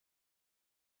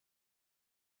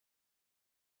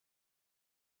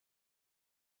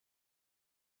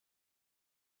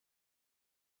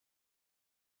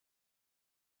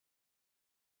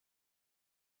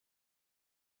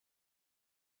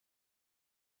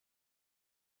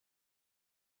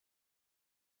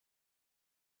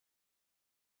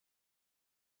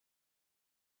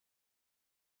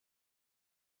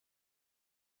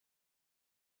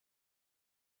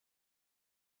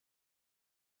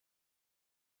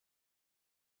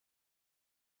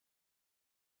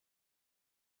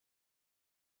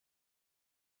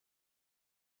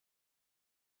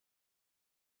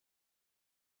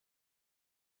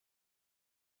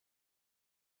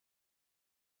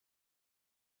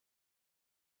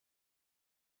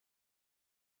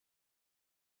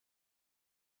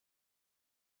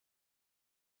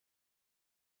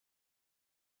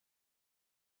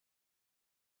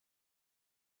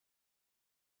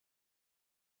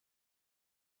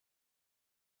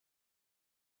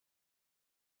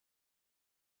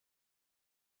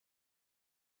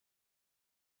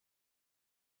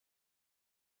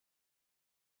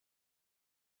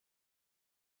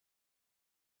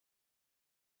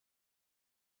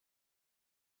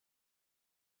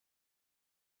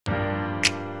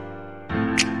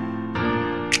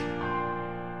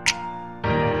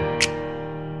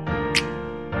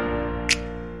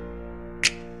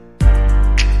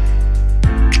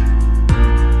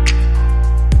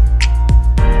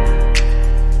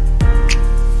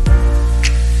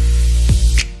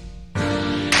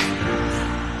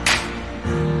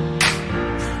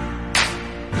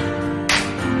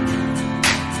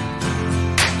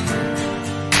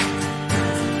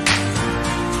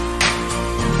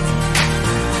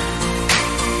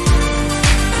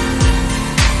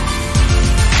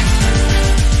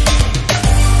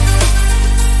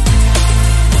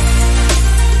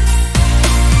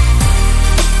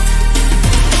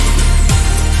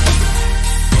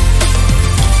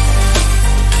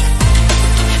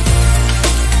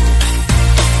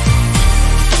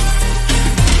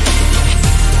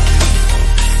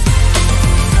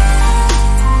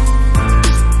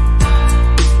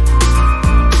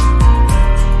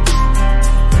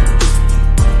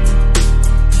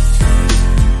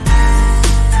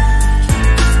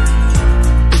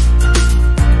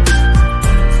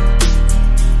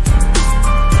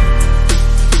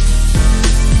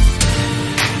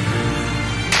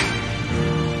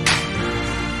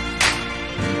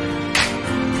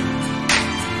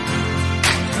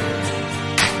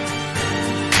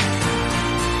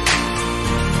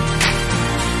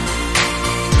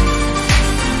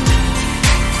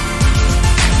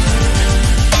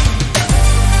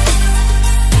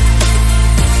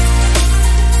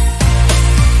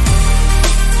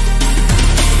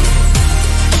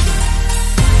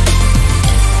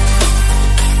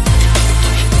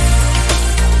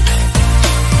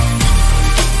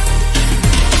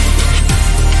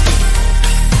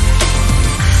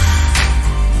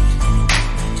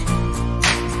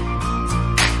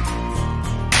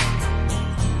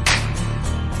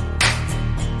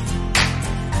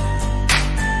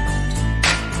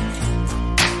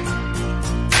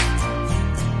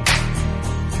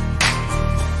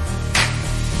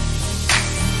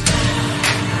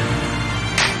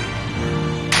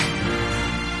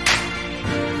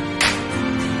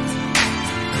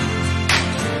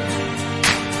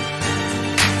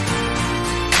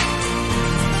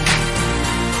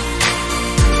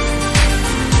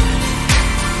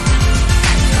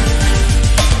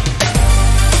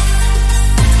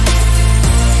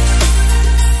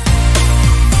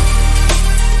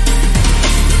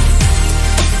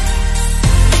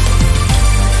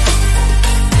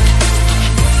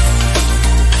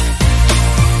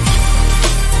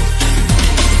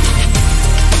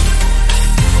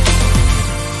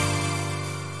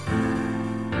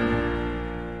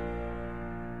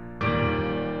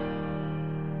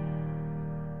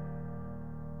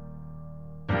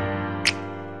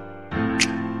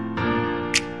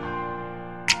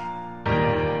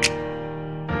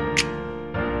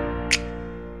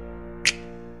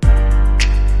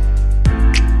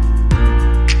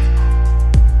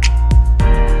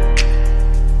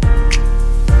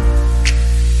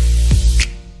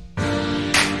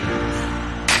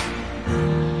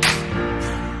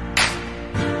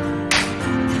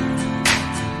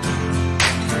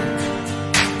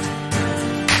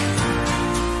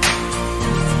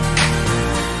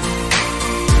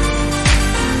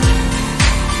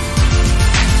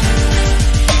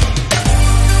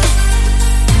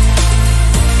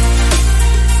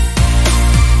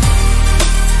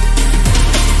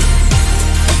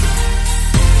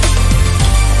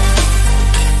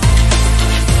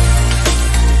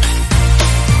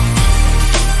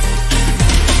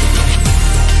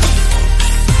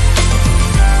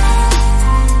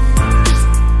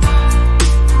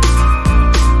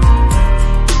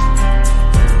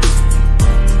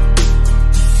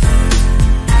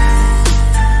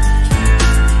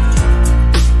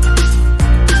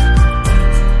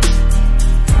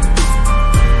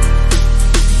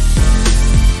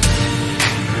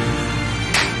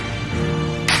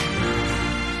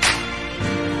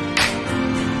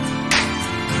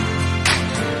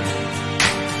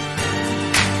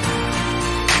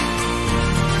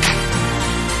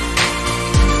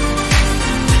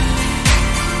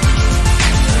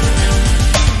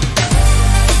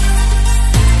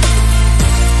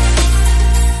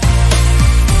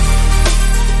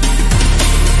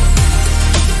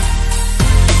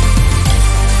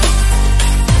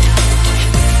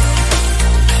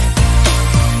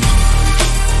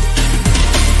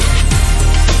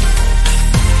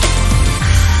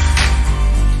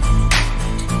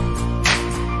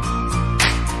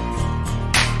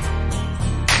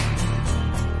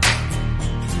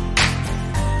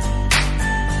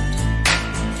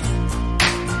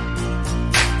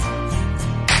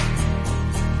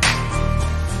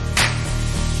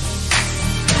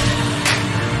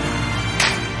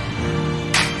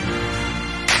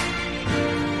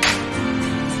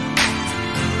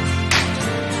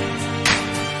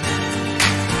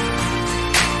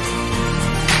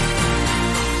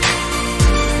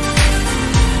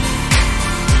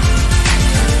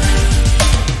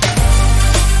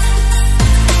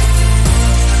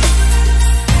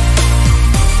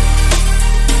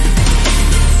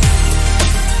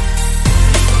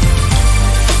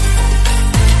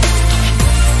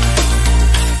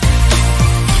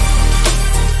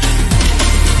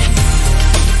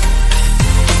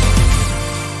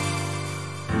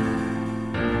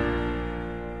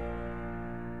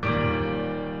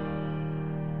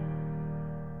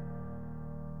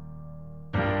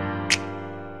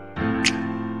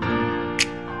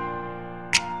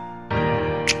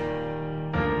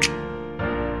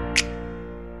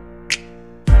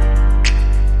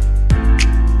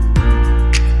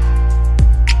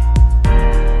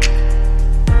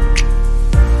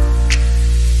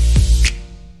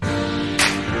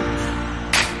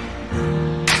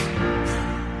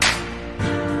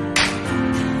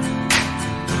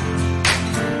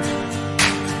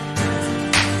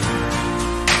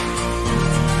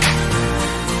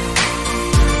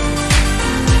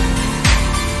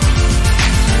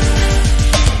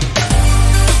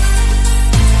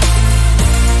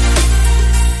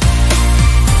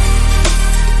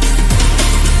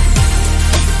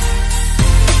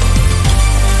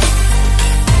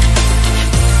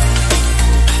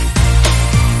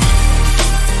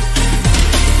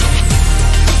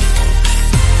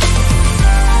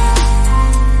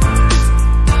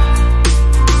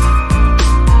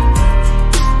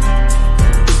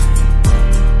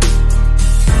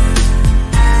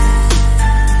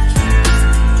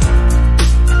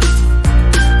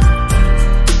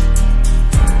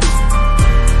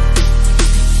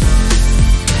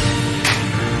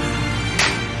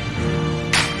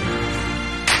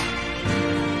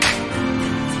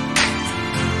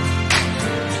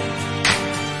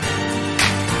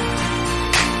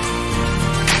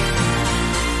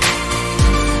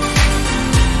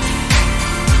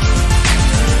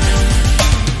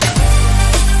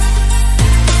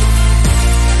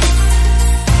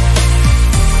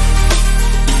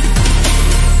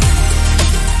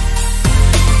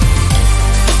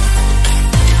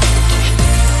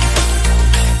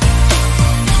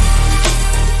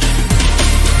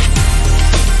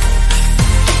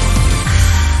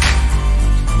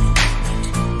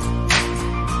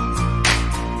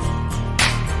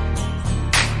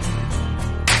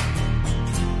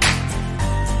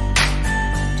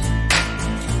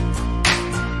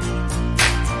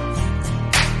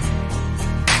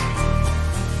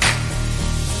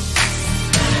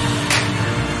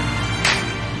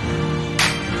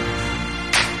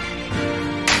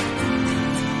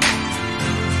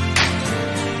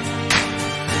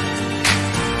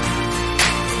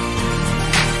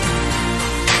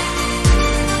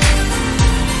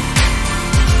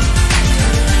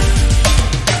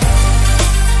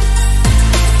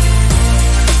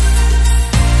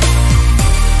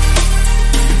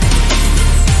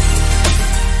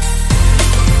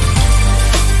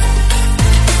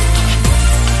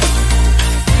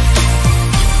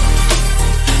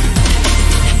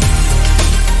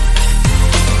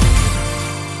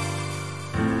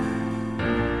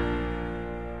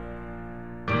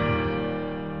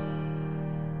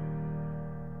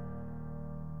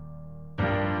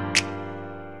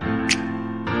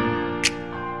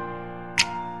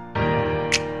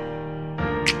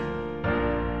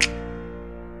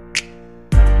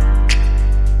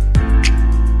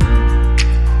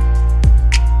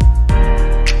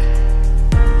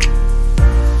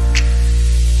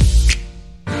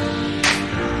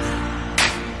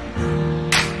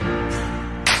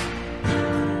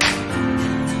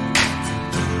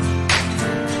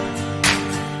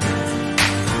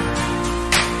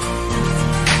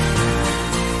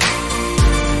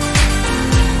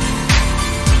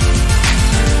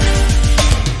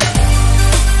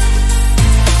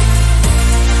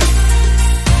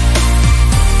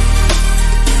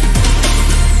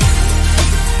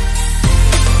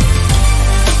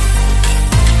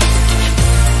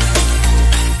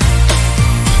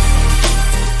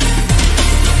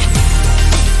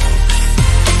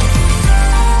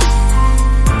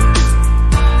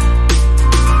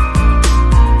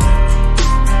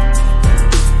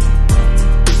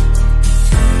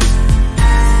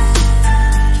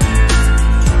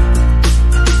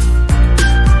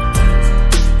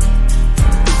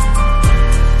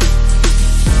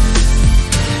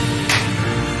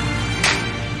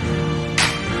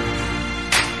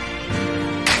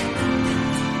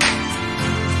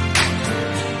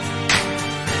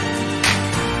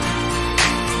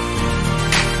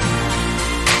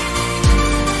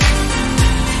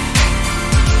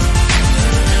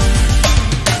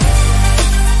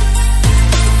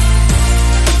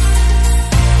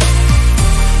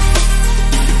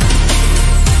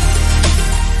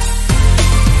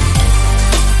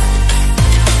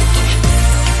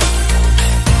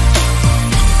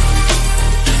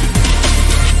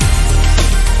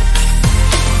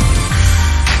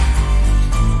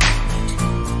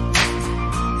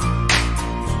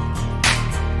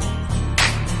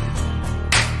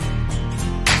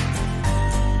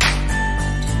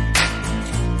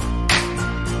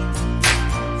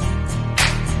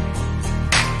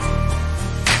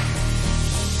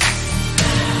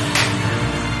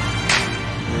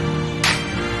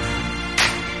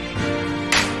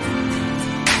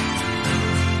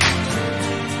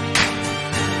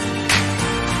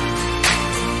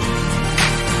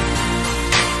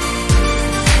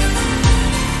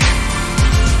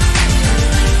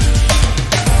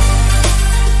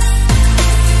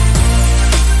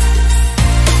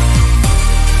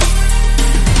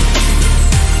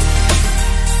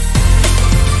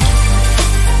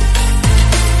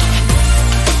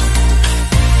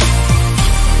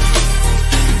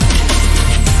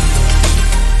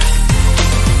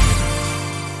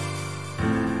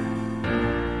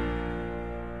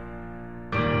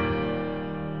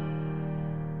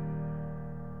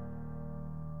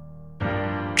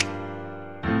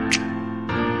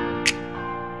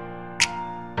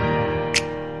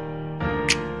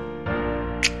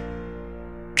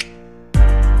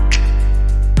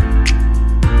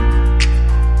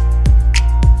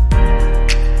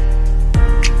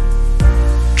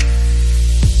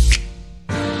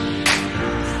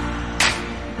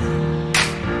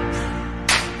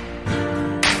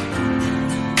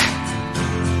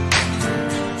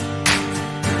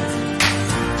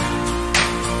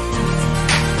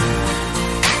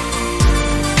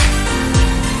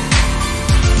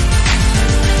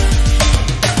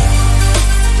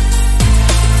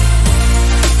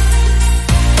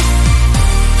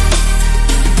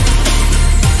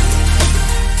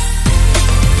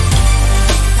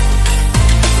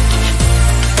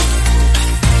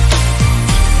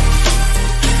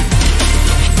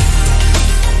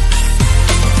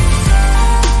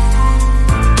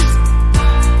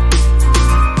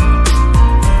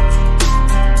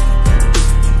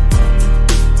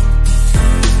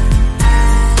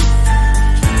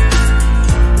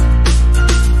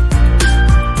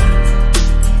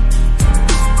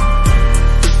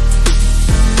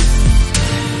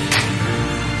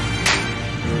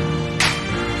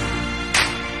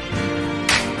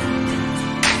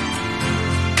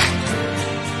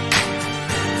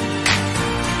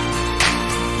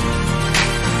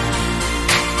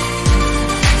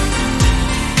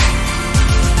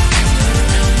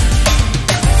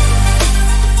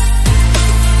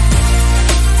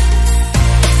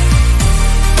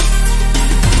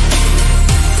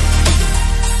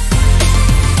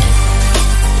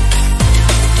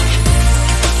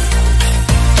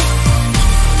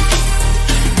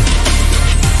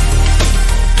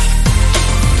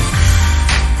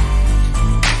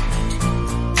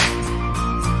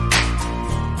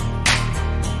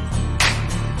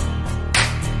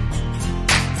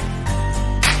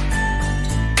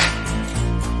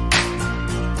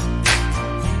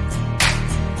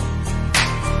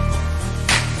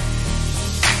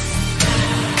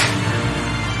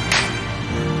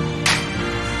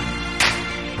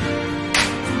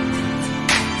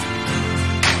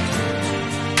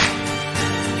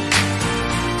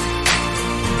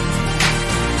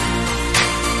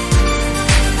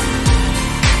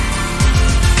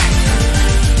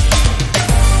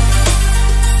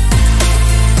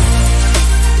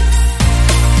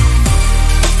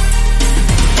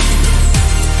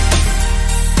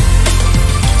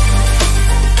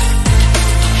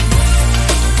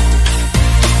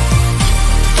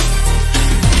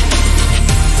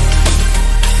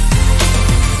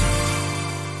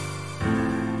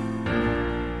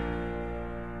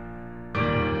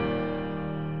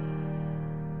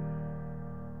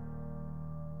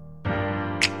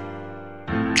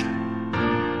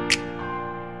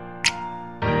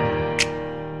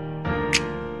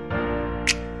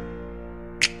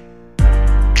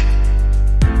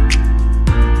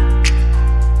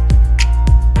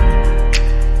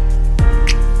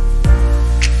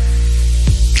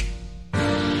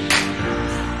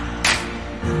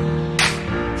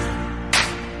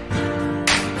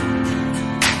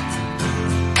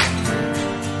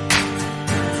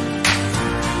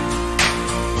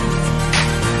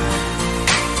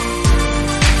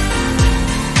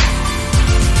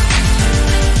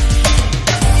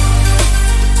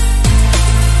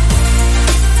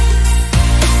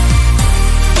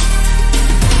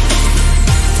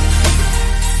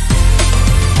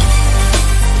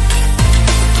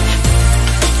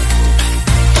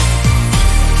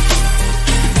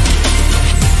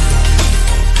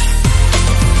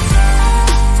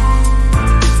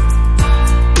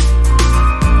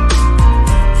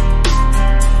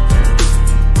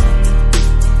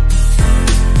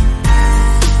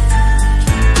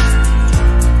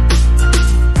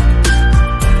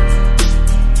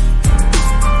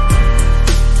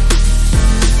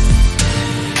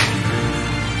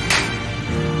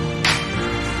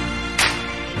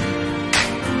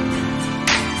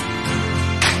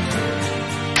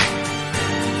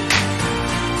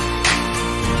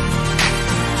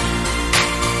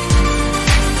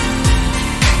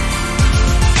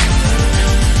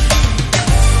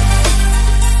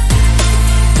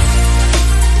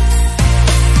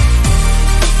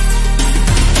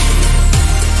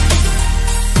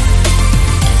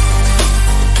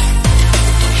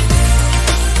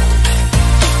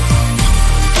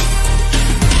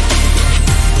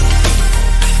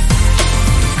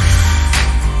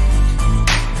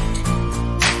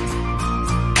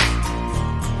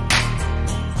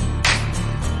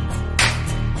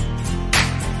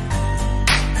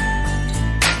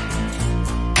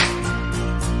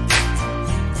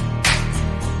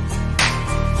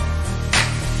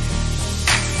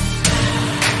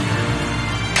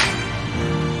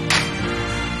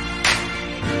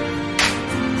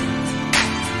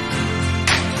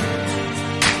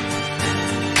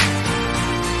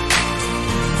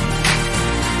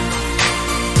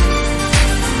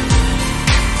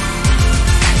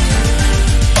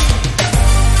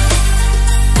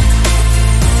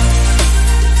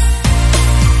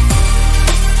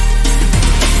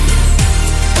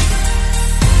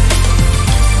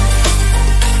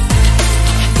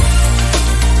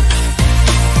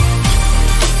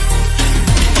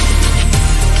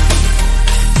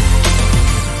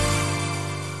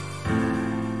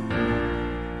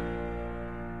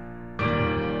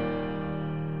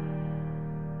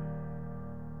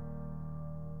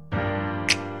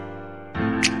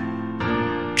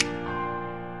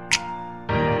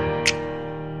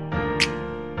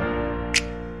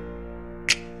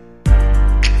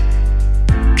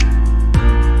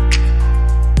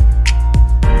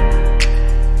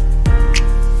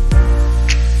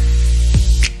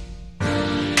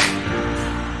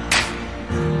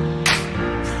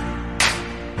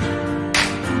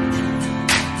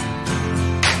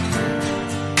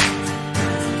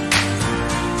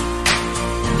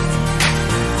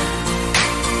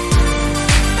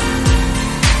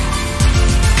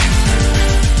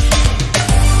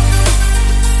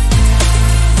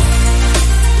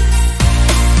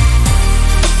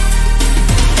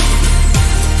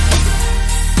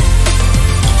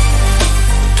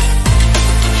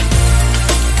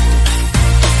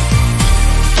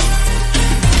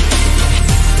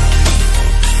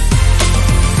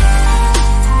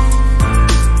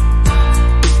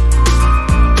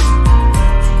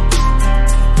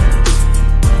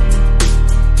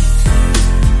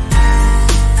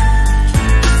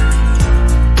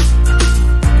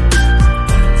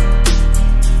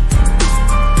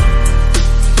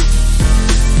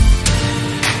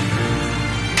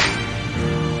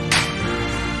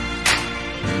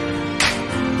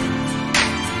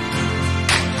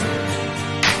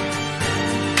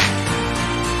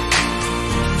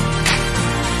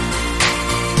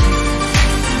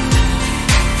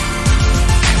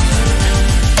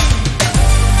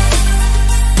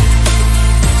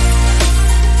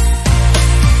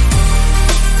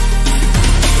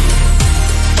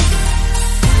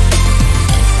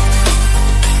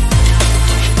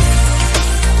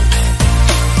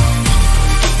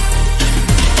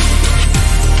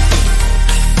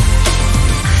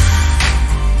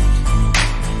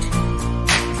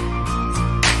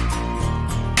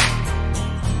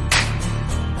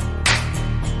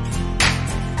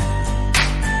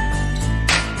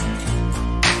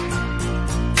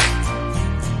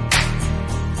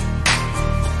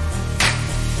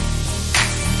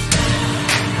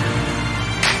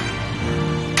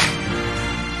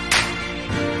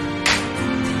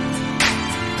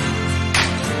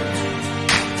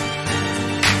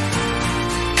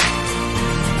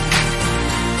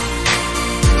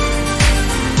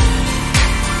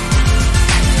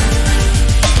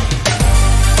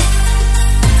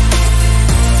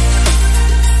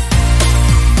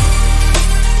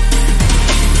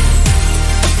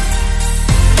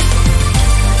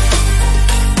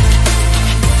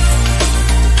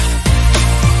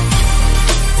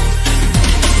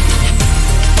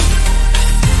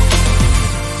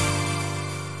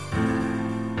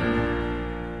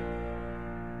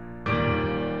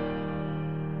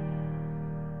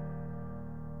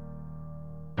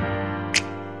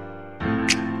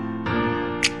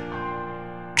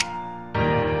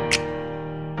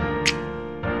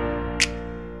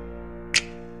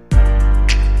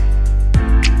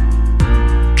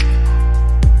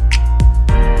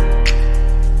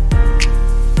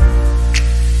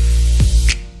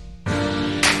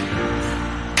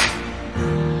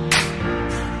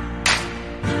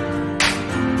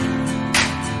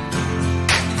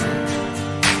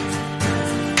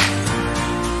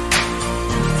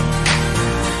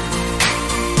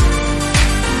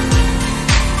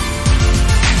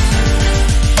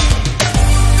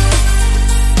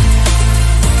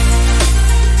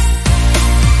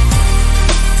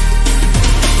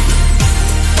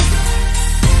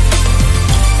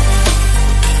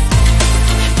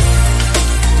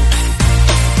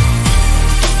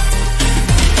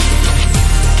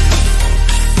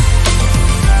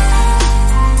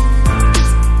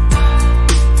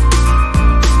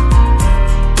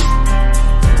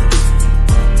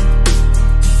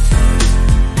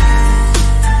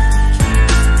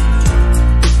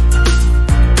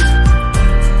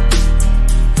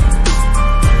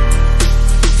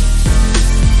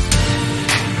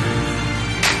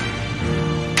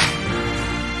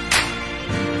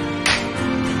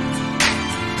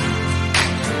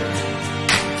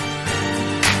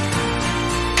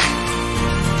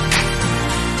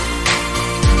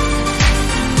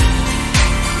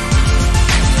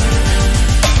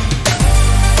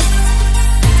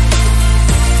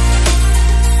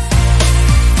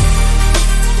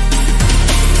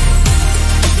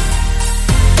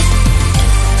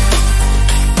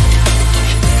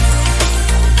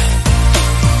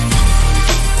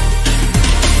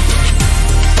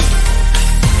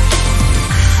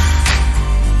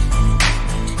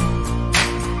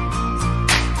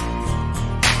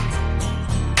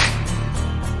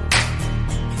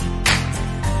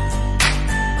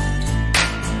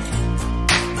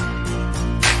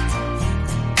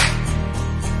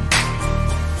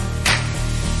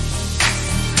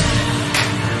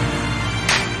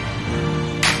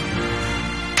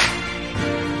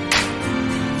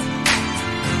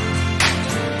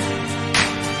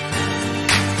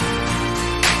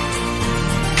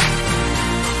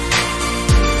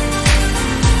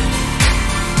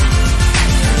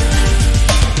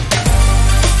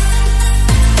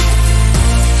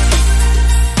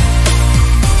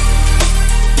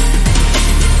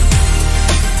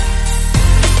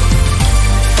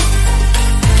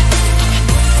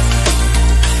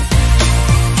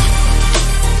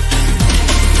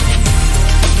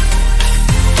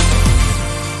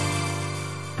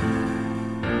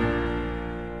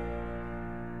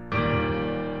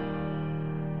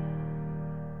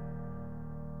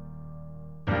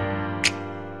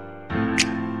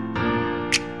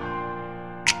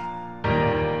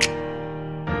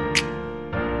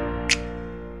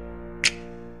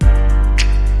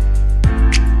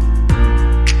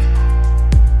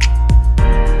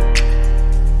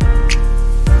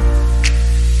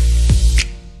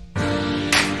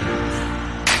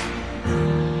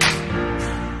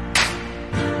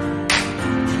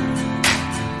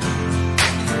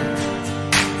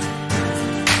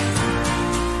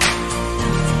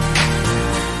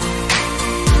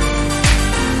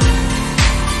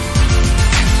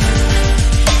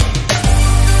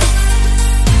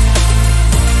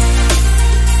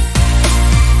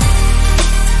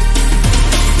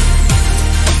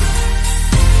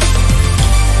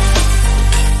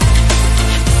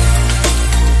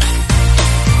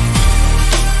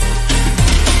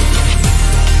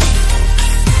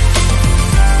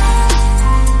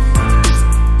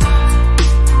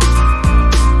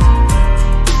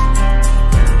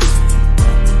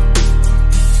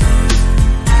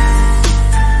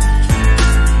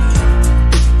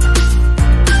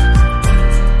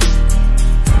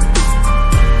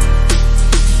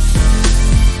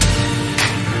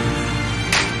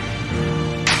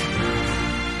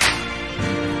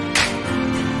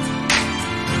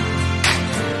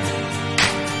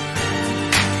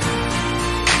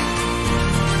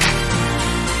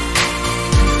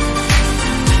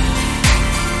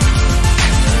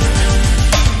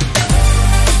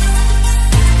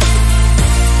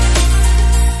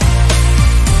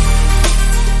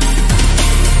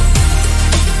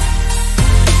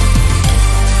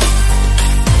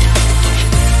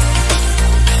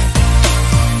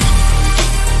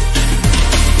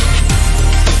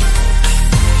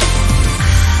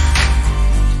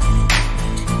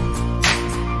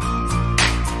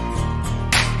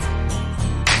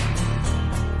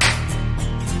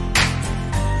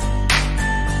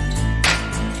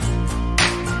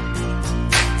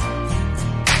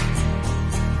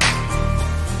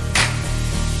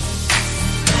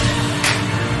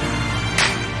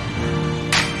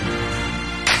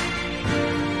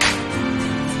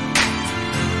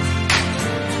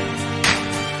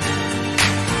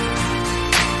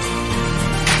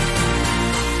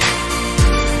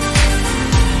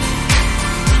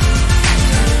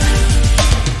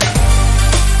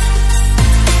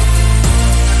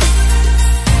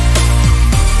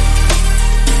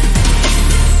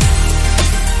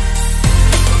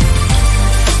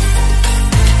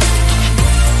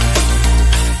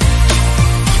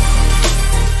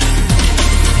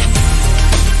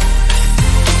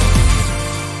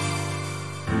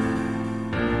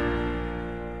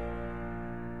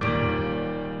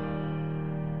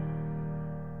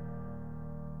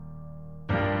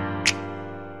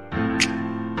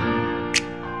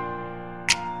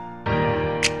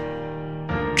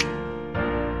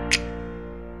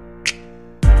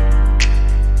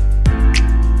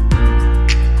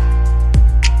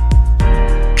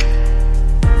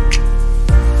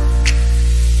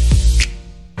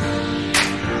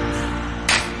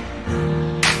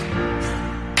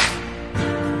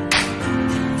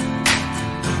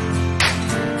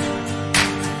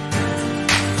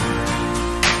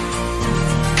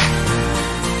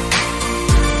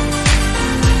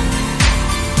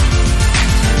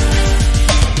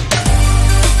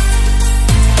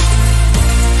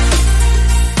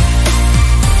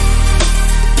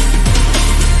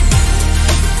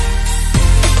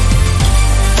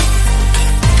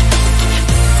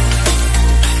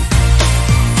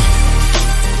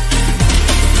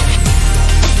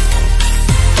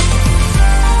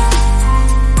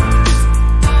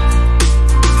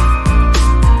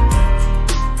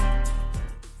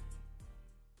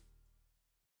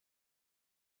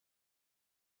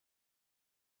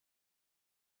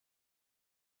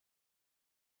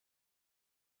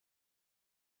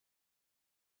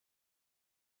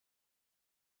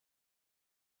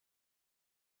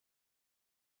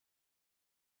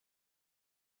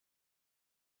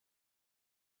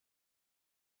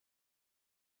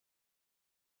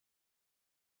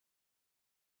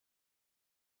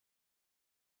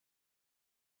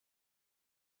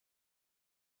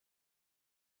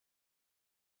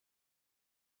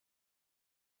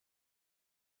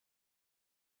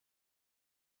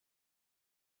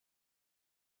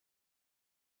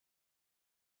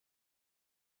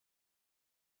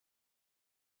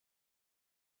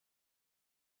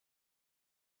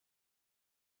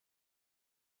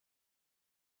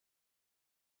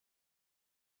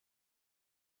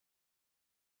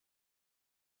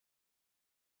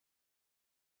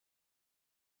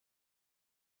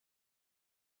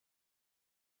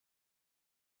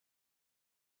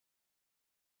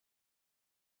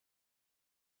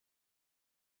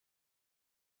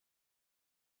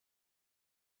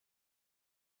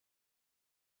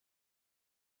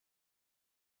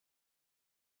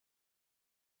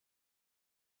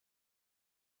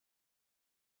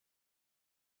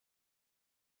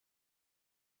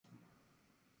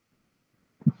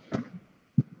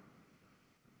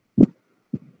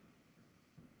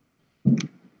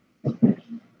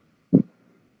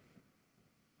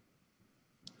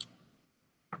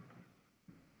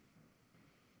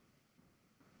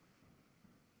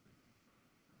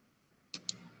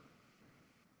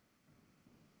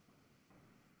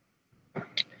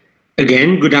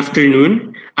Again, good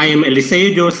afternoon. I am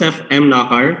Eliseo Joseph M.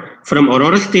 Nakar from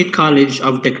Aurora State College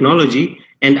of Technology,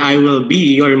 and I will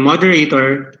be your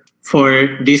moderator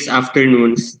for this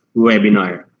afternoon's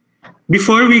webinar.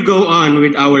 Before we go on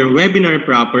with our webinar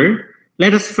proper,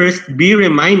 let us first be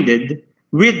reminded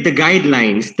with the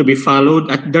guidelines to be followed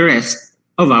at the rest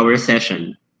of our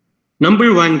session.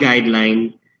 Number 1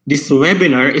 guideline, this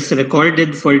webinar is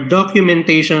recorded for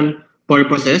documentation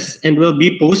purposes and will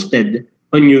be posted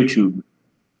on YouTube.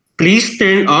 Please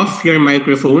turn off your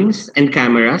microphones and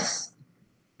cameras.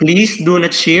 Please do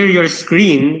not share your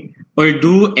screen or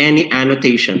do any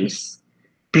annotations.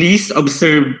 Please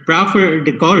observe proper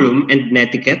decorum and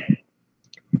etiquette.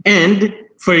 And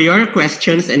for your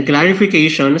questions and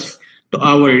clarifications to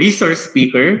our resource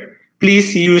speaker,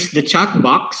 please use the chat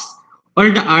box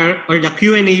or the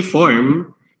Q&A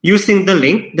form using the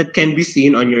link that can be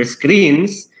seen on your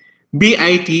screens,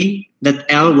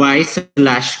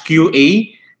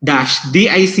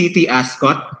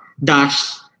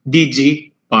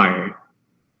 bit.ly/QA-DICT-ASCOT-DGPAR.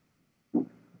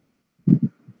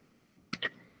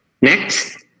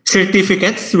 Next,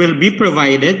 certificates will be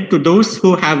provided to those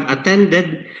who have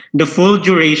attended the full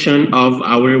duration of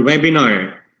our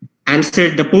webinar,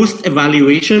 answered the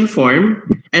post-evaluation form,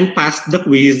 and passed the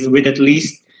quiz with at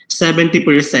least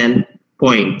 70%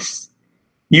 points.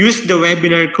 Use the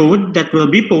webinar code that will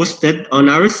be posted on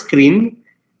our screen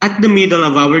at the middle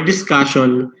of our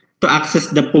discussion to access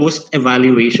the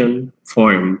post-evaluation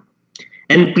form.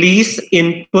 And please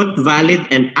input valid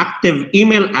and active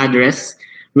email address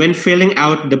when filling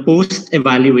out the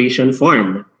post-evaluation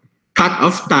form.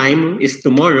 Cut-off time is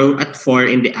tomorrow at 4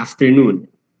 in the afternoon.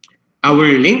 Our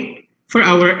link for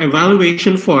our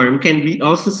evaluation form can be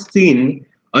also seen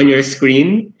on your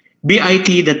screen,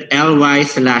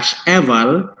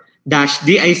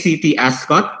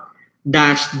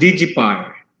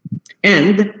 bit.ly/eval-DICT-ASCOT-DGPAR.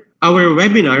 And our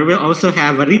webinar will also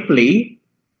have a replay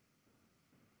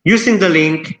using the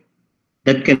link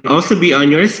that can also be on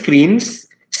your screens,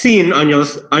 seen on your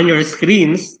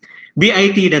screens,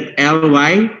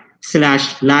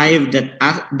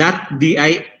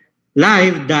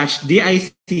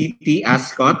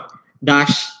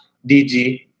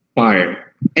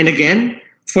 And again,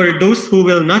 for those who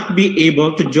will not be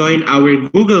able to join our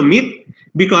Google Meet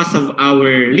because of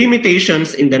our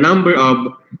limitations in the number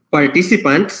of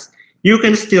participants, you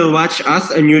can still watch us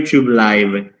on YouTube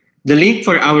Live. The link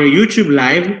for our YouTube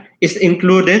Live is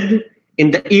included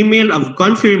in the email of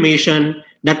confirmation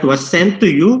that was sent to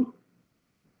you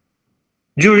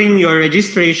during your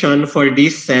registration for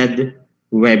this said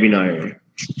webinar.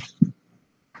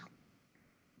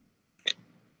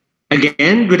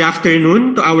 Again, good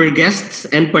afternoon to our guests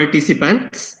and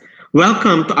participants.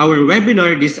 Welcome to our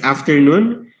webinar this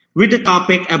afternoon with the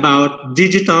topic about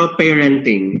digital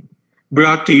parenting,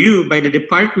 brought to you by the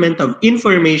Department of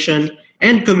Information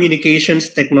and Communications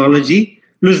Technology,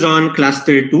 Luzon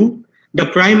Cluster 2, the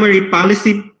primary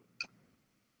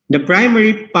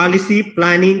policy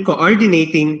planning,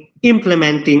 coordinating,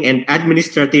 implementing, and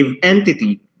administrative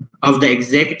entity of the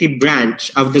executive branch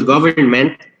of the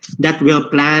government that will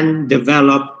plan,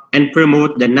 develop, and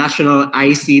promote the national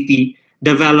ICT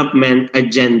development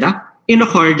agenda in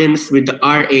accordance with the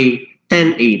RA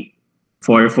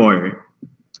 10844.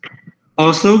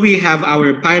 Also, we have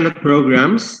our pilot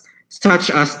programs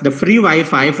such as the free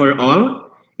Wi-Fi for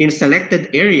all in selected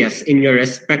areas in your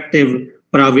respective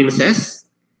provinces,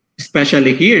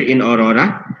 especially here in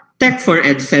Aurora, Tech for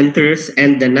Ed Centers,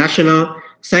 and the National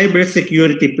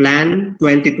Cybersecurity Plan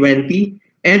 2020,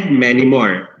 and many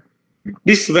more.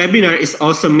 This webinar is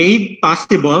also made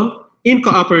possible in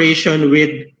cooperation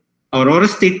with Aurora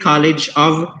State College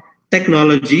of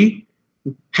Technology,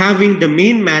 having the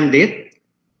main mandate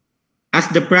as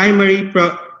to primarily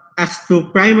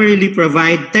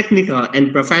provide technical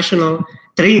and professional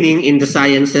training in the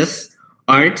sciences,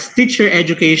 arts, teacher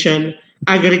education,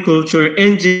 agriculture,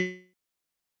 engineering,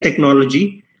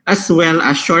 technology, as well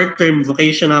as short-term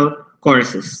vocational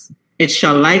courses. It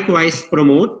shall likewise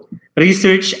promote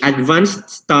research, advanced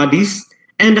studies,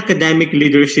 and academic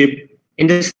leadership in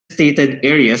the stated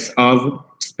areas of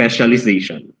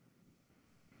specialization.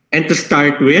 And to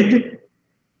start with,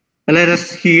 let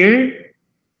us hear,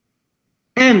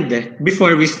 and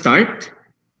before we start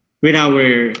with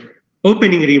our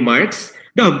opening remarks,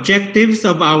 the objectives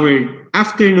of our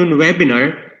afternoon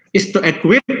webinar is to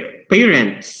equip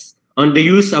parents on the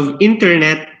use of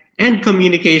internet and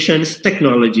communications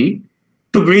technology,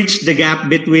 to bridge the gap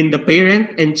between the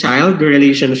parent and child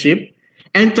relationship,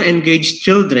 and to engage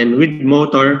children with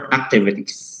motor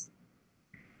activities.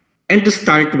 And to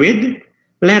start with,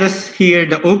 let us hear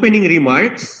the opening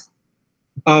remarks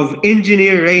of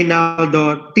Engineer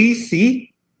Reynaldo TC,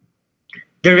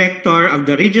 Director of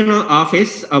the Regional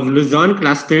Office of Luzon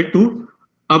Cluster 2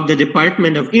 of the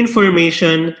Department of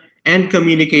Information and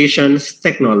Communications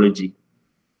Technology.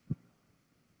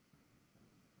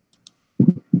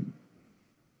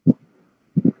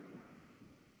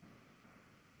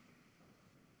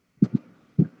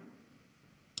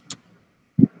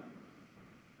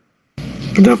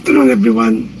 Good afternoon,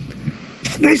 everyone.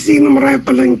 It's nice seeing na marami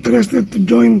pala interested to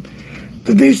join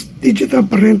today's digital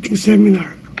parenting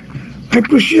seminar. I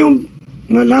presume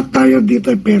na lahat tayo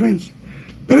dito ay parents,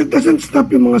 pero it doesn't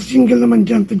stop yung mga single naman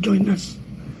dyan to join us.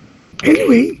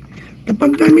 Anyway, the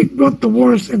pandemic brought the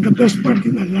worst and the best part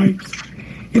in our lives.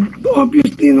 It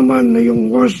obviously naman na yung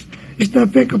worst is the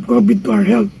effect of COVID to our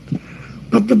health.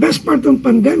 But the best part ng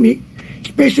pandemic,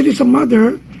 especially sa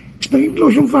mother, is naging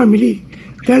close yung family.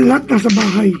 Dahil lahat nasa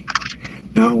bahay.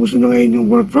 Nauso na ngayon yung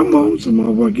work from home sa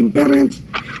mga working parents,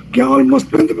 kaya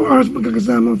almost 24 hours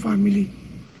magkakasama ang family.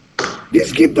 This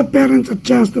gives the parents a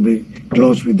chance to be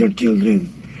close with their children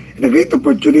and a great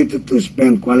opportunity to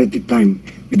spend quality time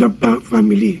with their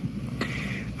family.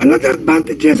 Another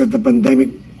advantages that the pandemic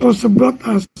also brought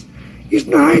us is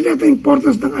na-highlight the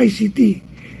importance ng ICT,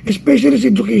 especially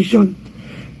sa education.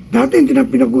 Dati hindi na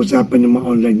pinag-uusapan yung mga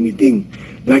online meeting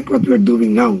like what we're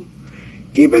doing now.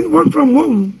 Even work from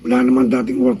home, wala naman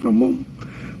dating work from home.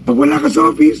 Pag wala ka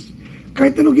sa office,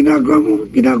 kahit ano ginagawa mo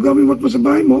yung work mo sa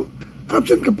bahay mo,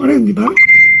 absent ka pa rin, di ba?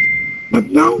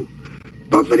 But now,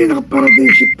 totally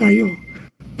nakaparadigm shift tayo.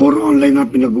 Puro online na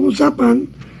pinag-uusapan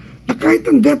na kahit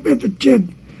ang DepEd at CHED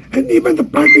and even the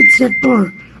private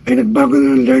sector ay nagbago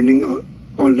na ng learning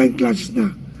online classes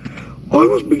na.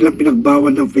 Almost biglang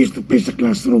pinagbawal ng face-to-face sa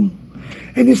classroom.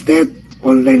 And instead,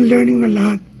 online learning na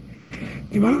lahat.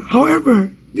 Diba? However,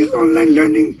 this online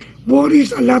learning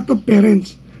worries a lot of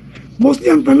parents. Mostly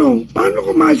ang tanong, paano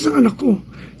ko maayos ang anak ko?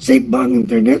 Safe ba ang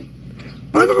internet?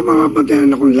 Paano ko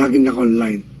mamapantayan ang anak kong laging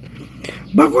naka-online?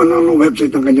 Bako ano ang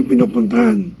website ang kanyang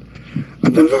pinupuntahan?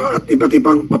 At iba't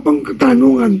ibang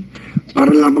papangkatanungan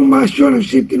para lamang ma-assure ang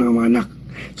safety ng mga anak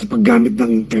sa paggamit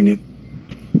ng internet.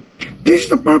 This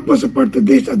is the purpose of our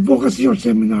today's advocacy or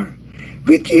seminar,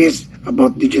 which is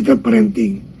about digital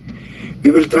parenting. We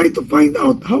will try to find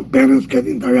out how parents can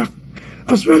interact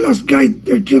as well as guide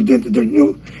their children to their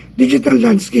new digital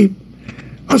landscape.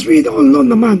 As we all know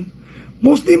naman,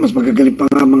 mostly mas magagaling pa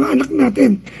nga mga anak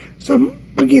natin sa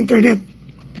pag-internet.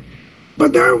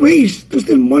 But there are ways to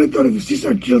still monitor and assist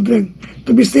our children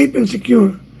to be safe and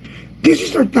secure. This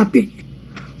is our topic,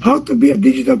 how to be a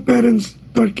digital parents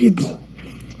to our kids.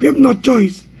 We have no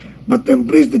choice but to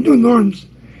embrace the new norms.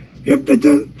 We have to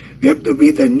be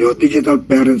the new digital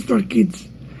parents to our kids.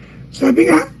 Sabi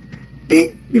nga,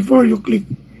 think before you click.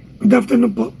 Good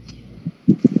afternoon po.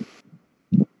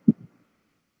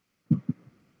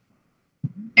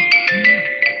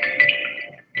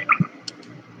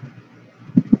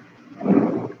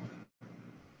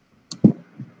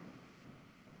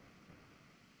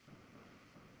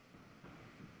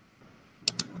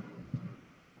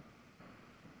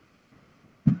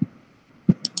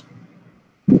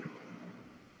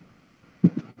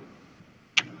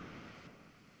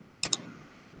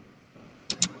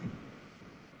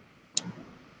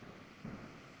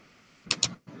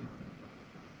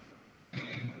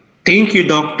 Thank you,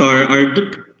 Doctor, or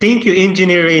thank you,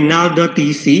 Engineer Reynaldo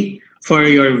TC, for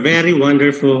your very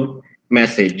wonderful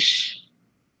message.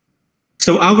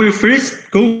 So our first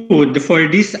code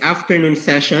for this afternoon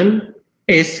session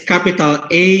is capital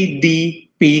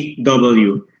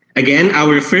ADPW. Again,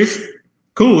 our first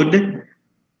code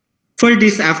for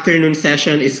this afternoon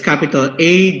session is capital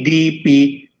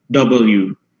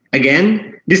ADPW.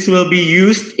 Again, this will be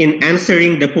used in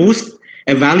answering the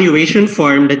post-evaluation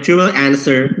form that you will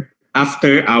answer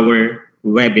after our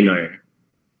webinar.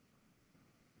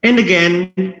 And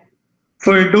again,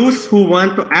 for those who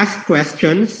want to ask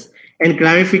questions and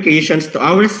clarifications to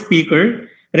our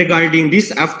speaker regarding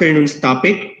this afternoon's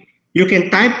topic, you can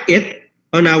type it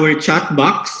on our chat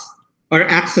box or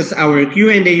access our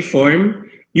Q&A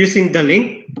form using the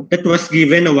link that was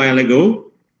given a while ago.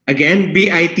 Again,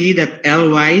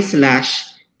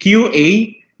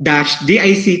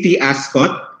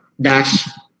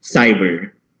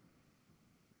 bit.ly/QA-DICT-ASCOT-cyber.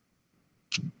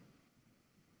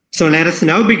 So let us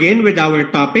now begin with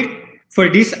our topic for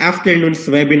this afternoon's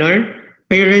webinar,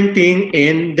 Parenting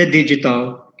in the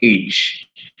Digital Age.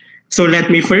 So let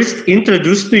me first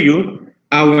introduce to you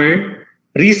our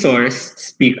resource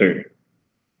speaker.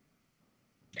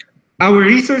 Our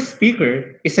resource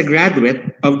speaker is a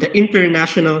graduate of the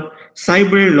International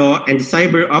Cyber Law and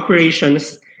Cyber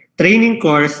Operations training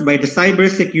course by the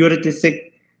Cybersecurity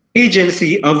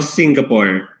Agency of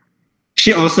Singapore.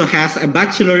 She also has a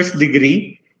bachelor's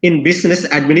degree in business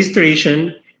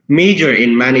administration, major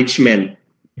in management.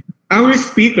 Our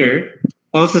speaker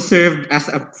also served as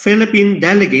a Philippine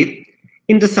delegate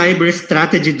in the cyber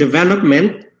strategy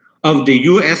development of the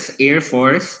U.S. Air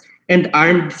Force and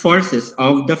Armed Forces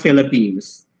of the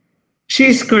Philippines. She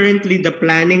is currently the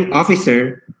planning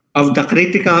officer of the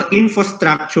Critical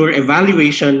Infrastructure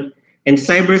Evaluation and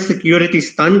Cybersecurity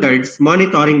Standards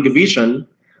Monitoring Division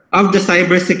of the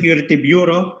Cybersecurity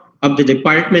Bureau of the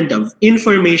Department of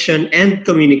Information and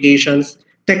Communications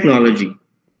Technology.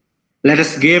 Let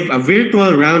us give a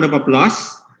virtual round of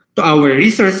applause to our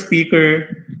resource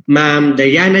speaker, Ma'am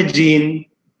Diana Jean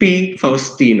P.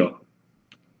 Faustino.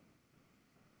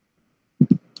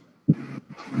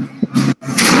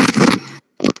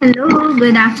 Hello,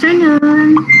 good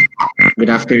afternoon.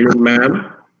 Good afternoon, ma'am.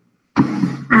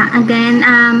 Again,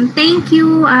 thank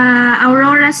you,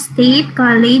 Aurora State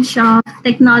College of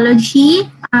Technology.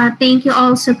 Thank you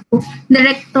also to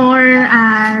Director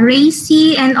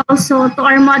Racy and also to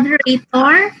our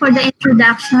moderator for the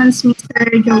introductions,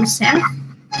 Mr. Joseph.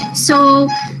 So,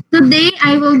 today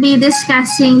I will be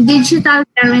discussing digital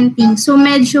parenting. So,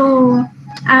 medyo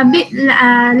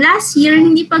last year,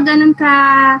 hindi pa ganun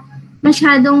ka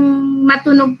masyadong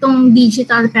matunog tong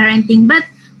digital parenting. But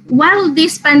while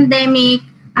this pandemic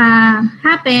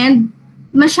happened,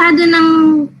 masyado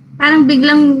nang parang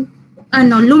biglang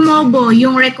lumobo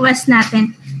yung request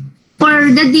natin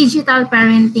for the digital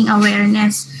parenting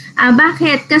awareness.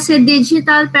 Bakit? Kasi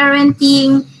digital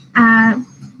parenting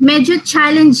medyo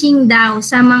challenging daw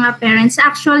sa mga parents.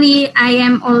 Actually, I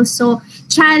am also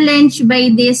challenged by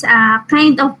this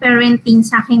kind of parenting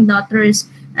sa aking daughters.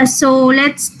 So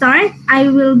let's start.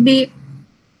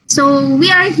 So we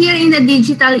are here in the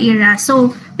digital era.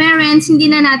 So parents,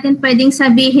 hindi na natin pwedeng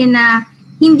sabihin na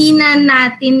hindi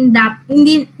natin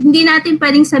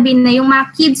pwedeng sabihin na yung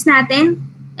mga kids natin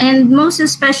and most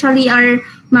especially our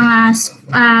mga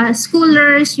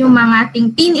schoolers, yung mga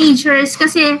ating teenagers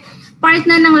kasi part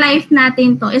na ng life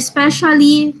natin to.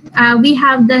 Especially we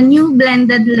have the new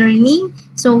blended learning.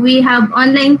 So we have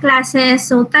online classes.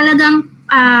 So talagang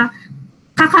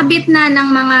kakabit na ng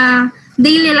mga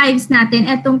daily lives natin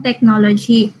itong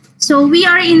technology. So we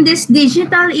are in this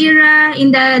digital era. In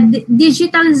the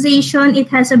digitalization, it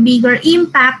has a bigger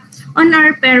impact on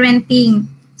our parenting.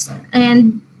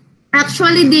 And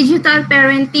actually, digital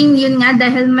parenting, yun nga,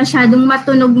 dahil masyadong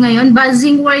matunog ngayon,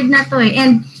 buzzing word na to eh.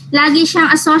 And lagi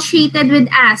siyang associated with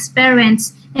us,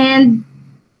 parents. And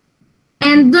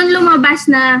dun lumabas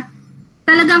na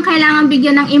talagang kailangan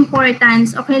bigyan ng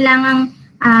importance o kailangang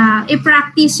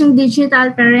i-practice yung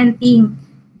digital parenting.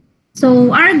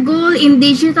 So our goal in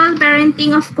digital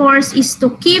parenting, of course, is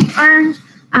to keep our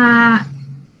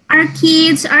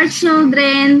kids, our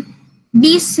children,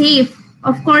 be safe.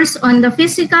 Of course, on the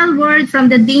physical world, from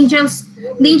the dangers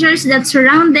that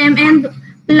surround them, and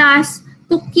plus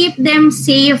to keep them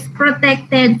safe,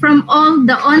 protected from all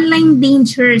the online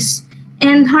dangers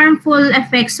and harmful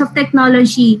effects of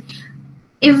technology.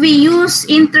 If we use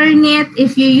internet,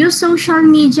 if you use social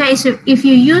media, if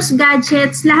you use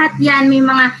gadgets, lahat yan may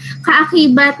mga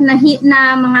kaakibat na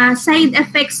mga side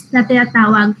effects na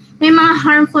tinatawag. May mga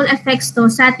harmful effects to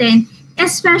sa atin,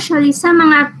 especially sa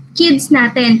mga kids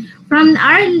natin. From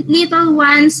our little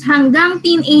ones hanggang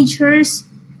teenagers,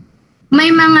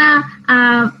 may mga,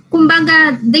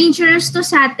 kumbaga, dangerous to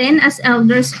sa atin as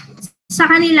elders. Sa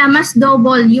kanila, mas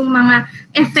double yung mga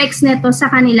effects nito sa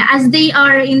kanila as they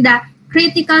are in the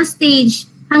critical stage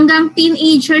hanggang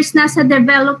teenagers nasa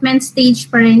development stage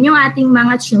pa rin yung ating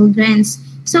mga childrens.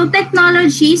 So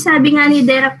technology, sabi nga ni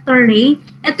Director Ray,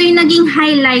 ito yung naging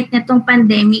highlight nitong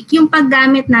pandemic, yung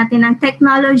paggamit natin ng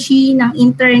technology, ng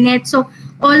internet. So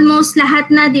almost lahat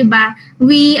na, di ba?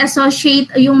 We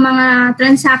associate yung mga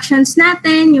transactions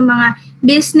natin, yung mga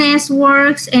business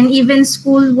works, and even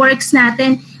school works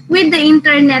natin with the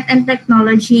internet and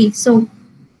technology. So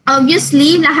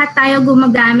obviously, lahat tayo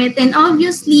gumagamit, and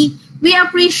obviously, we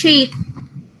appreciate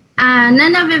na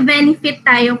nabe-benefit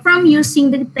tayo from using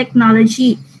the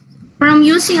technology, from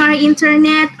using our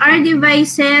internet, our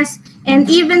devices, and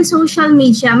even social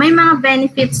media. May mga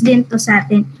benefits din to sa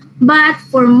atin. But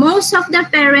for most of the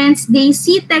parents, they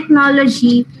see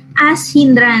technology as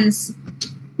hindrance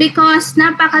because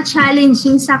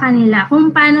napaka-challenging sa kanila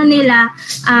kung paano nila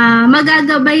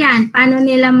magagabayan, paano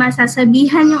nila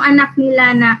masasabihan yung anak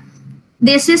nila na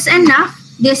this is enough,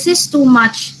 this is too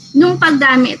much nung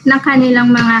paggamit ng kanilang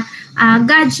mga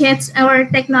gadgets or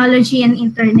technology and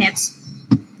internets.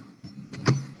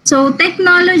 So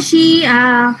technology,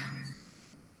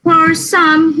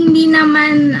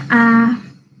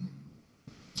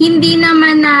 hindi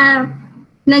naman na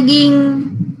naging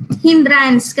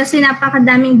hindrance kasi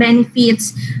napakadaming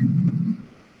benefits.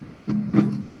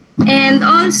 And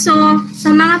also, sa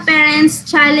mga parents,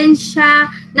 challenge siya,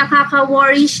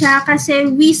 nakaka-worry siya kasi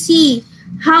we see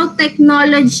how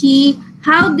technology,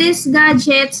 how these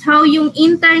gadgets, how yung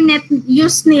internet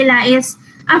use nila is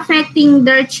affecting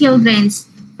their children.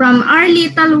 From our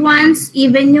little ones,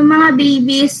 even yung mga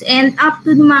babies, and up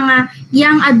to mga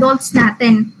young adults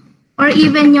natin. Or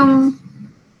even yung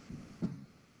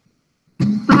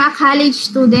mga college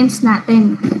students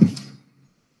natin.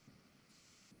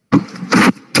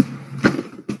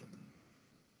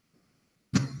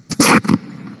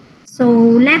 So,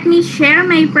 let me share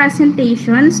my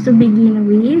presentations to begin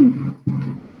with.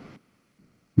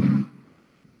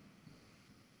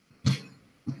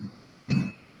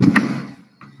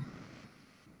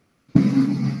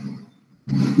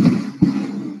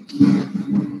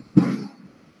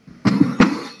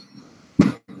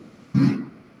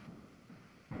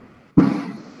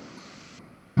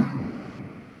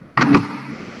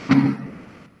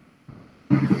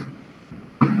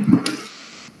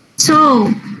 So,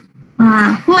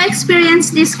 who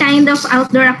experienced this kind of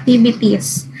outdoor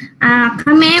activities?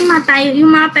 Kami,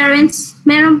 yung mga parents,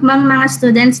 meron bang mga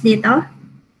students dito?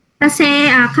 Kasi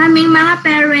kaming mga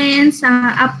parents,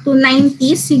 up to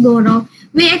 90s siguro,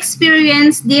 we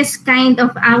experience this kind of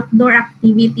outdoor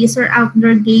activities or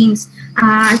outdoor games.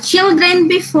 Children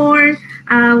before,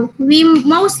 we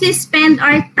mostly spend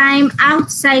our time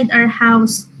outside our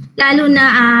house. Lalo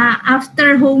na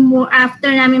after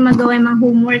namin magawa yung mga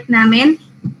homework namin,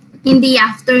 in the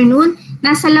afternoon,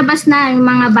 nasa labas na yung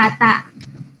mga bata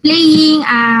playing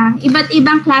iba't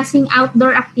ibang klaseng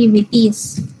outdoor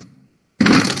activities.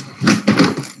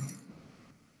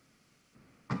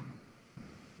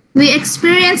 We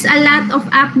experience a lot of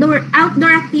outdoor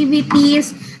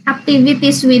activities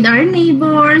with our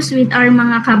neighbors, with our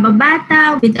mga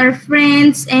kababata, with our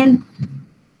friends, and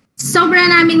sobra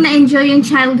namin na-enjoy yung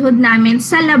childhood namin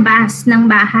sa labas ng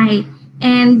bahay.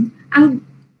 And ang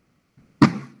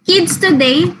kids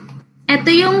today, ito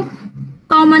yung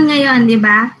common ngayon, di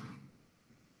ba?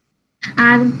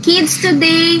 Kids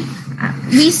today,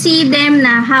 we see them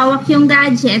na hawak yung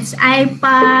gadgets,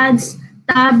 iPads,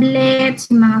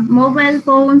 tablets, mga mobile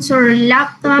phones or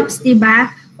laptops, di ba?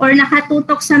 Or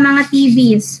nakatutok sa mga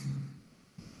TVs.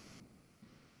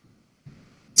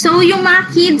 So, yung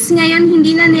mga kids ngayon,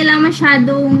 hindi na nila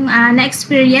masyadong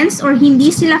na-experience or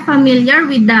hindi sila familiar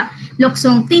with the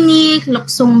luksong tinik,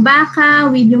 luksong baka,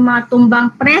 with yung mga tumbang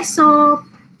preso,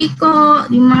 piko,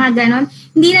 yung mga ganon.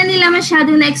 Hindi na nila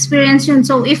masyadong na-experience yun.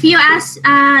 So, if you ask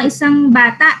isang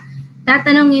bata,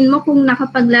 tatanungin mo kung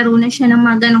nakapaglaro na siya ng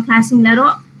mga ganong klaseng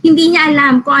laro, hindi niya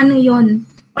alam kung ano yun.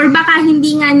 Or baka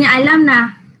hindi nga niya alam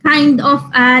na kind of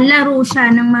laro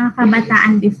siya ng mga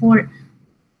kabataan before.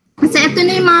 Kasi ito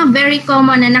na yung mga very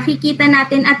common na nakikita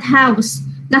natin at house.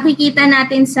 Nakikita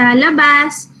natin sa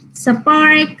labas, sa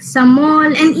park, sa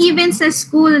mall, and even sa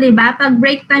school, di ba? Pag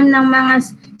break time ng mga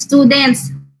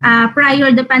students prior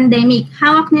the pandemic,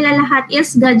 hawak nila lahat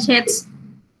is gadgets.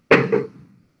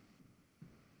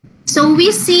 So we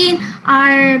see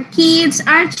our kids,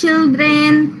 our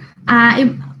children,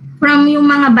 from yung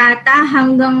mga bata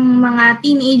hanggang mga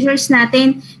teenagers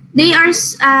natin, they are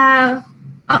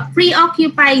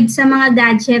preoccupied sa mga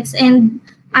gadgets and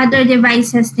other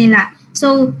devices nila.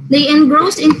 So, they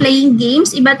engross in playing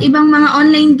games, iba't ibang mga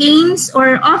online games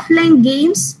or offline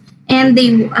games, and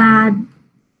they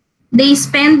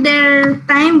spend their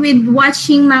time with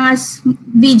watching mga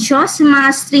videos,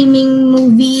 mga streaming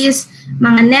movies,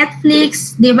 mga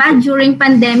Netflix, di ba? During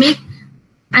pandemic,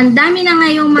 ang dami na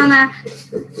ngayong mga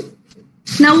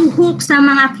nauhook sa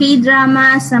mga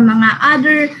K-drama, sa mga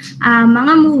other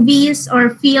mga movies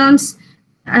or films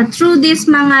through this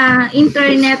mga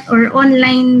internet or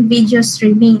online video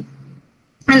streaming.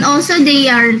 And also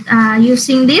they are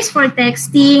using this for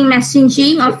texting,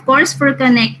 messaging, of course, for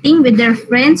connecting with their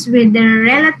friends, with their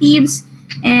relatives,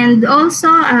 and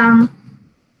also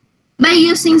by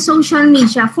using social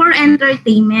media for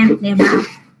entertainment, diba?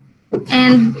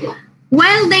 And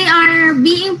while they are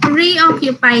being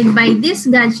preoccupied by these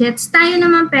gadgets, tayo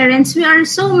naman parents, we are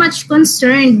so much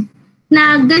concerned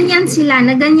na ganyan sila,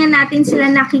 na ganyan natin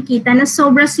sila nakikita, na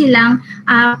sobra silang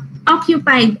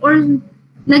occupied or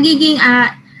nagiging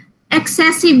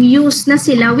excessive use na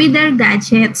sila with their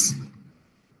gadgets.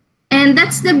 And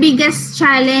that's the biggest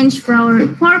challenge for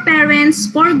parents,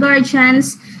 for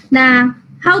guardians, na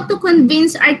how to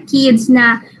convince our kids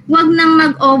na wag nang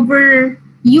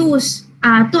mag-overuse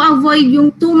to avoid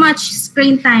yung too much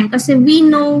screen time kasi we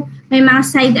know may mga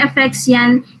side effects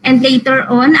yan, and later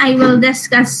on I will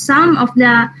discuss some of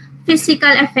the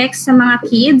physical effects sa mga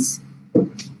kids.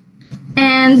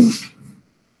 And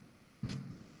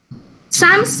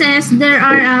some says there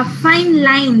are a fine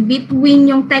line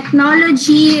between yung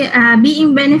technology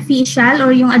being beneficial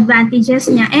or yung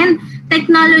advantages niya and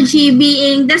technology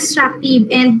being destructive,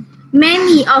 and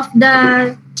many of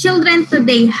the children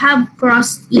today have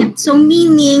crossed it. So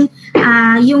meaning,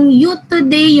 yung youth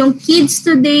today, yung kids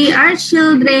today, our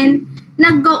children,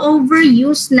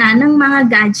 nag-go-overuse na ng mga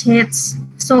gadgets.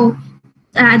 So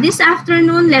this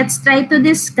afternoon, let's try to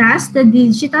discuss the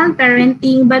digital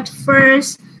parenting. But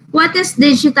first, what is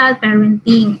digital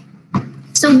parenting?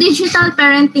 So digital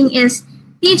parenting is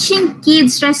teaching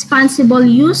kids responsible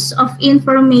use of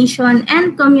information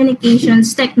and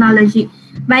communications technology.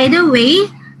 By the way,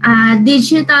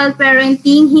 digital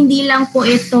parenting, hindi lang po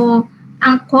ito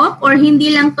angkop or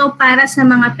hindi lang to para sa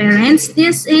mga parents.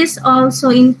 This is also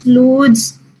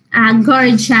includes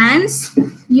guardians,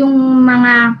 yung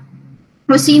mga,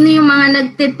 o sino yung mga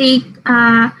nagtitake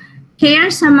care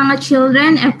sa mga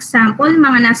children. Example,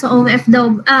 mga nasa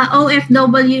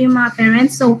OFW yung mga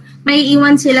parents. So, may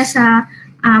iwan sila sa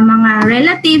mga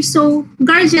relatives. So,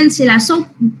 guardian sila. So,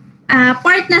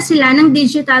 part na sila ng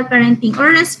digital parenting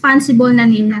or responsible na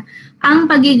nila ang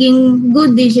pagiging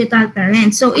good digital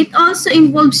parent. So, it also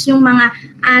involves yung mga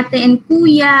ate and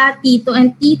kuya, tito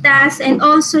and titas, and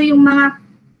also yung mga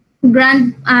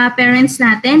grandparents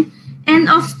natin. And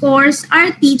of course,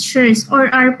 our teachers or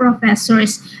our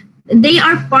professors. They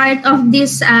are part of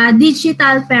this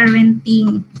digital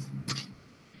parenting.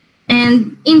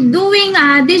 And in doing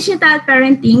digital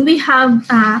parenting, we have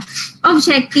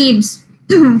objectives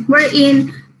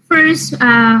wherein first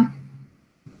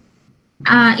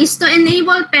is to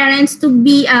enable parents to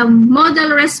be a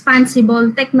model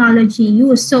responsible technology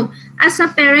use. So as a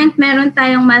parent, meron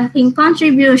tayong malaking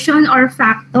contribution or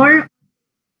factor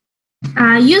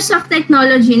use of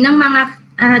technology ng mga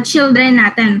children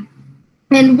natin.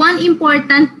 And one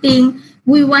important thing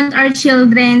we want our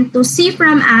children to see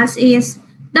from us is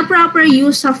the proper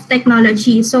use of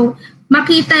technology. So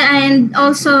makita, and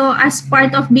also as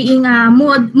part of being a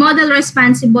model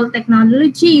responsible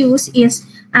technology use is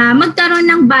magkaroon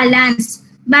ng balance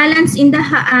in the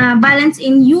balance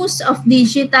in use of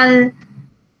digital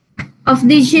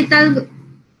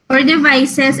or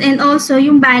devices, and also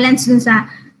yung balance dun sa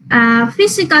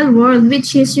physical world,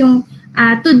 which is yung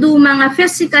to do mga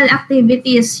physical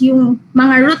activities, yung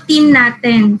mga routine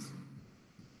natin.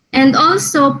 And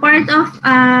also, part of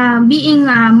being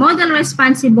model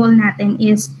responsible natin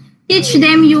is teach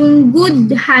them yung good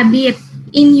habit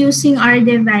in using our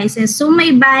devices. So,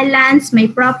 may balance, may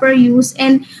proper use,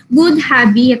 and good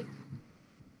habit.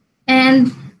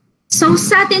 And so,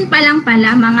 sa atin pa lang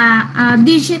pala, mga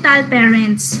digital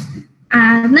parents,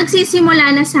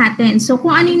 nagsisimula na sa atin. So,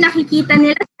 kung ano yung nakikita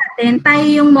nila sa atin, tayo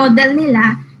yung model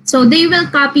nila. So, they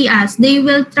will copy us. They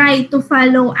will try to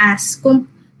follow us kung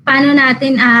paano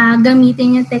natin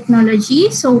gamitin yung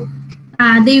technology. So,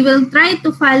 they will try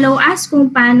to follow us kung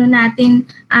paano natin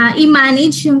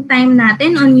i-manage yung time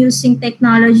natin on using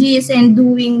technologies and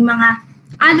doing mga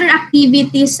other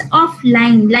activities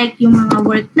offline, like yung mga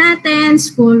work natin,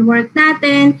 school work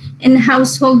natin, and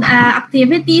household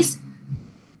activities.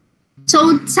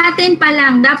 So, sa atin pa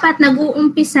lang, dapat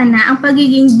nag-uumpisa na ang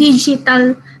pagiging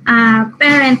digital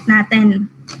parent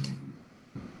natin.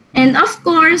 And of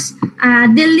course,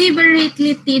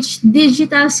 deliberately teach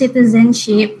digital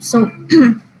citizenship. So,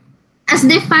 as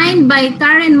defined by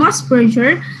Karen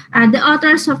Mosberger, the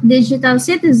authors of Digital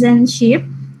Citizenship,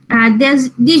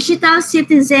 digital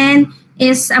citizen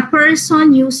is a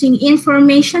person using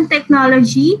information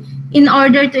technology in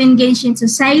order to engage in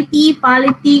society,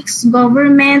 politics,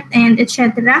 government, and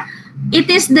etc.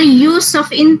 It is the use of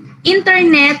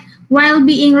internet while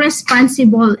being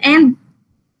responsible and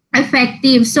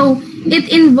effective. So,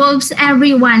 it involves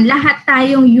everyone. Lahat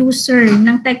tayong user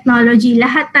ng technology.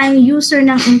 Lahat tayong user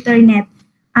ng internet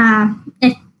and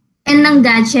ng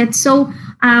gadget. So,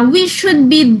 we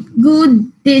should be good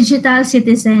digital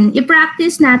citizen.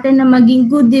 I-practice natin na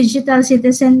maging good digital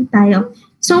citizen tayo.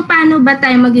 So, paano ba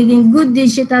tayo magiging good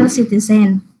digital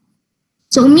citizen?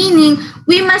 So, meaning,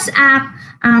 we must act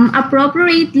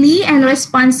appropriately and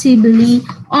responsibly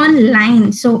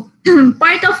online. So,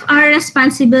 part of our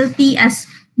responsibility as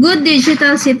good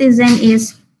digital citizen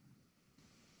is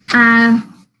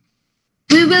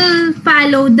we will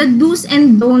follow the do's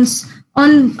and don'ts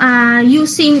on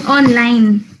using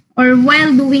online or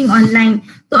while doing online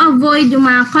to avoid yung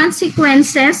mga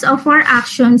consequences of our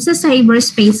actions sa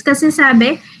cyberspace. Kasi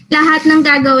sabi, lahat ng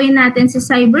gagawin natin sa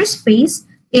cyberspace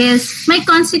is may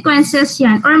consequences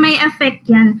yan or may effect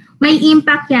yan, may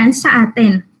impact yan sa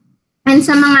atin and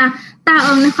sa mga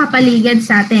taong nakapaligid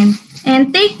sa atin.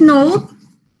 And take note,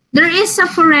 there is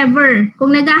a forever.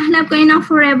 Kung naghahanap kayo ng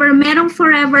forever, merong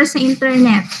forever sa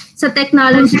internet, sa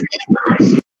technology.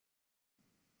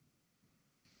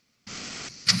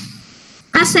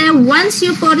 Kasi once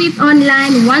you put it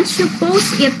online, once you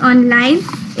post it online,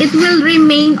 it will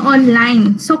remain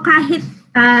online. So kahit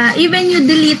even you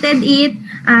deleted it,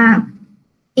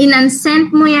 in-unsent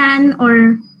mo yan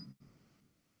or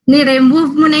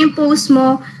ni-remove mo na yung post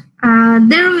mo,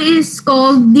 there is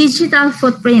called digital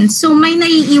footprint. So may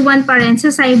naiiwan pa rin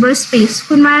sa cyberspace.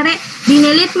 Kunwari,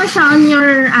 dinelete mo siya on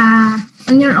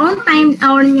your own time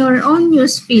or on your own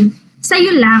newsfeed.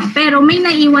 Sa'yo lang, pero may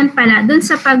naiiwan pala dun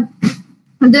sa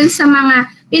mga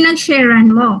pinag-sharean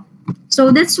mo.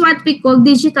 So that's what we call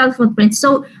digital footprint.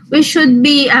 So we should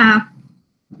be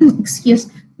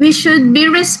we should be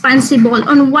responsible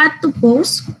on what to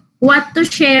post, what to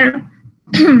share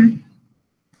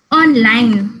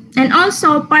online. And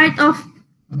also part of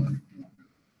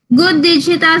good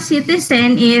digital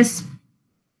citizen is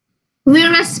we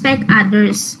respect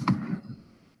others.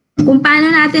 Kung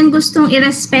paano natin gustong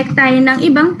i-respect tayo ng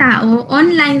ibang tao,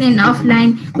 online and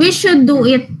offline, we should do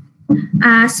it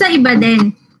sa iba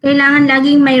din. Kailangan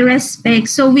laging may respect.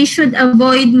 So we should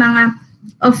avoid mga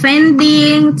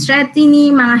offending,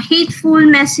 threatening, mga hateful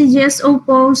messages o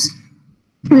posts.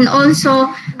 And also,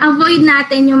 avoid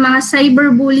natin yung mga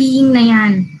cyberbullying na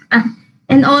yan.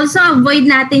 And also, avoid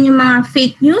natin yung mga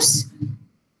fake news.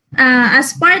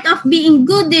 As part of being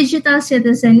good digital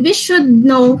citizen, we should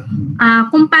know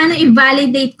kung paano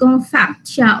i-validate kung fact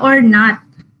siya or not,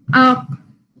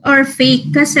 or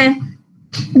fake. Kasi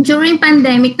during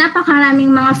pandemic, napakaraming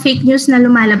mga fake news na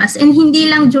lumalabas. And hindi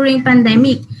lang during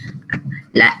pandemic.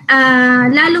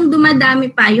 Lalong dumadami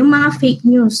pa yung mga fake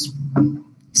news.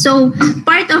 So,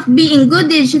 part of being good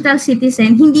digital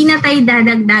citizen, hindi na tayo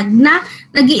dadagdag na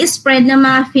nag-i-spread ng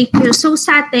mga fake news. So,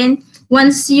 sa atin,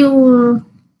 once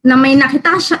may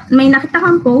nakita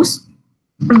kang post,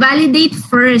 validate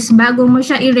first bago mo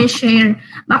siya i-reshare.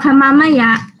 Baka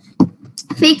mamaya,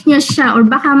 fake news siya or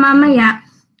baka mamaya,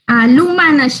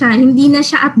 luma na siya, hindi na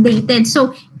siya updated.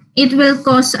 So, it will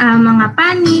cause mga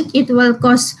panic, it will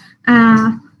cause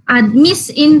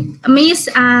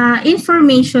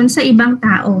misinformation sa ibang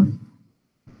tao.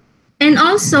 And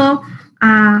also,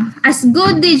 as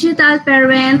good digital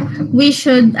parent, we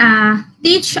should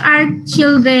teach our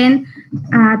children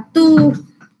to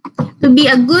be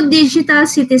a good digital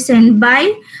citizen by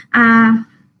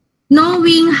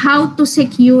knowing how to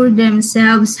secure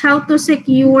themselves, how to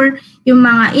secure yung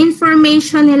mga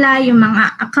information nila, yung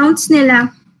mga accounts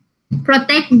nila,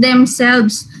 protect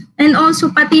themselves. And also,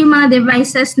 pati yung mga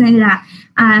devices nila,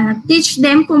 teach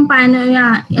them kung paano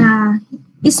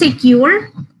i-secure.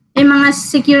 Yung mga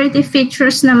security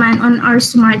features naman on our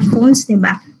smartphones, di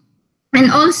ba?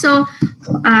 And also,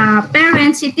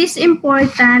 parents, it is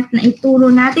important na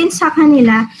ituro natin sa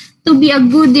kanila to be a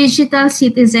good digital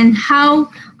citizen.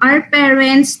 How our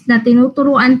parents na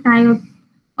tinuturuan tayo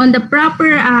on the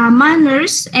proper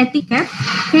manners, etiquette,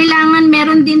 kailangan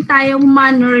meron din tayong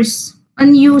manners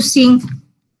on using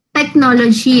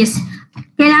technologies.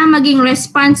 Kailangan maging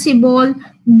responsible,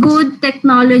 good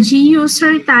technology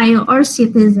user tayo or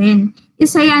citizen.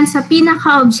 Isa yan sa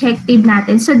pinaka-objective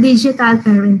natin sa digital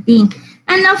parenting.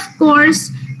 And of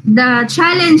course, the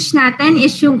challenge natin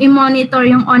is yung i-monitor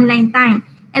yung online time.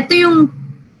 Ito yung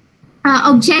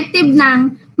objective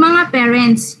ng mga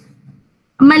parents.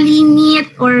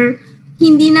 Malimit or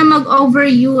hindi na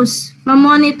mag-overuse.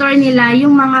 Ma-monitor nila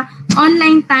yung mga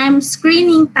online time,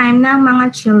 screening time ng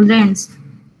mga children.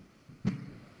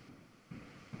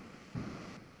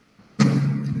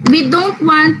 We don't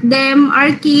want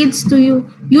our kids to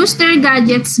use their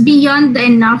gadgets beyond the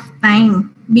enough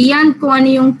time. Beyond kung ano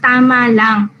yung tama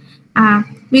lang.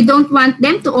 We don't want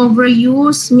them to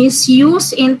overuse,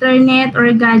 misuse internet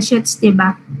or gadgets,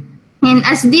 diba? And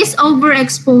as this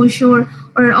overexposure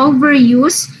or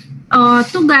overuse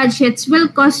to gadgets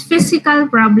will cause physical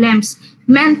problems,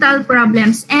 mental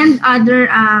problems, and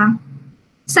other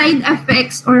side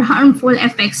effects or harmful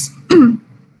effects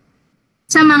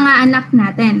sa mga anak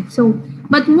natin. So,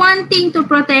 but wanting to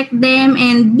protect them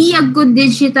and be a good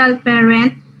digital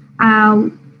parent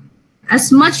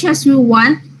as much as we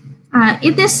want,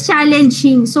 it is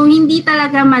challenging. So, hindi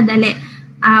talaga madali.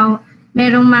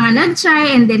 Merong mga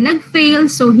nag-try and then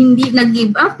nag-fail, so hindi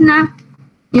nag-give up na.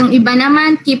 Yung iba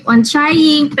naman, keep on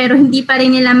trying, pero hindi pa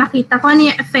rin nila makita kung ano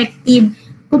yung effective,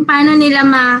 kung paano nila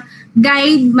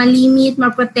ma-guide, ma-limit,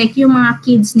 ma-protect yung mga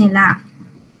kids nila.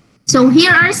 So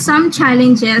here are some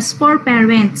challenges for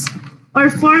parents or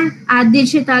for a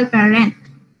digital parent.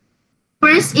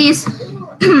 First is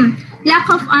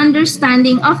lack of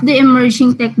understanding of the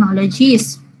emerging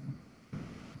technologies.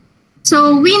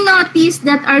 So we notice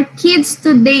that our kids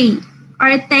today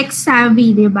are tech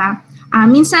savvy, di ba?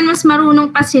 Minsan mas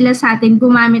marunong pa sila sa atin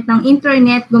gumamit ng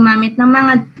internet, gumamit ng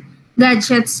mga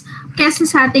gadgets kaysa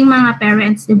sa ating mga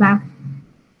parents, di ba?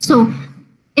 So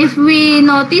if we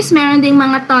notice, meron ding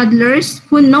mga toddlers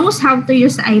who knows how to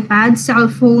use iPads,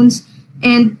 cell phones,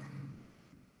 and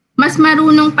mas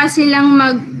marunong pa silang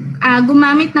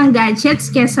gumamit ng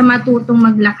gadgets kaysa matutong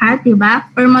maglakad, di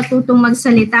ba? Or matutong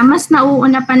magsalita. Mas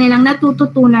nauuna pa nilang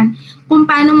natututunan kung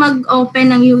paano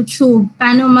mag-open ng YouTube,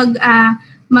 paano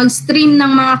mag-stream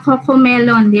ng mga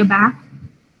Cocomelon, di ba?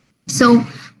 So,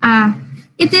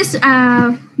 it is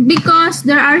because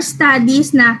there are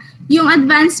studies na yung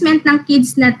advancement ng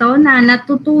kids na to, na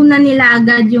natutunan nila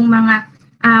agad yung mga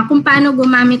kung paano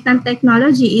gumamit ng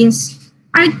technology is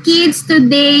our kids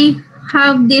today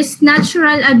have this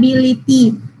natural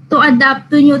ability to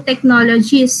adapt to new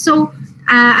technologies. So,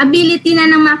 ability na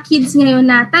ng mga kids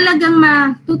ngayon na talagang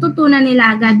matututunan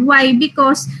nila agad. Why?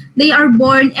 Because they are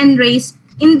born and raised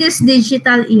in this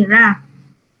digital era.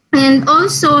 And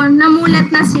also, namulat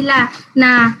na sila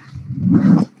na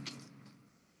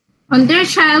on their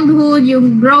childhood,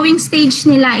 yung growing stage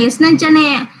nila is nandiyan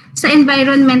na sa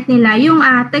environment nila yung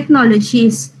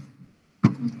technologies.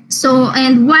 So,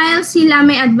 and while sila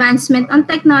may advancement on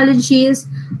technologies,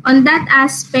 on that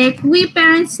aspect, we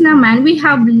parents naman, we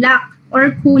have lack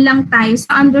or kulang tayo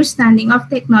sa understanding of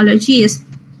technologies.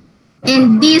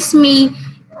 And this may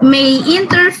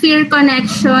interfere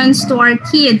connections to our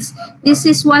kids. This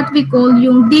is what we call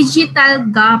yung digital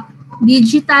gap,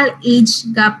 digital age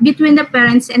gap between the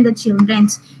parents and the children.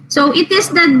 So, it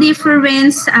is the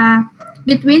difference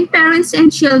between parents and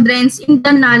children in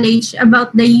the knowledge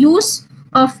about the use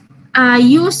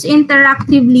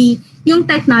interactively yung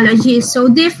technology. So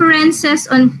differences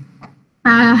on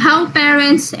how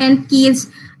parents and kids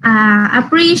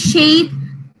appreciate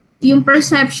yung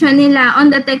perception nila on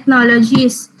the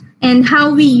technologies and how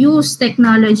we use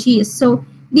technologies. So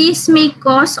this may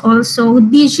cause also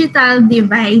digital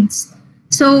divides.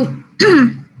 So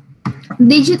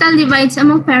digital divides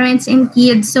among parents and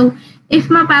kids. So if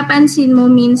mapapansin mo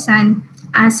minsan,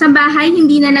 sa bahay,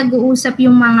 hindi na nag-uusap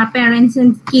yung mga parents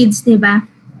and kids, di ba?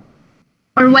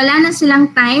 Or wala na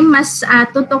silang time, mas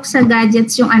tutok sa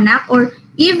gadgets yung anak. Or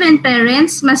even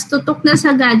parents, mas tutok na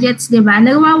sa gadgets, di ba?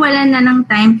 Nagwawala na ng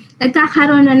time,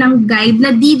 nagkakaroon na ng guide,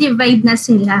 na di-divide na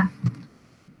sila.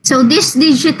 So this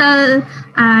digital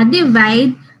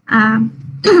divide,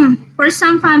 for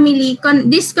some family,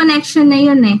 disconnection na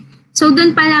yun eh. So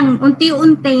doon pa lang,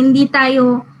 unti-unti, hindi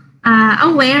tayo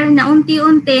aware na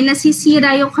unti-unti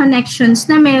nasisira yung connections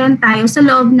na meron tayo sa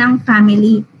loob ng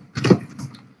family.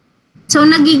 So,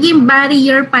 nagiging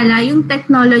barrier pala yung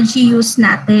technology use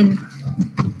natin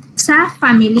sa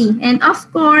family. And of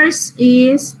course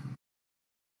is,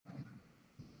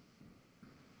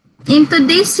 in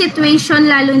today's situation,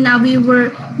 lalo na we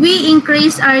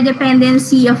increase our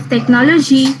dependency of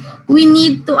technology, we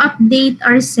need to update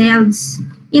ourselves.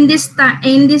 In the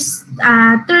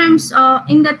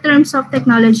terms of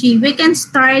technology, we can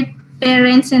start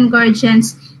parents and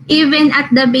guardians even at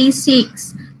the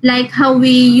basics, like how we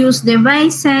use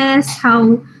devices,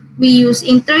 how we use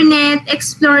internet,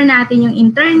 explore natin yung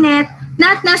internet,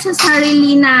 not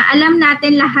necessarily na alam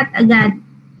natin lahat agad.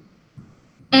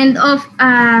 And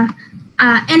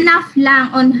enough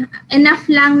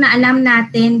lang na alam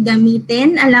natin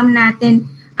gamitin, alam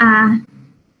natin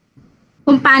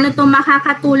kung paano ito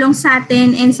makakatulong sa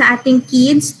atin and sa ating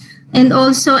kids, and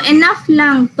also enough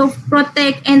lang to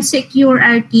protect and secure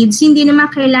our kids. Hindi naman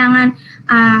kailangan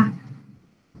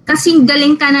kasing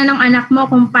galing ka na ng anak mo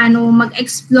kung paano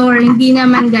mag-explore, hindi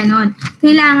naman ganon.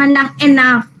 Kailangan lang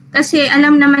enough kasi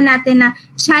alam naman natin na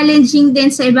challenging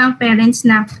din sa ibang parents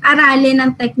na aralin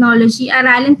ng technology,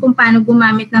 aralin kung paano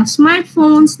gumamit ng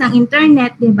smartphones, ng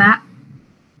internet, di ba?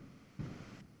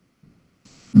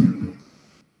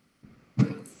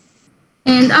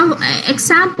 And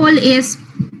example is,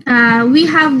 we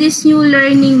have this new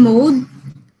learning mode,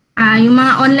 yung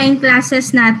mga online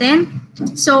classes natin.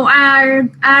 So our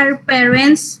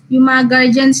parents, yung mga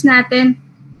guardians natin,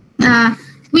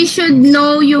 we should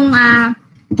know yung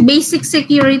basic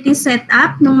security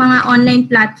setup ng mga online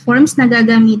platforms na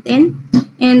gagamitin.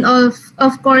 And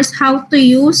of course, how to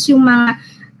use yung mga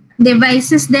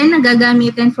devices din na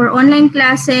gagamitin for online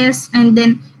classes. And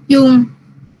then yung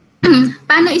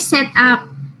paano i-set up,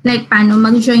 like paano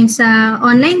mag-join sa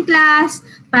online class,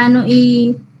 paano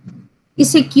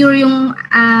i-secure yung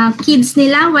kids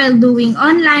nila while doing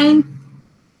online.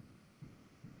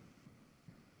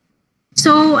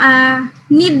 So,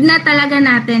 need na talaga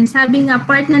natin. Sabi nga,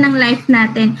 part na ng life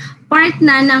natin, part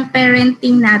na ng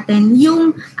parenting natin,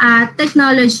 yung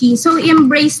technology. So,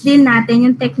 embrace din natin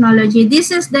yung technology.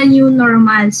 This is the new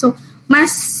normal. So,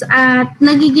 mas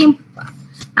nagiging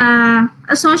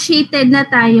associated na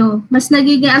tayo. Mas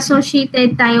nagiging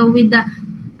associated tayo with the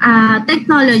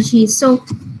technology. So,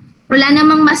 wala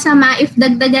namang masama if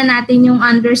dagdagan natin yung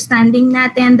understanding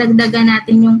natin, dagdagan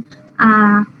natin yung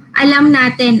alam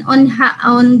natin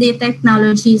on the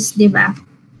technologies, di ba?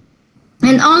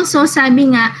 And also,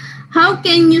 sabi nga, how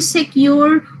can you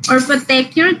secure or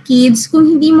protect your kids kung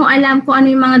hindi mo alam kung ano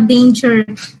yung mga danger?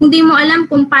 Hindi mo alam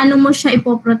kung paano mo siya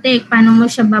ipoprotect, paano mo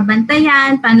siya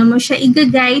babantayan, paano mo siya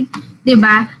i-guide, di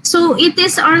ba? So, it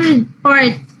is our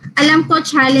part. Alam ko,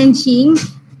 challenging,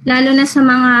 lalo na sa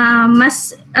mga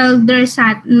mas elder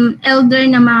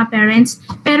na mga parents,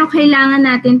 pero kailangan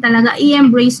natin talaga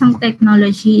i-embrace ang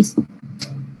technologies.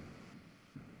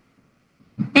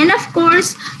 And of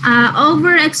course,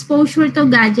 overexposure to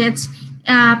gadgets,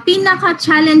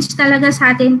 pinaka-challenge talaga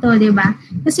sa atin to, di ba?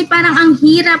 Kasi parang ang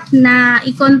hirap na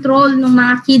i-control ng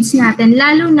mga kids natin,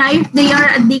 lalo na if they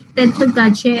are addicted to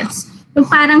gadgets. Yung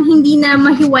parang hindi na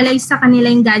mahiwalay sa kanila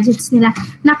yung gadgets nila.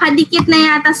 Nakadikit na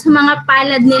yata sa mga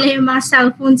palad nila yung mga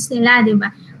cellphones nila, di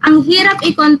ba? Ang hirap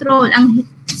i-control.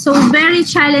 So, very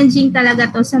challenging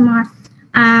talaga to sa mga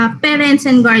parents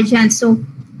and guardians. So,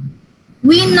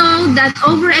 we know that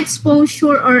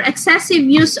overexposure or excessive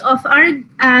use of our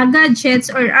gadgets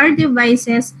or our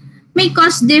devices may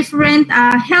cause different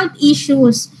health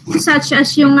issues such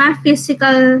as yung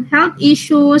physical health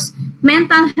issues,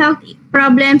 mental health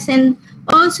problems, and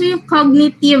also yung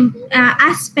cognitive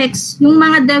aspects, yung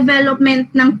mga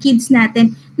development ng kids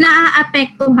natin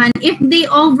naaapektuhan if they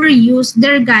overuse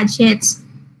their gadgets.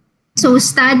 So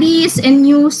studies and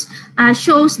news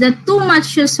shows that too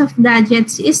much use of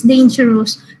gadgets is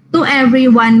dangerous to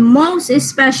everyone, most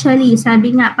especially,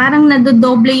 sabi nga, parang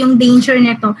nadodoble yung danger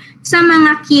nito sa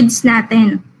mga kids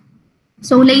natin.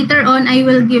 So later on, I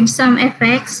will give some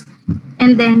effects.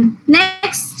 And then,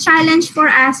 next challenge for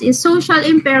us is social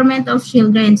impairment of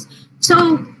children.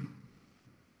 So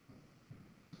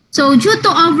due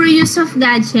to overuse of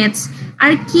gadgets,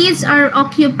 our kids are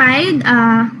occupied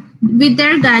with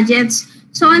their gadgets.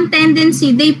 So, on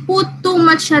tendency, they put too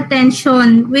much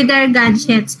attention with their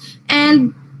gadgets.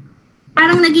 And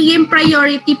parang nagiging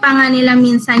priority pa nga nila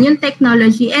minsan yung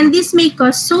technology. And this may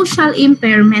cause social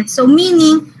impairment. So,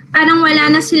 meaning, parang wala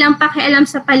na silang pakialam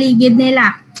sa paligid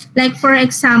nila. Like for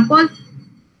example,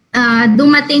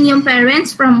 dumating yung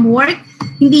parents from work,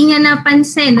 hindi niya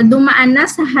napansin na dumaan na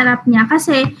sa harap niya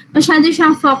kasi masyado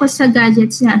siyang focus sa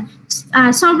gadgets niya.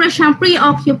 Sobra siyang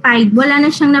preoccupied, wala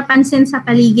na siyang napansin sa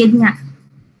paligid niya.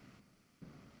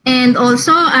 And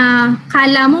also,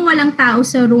 kala mo walang tao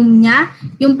sa room niya,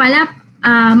 yung pala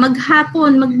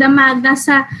maghapon, magdamag,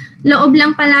 nasa loob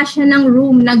lang pala siya ng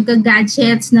room,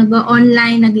 nag-gadgets,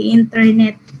 nag-online,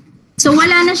 nag-internet. So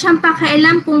wala na siyang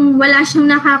pakialam kung wala siyang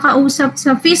nakakausap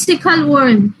sa physical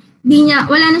world.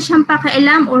 Wala na siyang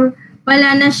pakialam or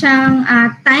wala na siyang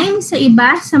time sa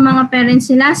iba, sa mga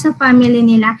parents nila, sa family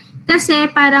nila. Kasi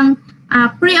parang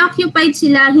preoccupied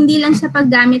sila hindi lang sa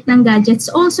paggamit ng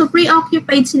gadgets, also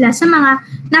preoccupied sila sa mga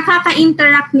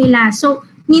nakaka-interact nila. So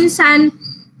minsan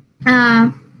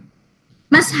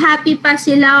mas happy pa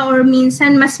sila or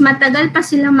minsan mas matagal pa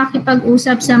sila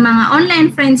makipag-usap sa mga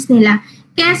online friends nila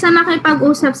kaysa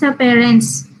makipag-usap sa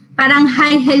parents. Parang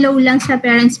hi, hello lang sa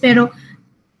parents pero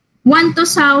one to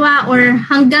sawa or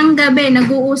hanggang gabi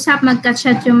nag-uusap,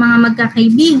 magka-chat yung mga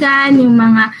magkakaibigan, yung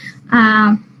mga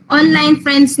online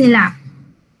friends nila.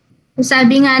 So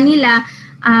sabi nga nila,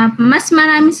 mas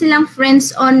marami silang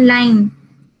friends online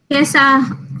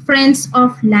kaysa friends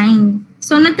offline.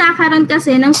 So nagkakaroon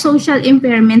kasi ng social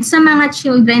impairment sa mga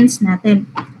childrens natin.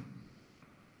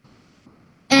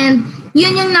 And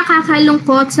yun yung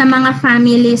nakakalungkot sa mga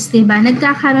families, diba?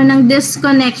 Nagkakaroon ng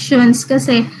disconnections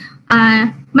kasi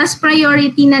mas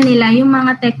priority na nila yung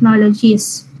mga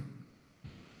technologies.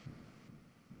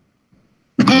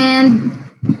 And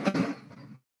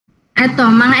eto,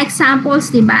 mga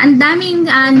examples, diba? Ang daming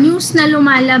news na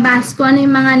lumalabas kung ano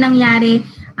yung mga nangyari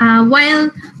while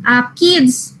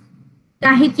kids,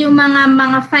 kahit yung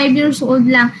mga 5 years old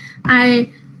lang,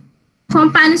 ay kung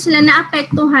paano sila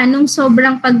naapektuhan nung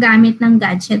sobrang paggamit ng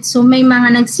gadgets. So may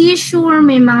mga nag-seizure,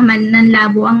 may mga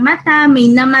nanlabo ang mata,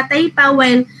 may namatay pa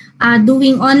while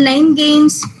doing online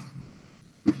games.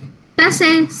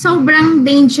 Kasi sobrang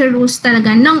dangerous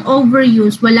talaga ng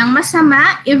overuse. Walang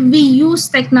masama if we use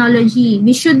technology.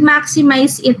 We should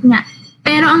maximize it nga.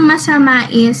 Pero ang masama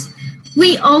is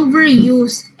we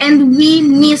overuse and we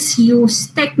misuse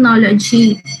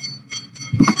technology.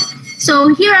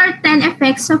 So here are 10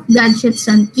 effects of gadgets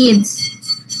on kids.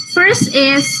 First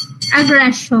is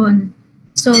aggression.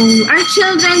 So our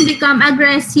children become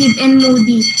aggressive and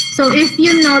moody. So if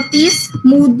you notice,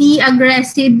 moody,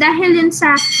 aggressive, dahil yun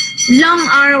sa long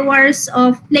hours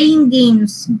of playing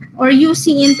games or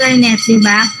using internet, di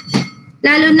ba?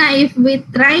 Lalo na if we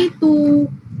try to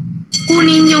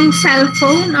kunin yung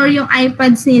cellphone or yung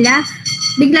iPads nila,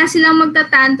 bigla silang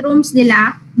magta-tantrums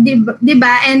nila, di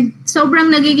ba? And sobrang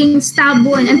nagiging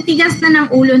stubborn, ang tigas na ng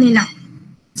ulo nila.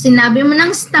 Sinabi mo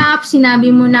ng stop, sinabi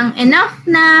mo ng enough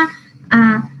na,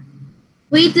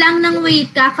 wait lang ng wait,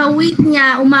 kaka-wait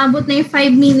niya, umabot na yung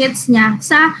 5 minutes niya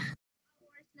sa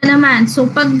na naman. So,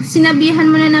 pag sinabihan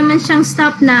mo na naman siyang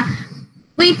stop na,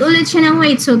 wait ulit siya ng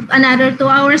wait. So, another 2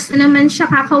 hours na naman siya,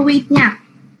 kaka-wait niya.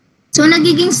 So,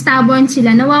 nagiging stubborn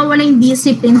sila, nawawala yung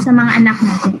discipline sa mga anak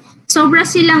natin. Sobra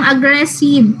silang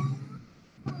aggressive.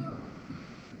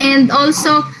 And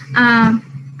also,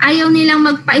 ayaw nilang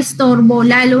magpa-istorbo,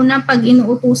 lalo na pag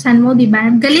inuutusan mo, di ba?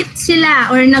 Galit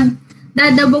sila or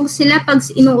nagdadabog sila pag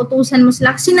inuutusan mo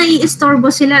sila kasi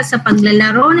nai-istorbo sila sa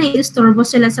paglalaro, nai-istorbo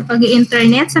sila sa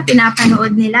pag-internet, sa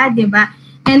pinapanood nila, di ba?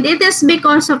 And it is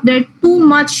because of their too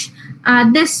much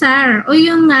desire o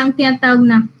yung nga ang tinatawag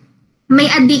na may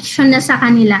addiction na sa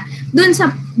kanila dun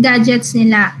sa gadgets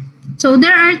nila. So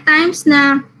there are times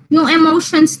na yung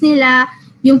emotions nila,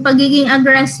 yung pagiging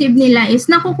aggressive nila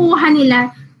is nakukuha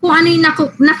nila kung ano yung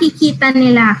nakikita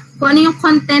nila, kung ano yung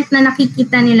content na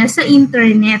nakikita nila sa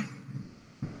internet.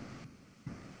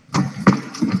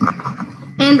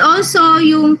 And also,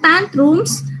 yung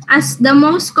tantrums as the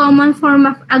most common form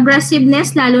of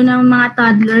aggressiveness, lalo na mga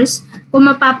toddlers, kung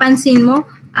mapapansin mo,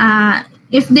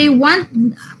 if they want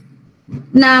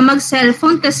na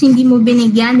mag-cellphone kasi hindi mo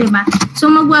binigyan, di ba?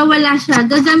 So, magwawala siya.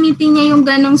 Gagamitin niya yung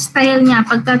ganong style niya,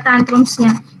 pagka-tantrums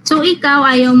niya. So, ikaw,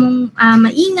 ayaw mong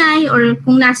maingay or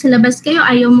kung nasa labas kayo,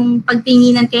 ayaw mong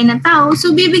pagtinginan kayo ng tao.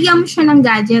 So, bibigyan mo siya ng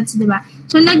gadgets, di ba?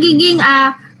 So, nagiging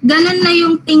ganon na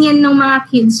yung tingin ng mga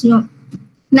kids yung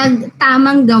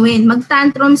nagtamang gawin.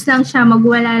 Mag-tantrums lang siya,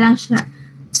 magwala lang siya.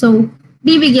 So,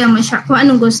 bibigyan mo siya kung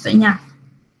anong gusto niya.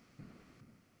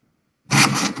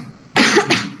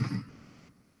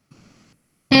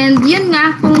 And yun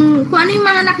nga, kung ano yung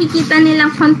mga nakikita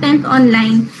nilang content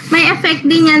online, may effect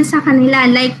din yan sa kanila.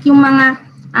 Like yung mga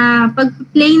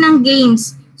pag-play ng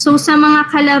games. So sa mga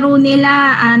kalaro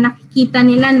nila, nakikita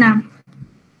nila na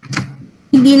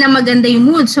hindi na maganda yung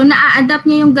mood. So na-adapt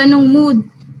niya yung ganong mood.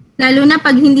 Lalo na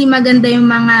pag hindi maganda yung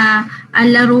mga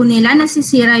laro nila,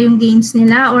 nasisira yung games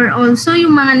nila. Or also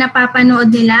yung mga napapanood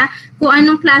nila, kung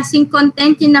anong klaseng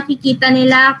content yung nakikita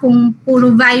nila, kung puro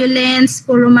violence,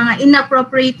 puro mga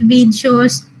inappropriate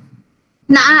videos,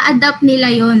 na-adapt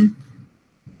nila yon.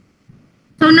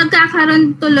 So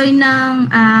nagkakaroon tuloy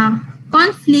ng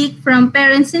conflict from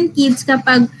parents and kids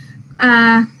kapag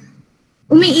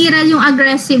umiiral yung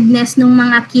aggressiveness ng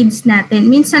mga kids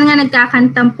natin. Minsan nga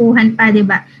nagkakantampuhan pa, di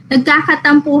ba?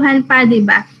 Nagkakatampuhan pa, di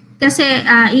ba? Kasi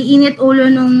iinit ulo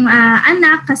nung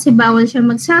anak kasi bawal siya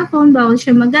mag-cellphone, bawal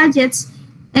siya mag-gadgets.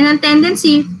 And ang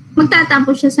tendency,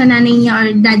 magtatampo siya sa nanay niya or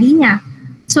daddy niya.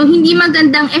 So, hindi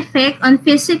magandang effect on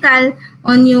physical,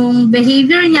 on yung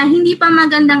behavior niya, hindi pa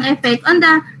magandang effect on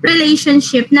the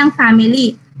relationship ng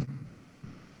family.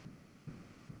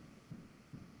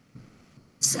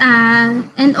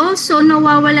 And also,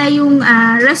 nawawala yung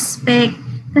respect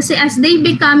kasi as they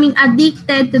becoming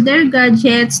addicted to their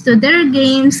gadgets, to their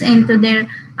games, and to their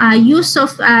use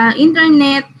of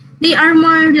internet, they are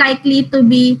more likely to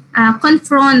be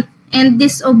confront and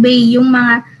disobey yung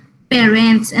mga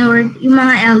parents or yung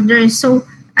mga elders. So,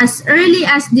 as early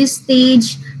as this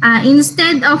stage,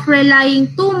 instead of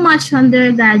relying too much on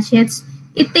their gadgets,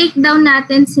 i-take down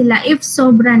natin sila if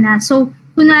sobra na. So,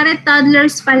 kunwari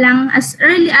toddlers pa lang, as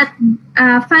early at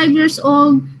 5 years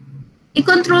old,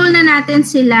 i-control na natin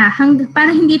sila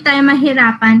para hindi tayo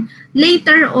mahirapan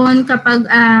later on kapag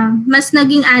mas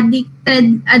naging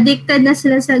addicted na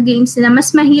sila sa games nila,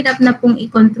 mas mahirap na pong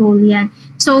i-control yan.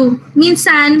 So,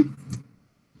 minsan,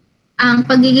 ang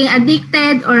pagiging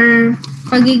addicted or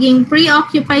pagiging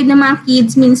preoccupied ng mga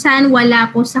kids, minsan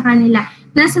wala po sa kanila.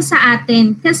 Nasa sa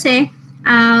atin. Kasi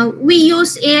we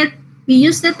use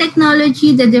the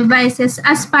technology, the devices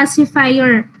as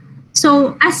pacifier.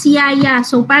 So, as yaya.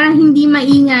 So, para hindi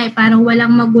maingay, para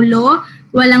walang magulo,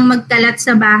 walang magkalat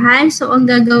sa bahay. So, ang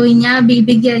gagawin niya,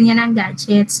 bibigyan niya ng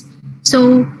gadgets.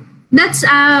 So, that's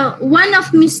one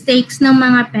of mistakes ng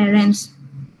mga parents.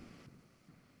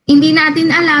 Hindi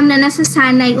natin alam na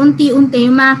nasasanay unti-unti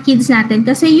yung mga kids natin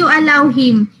kasi you allow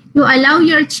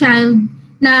your child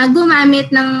na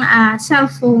gumamit ng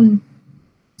cellphone.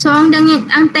 So ang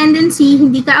tendency,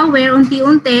 hindi ka aware,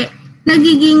 unti-unti,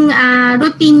 nagiging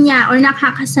routine niya or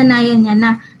nakakasanayan niya na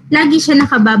lagi siya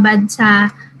nakababad sa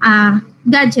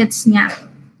gadgets niya.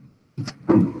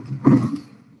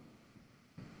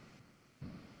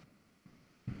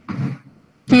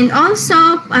 And also,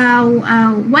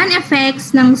 one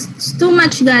effects ng too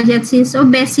much gadgets is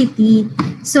obesity.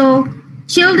 So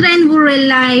children who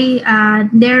rely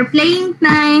their playing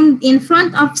time in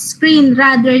front of screen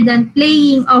rather than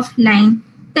playing offline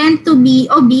tend to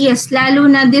be obese, lalo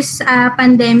na this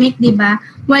pandemic, di ba?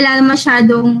 Wala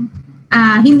masyadong,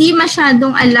 hindi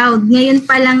masyadong allowed. Ngayon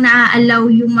pa lang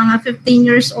na-allow yung mga 15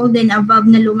 years old and above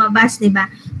na lumabas, di ba?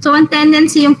 So ang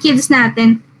tendency yung kids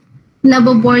natin,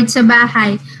 naboboard sa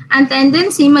bahay, ang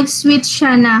tendency mag-switch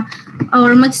siya na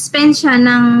or mag-spend siya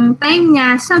ng time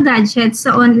niya sa gadgets,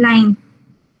 sa online.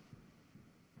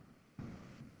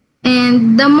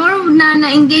 And the more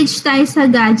na-engage tayo sa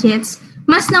gadgets,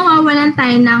 mas nawawalan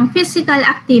tayo ng physical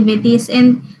activities.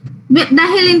 And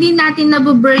dahil hindi natin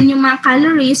nabuburn yung mga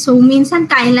calories, so minsan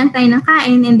kain lang tayo ng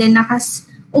kain and then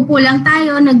upo lang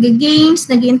tayo, nag-games,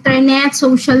 nag-internet,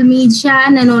 social media,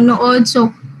 nanonood.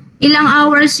 So ilang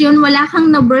hours yun, wala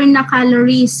kang na-burn na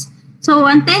calories. So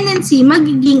ang tendency,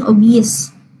 magiging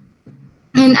obese.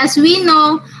 And as we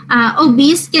know,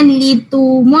 obese can lead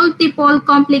to multiple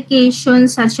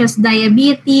complications such as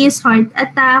diabetes, heart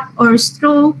attack, or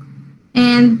stroke.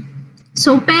 And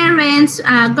so parents,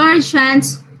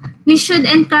 guardians, we should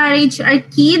encourage our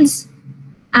kids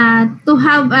to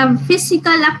have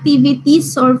physical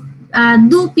activities or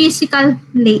do physical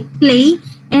play.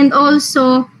 And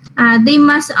also, they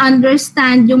must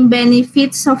understand yung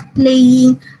benefits of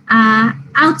playing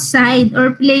outside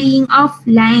or playing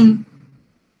offline,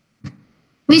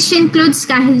 which includes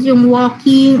kahit yung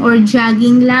walking or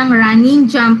jogging lang, running,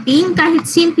 jumping, kahit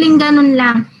simpleng ganun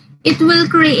lang. It will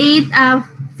create a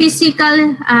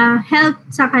physical health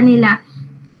sa kanila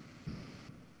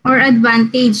or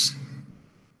advantage.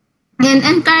 And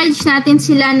encourage natin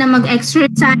sila na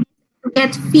mag-exercise, to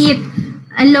get fit,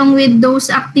 along with those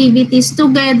activities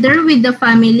together with the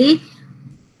family.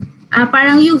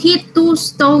 Parang you hit two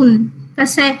stone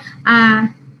kasi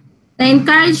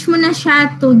na-encourage mo na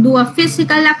siya to do a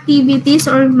physical activities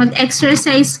or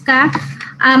mag-exercise ka,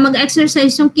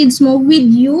 mag-exercise yung kids mo with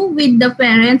you, with the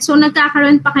parents. So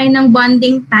nagkakaroon pa kayo ng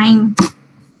bonding time.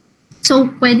 So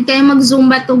pwede kayo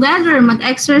mag-zumba together,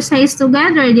 mag-exercise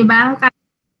together, di ba?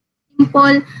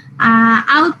 Simple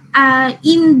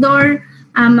indoor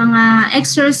mga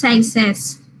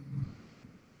exercises.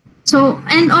 So,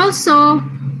 and also,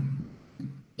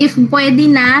 if pwede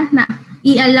na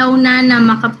i-allow na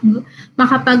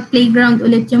makapag-playground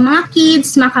ulit yung mga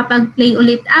kids, makapag-play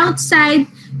ulit outside,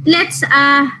 let's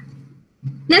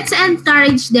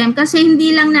encourage them kasi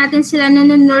hindi lang natin sila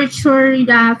nurture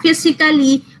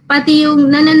physically, pati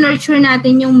yung nurture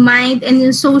natin yung mind and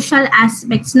yung social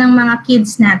aspects ng mga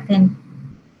kids natin.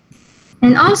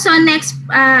 And also, next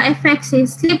effects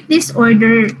is sleep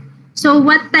disorder. So,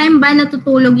 what time ba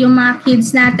natutulog yung mga kids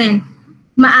natin?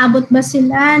 Maabot ba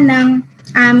sila ng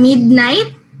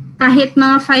midnight? Kahit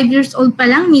mga 5 years old pa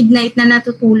lang, midnight na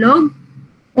natutulog?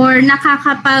 Or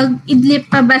nakakapag-idlip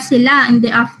pa ba sila in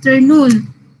the afternoon?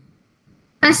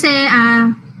 Kasi,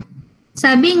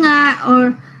 sabi nga,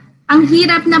 or ang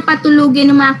hirap na patulugin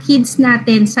ng mga kids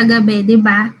natin sa gabi, di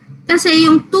ba? Kasi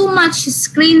yung too much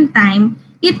screen time,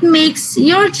 it makes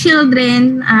your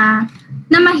children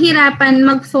na mahirapan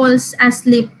mag-falls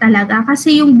asleep talaga.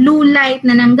 Kasi yung blue light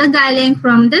na nanggagaling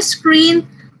from the screen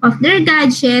of their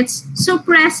gadgets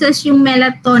suppresses yung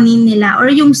melatonin nila or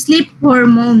yung sleep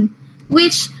hormone,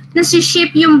 which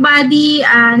nasiship yung body,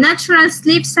 natural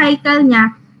sleep cycle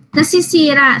niya,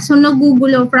 nasisira. So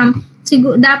nagugulo from,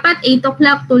 dapat 8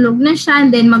 o'clock tulog na siya,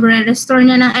 and then magre-restore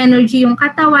niya ng energy yung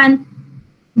katawan.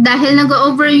 Dahil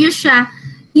nag-overuse siya,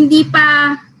 hindi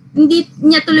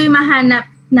niya tuloy mahanap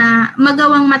na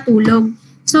magawang matulog.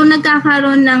 So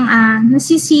nagkakaroon ng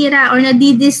nasisira or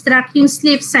nadidistract yung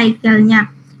sleep cycle niya.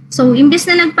 So imbes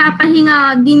na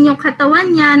nagpapahinga din yung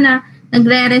katawan niya, na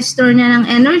nagre-restore niya ng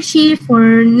energy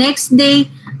for next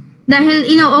day, dahil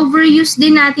overuse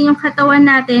din natin yung katawan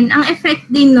natin, ang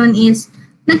effect din nun is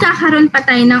nagkakaroon pa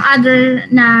tayo ng other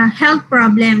na health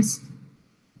problems.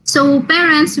 So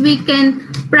parents, we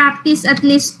can practice at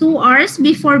least 2 hours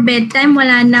before bedtime,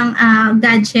 wala ng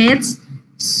gadgets,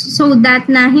 so that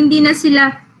na hindi na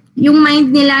sila yung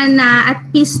mind nila na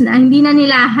at peace na, hindi na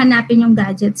nila hanapin yung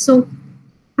gadget. So,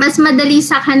 mas madali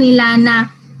sa kanila na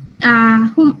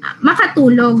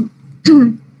makatulog.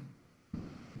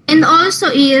 And also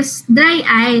is dry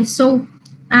eyes. So,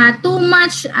 too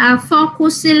much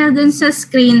focus sila dun sa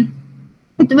screen,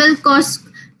 it will cause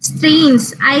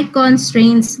strains, eye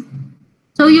constraints.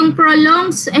 So, yung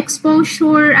prolonged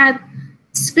exposure at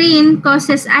screen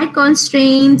causes eye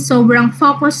constraints, sobrang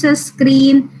focus sa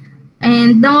screen,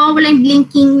 and nawawala yung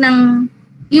blinking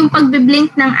yung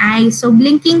pagbiblink ng eyes. So,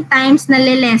 blinking times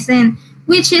nalilesen,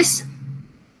 which is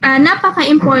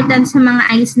napaka-important sa mga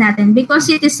eyes natin because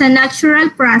it is a natural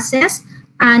process,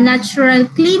 a natural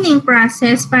cleaning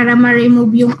process para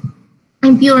ma-remove yung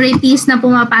impurities na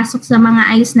pumapasok sa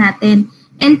mga eyes natin.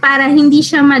 And para hindi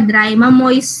siya ma-dry,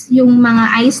 ma-moist yung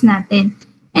mga eyes natin.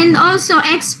 And also,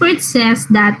 expert says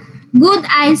that good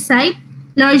eyesight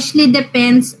largely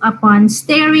depends upon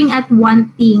staring at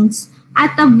one thing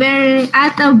at a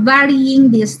varying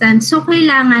distance. So,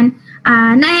 kailangan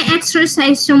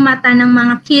na-exercise yung mata ng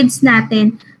mga kids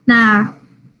natin na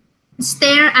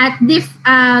stare at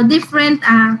different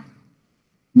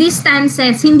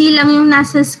distances. Hindi lang yung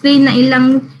nasa screen na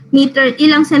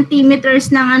ilang centimeters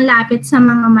lang ang lapit sa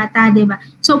mga mata, diba?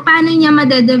 So, paano niya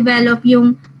madedevelop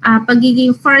yung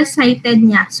pagiging farsighted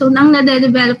niya? So, ang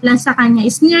nade-develop lang sa kanya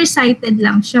is nearsighted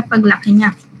lang siya paglaki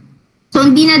niya. So,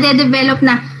 hindi nade-develop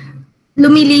na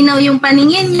lumilinaw yung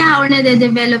paningin niya or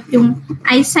nade-develop yung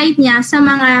eyesight niya sa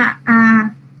mga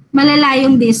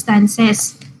malalayong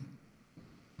distances.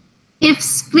 If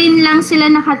screen lang sila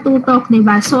nakatutok,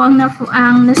 diba? So, ang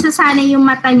nasasanay yung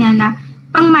mata niya na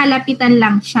pangmalapitan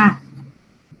lang siya.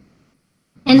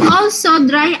 And also,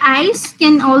 dry eyes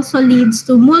can also lead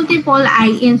to multiple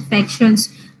eye infections.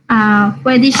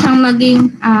 Pwede siyang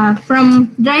maging,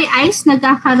 from dry eyes,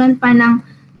 nagkakaroon pa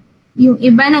ng yung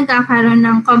iba nagkakaroon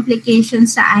ng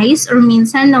complications sa eyes or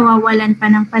minsan nawawalan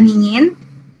pa ng paningin.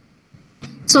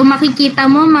 So makikita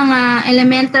mo mga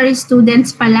elementary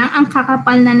students pa lang ang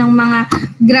kakapal na ng mga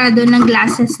grado ng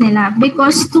glasses nila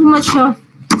because too much of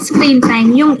screen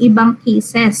time yung ibang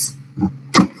cases.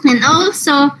 And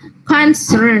also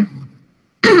cancer.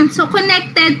 So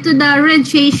connected to the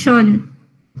radiation.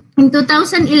 In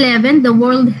 2011, the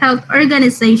World Health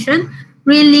Organization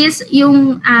released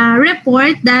yung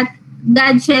report that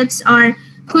gadgets are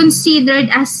considered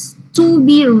as to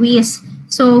be risk.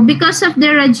 So, because of the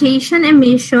radiation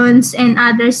emissions and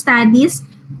other studies,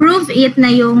 prove it na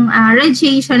yung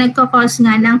radiation nagkakos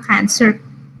nga ng cancer.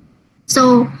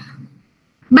 So,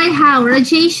 by how?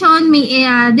 Radiation may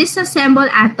disassemble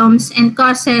atoms and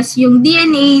causes yung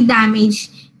DNA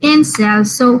damage in cells.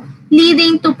 So,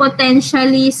 leading to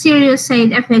potentially serious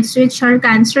side effects which are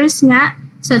cancers nga,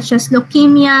 such as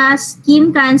leukemia,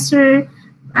 skin cancer,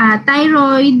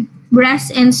 thyroid,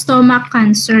 breast, and stomach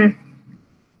cancer.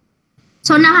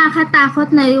 So,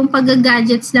 nakakatakot na yung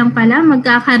pag-gadgets lang pala,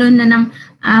 magkakaroon na ng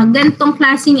ganitong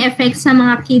klaseng effects sa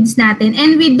mga kids natin.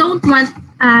 And we don't want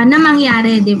na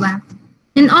mangyari, di ba?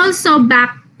 And also,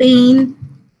 back pain,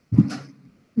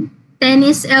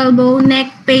 tennis elbow,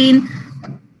 neck pain.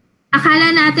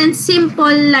 Akala natin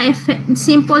simple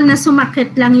na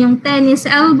sumakit lang yung tennis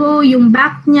elbow, yung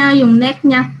back niya, yung neck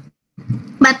niya.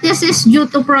 But this is due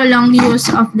to prolonged use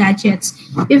of gadgets.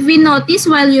 If we notice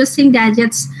while using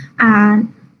gadgets,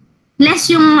 less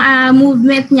yung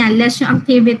movement niya, less yung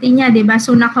activity niya, diba?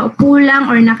 So, nakaupo lang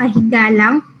or nakahiga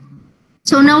lang.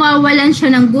 So, nawawalan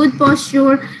siya ng good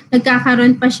posture,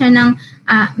 nagkakaroon pa siya ng,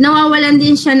 nawawalan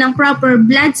din siya ng proper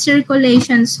blood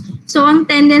circulations. So, ang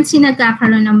tendency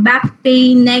nagkakaroon ng back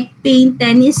pain, neck pain,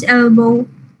 tennis elbow,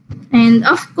 and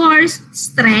of course,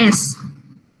 stress.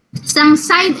 Some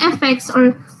side effects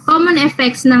or common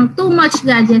effects ng too much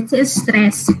gadgets is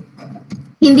stress.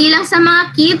 Hindi lang sa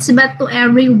mga kids but to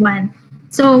everyone.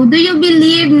 So, do you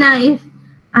believe na if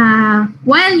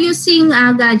while using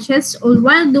gadgets or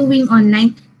while doing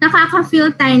online,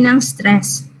 nakaka-feel tayo ng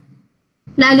stress?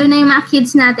 Lalo na yung mga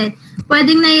kids natin.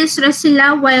 Pwedeng na-stress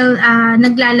sila while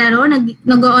naglalaro,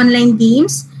 nag-online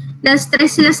games.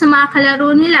 Na-stress sila sa mga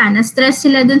kalaro nila. Na-stress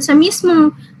sila dun sa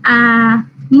mismong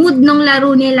mood ng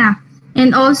laro nila.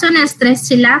 And also,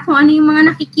 na-stress sila kung ano yung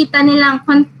mga nakikita nilang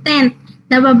content,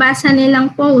 nababasa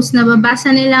nilang post,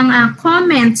 nababasa nilang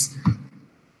comments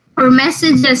or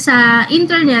messages sa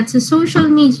internet, sa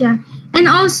social media. And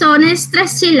also,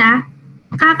 na-stress sila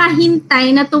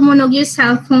kakahintay na tumunog yung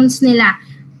cellphones nila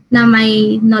na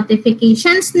may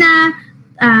notifications na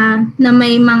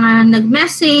may mga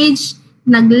nag-message,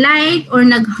 nag-like, or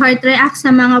nag-heart react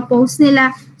sa mga posts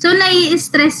nila. So,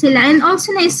 nai-stress sila. And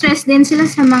also, nai-stress din sila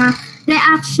sa mga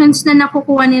reactions na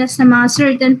nakukuha nila sa mga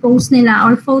certain posts nila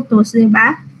or photos, di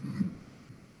ba?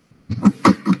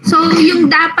 So, yung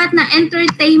dapat na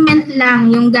entertainment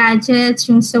lang, yung gadgets,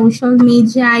 yung social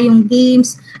media, yung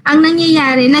games, ang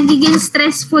nangyayari, nagiging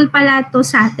stressful pala to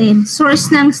sa atin. Source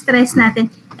ng stress natin.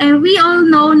 And we all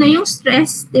know na yung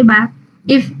stress, di ba?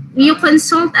 If you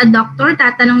consult a doctor,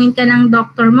 tatanungin ka ng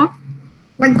doctor mo,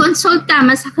 mag-consult ka,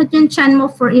 masakit yung tiyan mo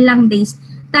for ilang days.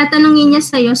 Tatanungin niya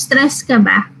sa'yo, stress ka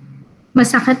ba?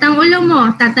 Masakit ang ulo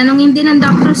mo, tatanungin din ng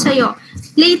doctor sa'yo,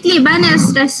 lately ba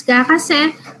na-stress ka?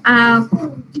 Kasi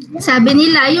sabi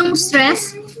nila, yung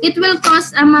stress, it will cause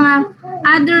ang mga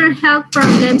other health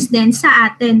problems din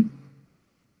sa atin.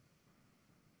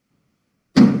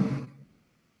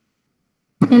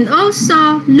 And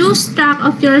also, lose track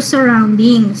of your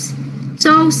surroundings.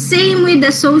 So, same with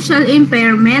the social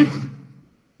impairment,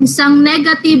 isang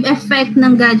negative effect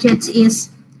ng gadgets is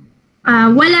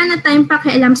wala na tayong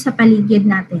pakialam sa paligid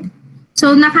natin.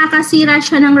 So, nakakasira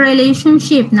siya ng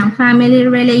relationship, ng family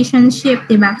relationship,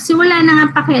 diba? Kasi wala na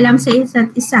nga pakialam sa isa't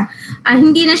isa.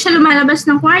 Hindi na siya lumalabas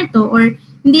ng kwarto or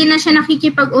hindi na siya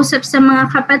nakikipag-usap sa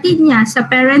mga kapatid niya, sa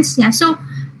parents niya. So,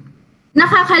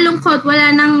 nakakalungkot,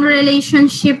 wala nang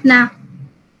relationship na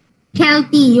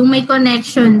healthy, yung may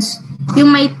connections, yung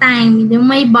may time, yung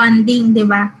may bonding,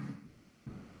 diba?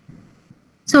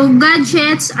 So,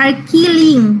 gadgets are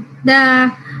killing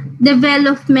the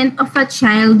development of a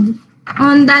child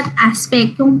on that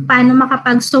aspect, kung paano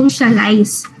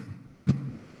makapag-socialize.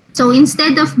 So,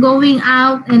 instead of going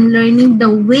out and learning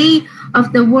the way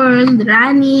of the world,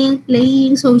 running,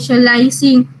 playing,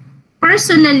 socializing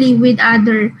personally with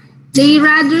others, they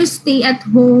rather stay at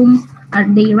home or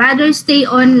they rather stay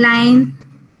online.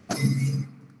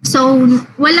 So,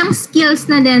 walang skills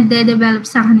na de-develop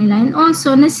sa kanila. And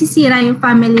also, nasisira yung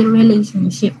family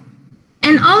relationship.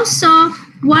 And also,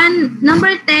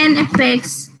 number 10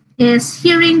 effects is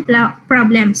hearing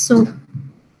problems. So,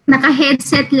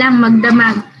 naka-headset lang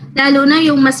magdamag. Lalo na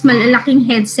yung mas malalaking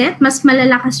headset, mas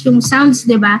malalakas yung sounds,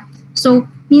 di ba? So,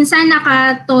 minsan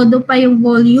naka-todo pa yung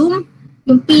volume.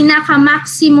 Yung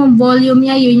pinaka-maximum volume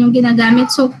niya, yun yung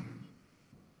ginagamit. So,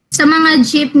 sa mga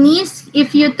jeepneys,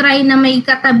 if you try na may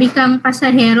katabi kang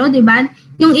pasahero, di ba?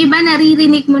 Yung iba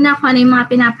naririnig mo na kung ano yung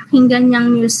mga pinapakinggan niyang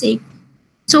music.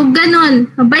 So, ganon.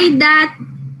 By that,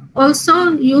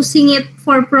 also using it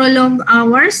for prolonged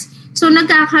hours, so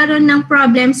nagkakaroon ng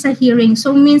problem sa hearing.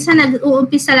 So minsan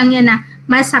nag-uumpisa lang yan na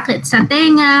masakit sa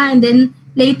tenga, and then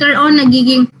later on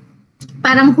nagiging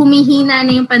parang humihina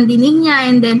na yung pandinig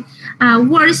niya, and then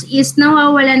worse is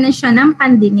nawawala na siya ng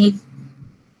pandinig.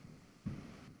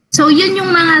 So yun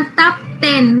yung mga top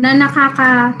 10 na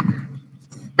nakakatakot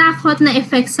na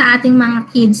effects sa ating mga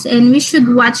kids, and we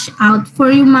should watch out for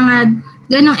yung mga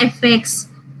ganong effects,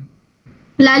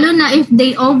 lalo na if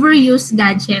they overuse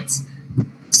gadgets.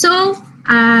 So,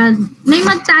 may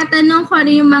magtatanong kung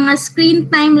ano yung mga screen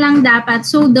time lang dapat.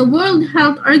 So, the World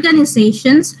Health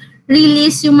Organizations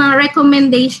release yung mga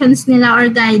recommendations nila or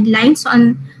guidelines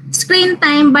on screen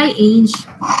time by age.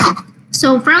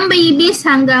 So, from babies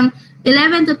hanggang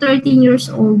 11 to 13 years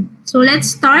old. So, let's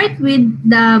start with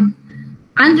the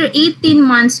under 18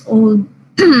 months old.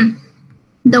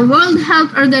 The World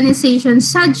Health Organization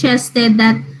suggested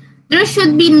that there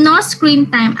should be no screen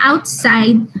time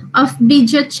outside of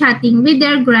video chatting with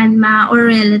their grandma or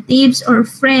relatives or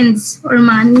friends or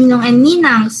mga ninong and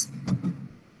ninangs.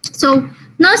 So,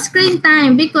 no screen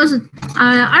time because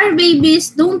our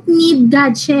babies don't need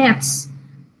gadgets.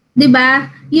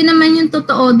 Diba? Yun naman yung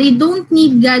totoo. They don't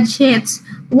need gadgets.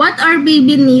 What our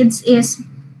baby needs is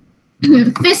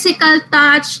physical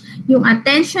touch, yung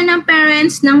attention ng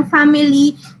parents, ng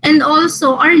family, and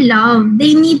also our love.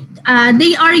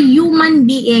 They are human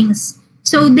beings.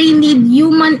 So they need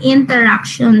human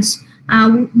interactions.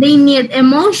 They need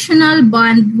emotional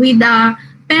bond with the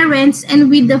parents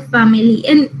and with the family,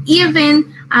 and even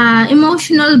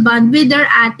emotional bond with their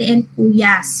ate and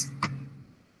kuyas.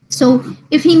 So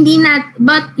if hindi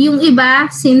but yung iba,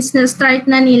 since na-start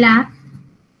na nila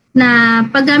na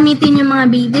paggamitin yung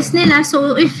mga babies nila,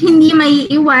 so if hindi may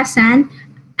iwasan,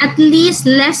 at least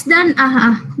less than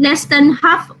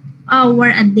half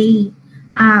hour a day.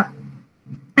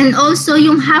 And also,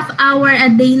 yung half hour a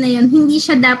day na yun, hindi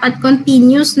siya dapat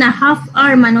continuous na half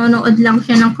hour. Manonood lang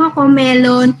siya ng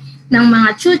Cocomelon, ng mga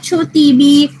Chuchu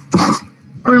TV,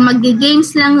 or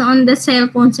mag-games lang on the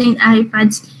cellphones and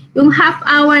iPads. Yung half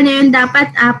hour na yun,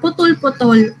 dapat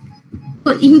putol-putol.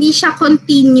 Hindi siya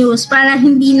continuous para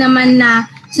hindi naman na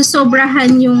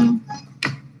susobrahan yung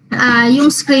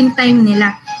screen time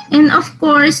nila. And of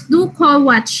course, do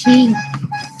co-watching.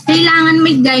 Kailangan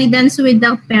may guidance with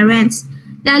the parents.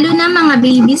 Lalo na mga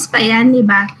babies pa yan, di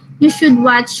ba? You should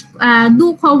watch,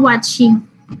 do co-watching.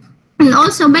 And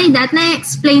also by that,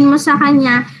 na-explain mo sa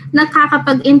kanya,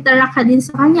 nakakapag-interact ka din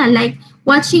sa kanya, like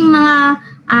watching mga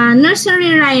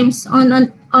nursery rhymes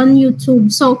on YouTube.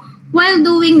 So, while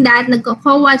doing that,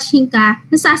 nagko-co-watching ka,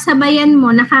 nasasabayan mo,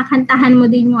 nakakantahan mo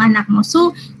din yung anak mo.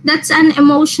 So, that's an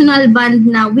emotional bond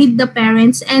na with the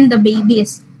parents and the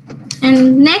babies.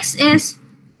 And next is,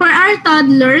 for our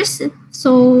toddlers,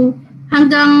 so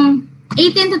hanggang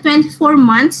 18 to 24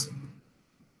 months,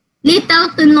 little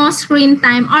to no screen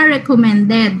time are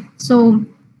recommended. So,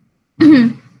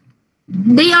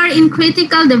 they are in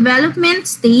critical development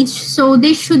stage, so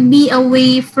they should be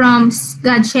away from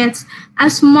gadgets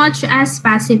as much as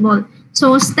possible.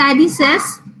 So, study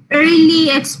says, early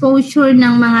exposure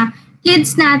ng mga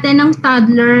kids natin, ng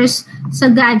toddlers sa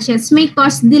gadgets may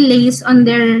cause delays on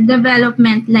their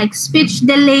development like speech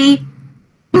delay,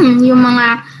 yung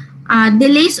mga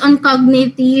delays on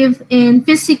cognitive and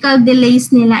physical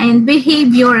delays nila and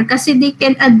behavior kasi they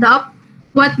can adopt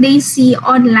what they see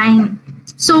online.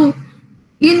 So,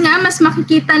 yun nga, mas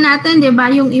makikita natin, di ba,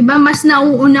 yung iba mas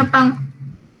nauuna pang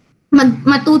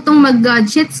matutong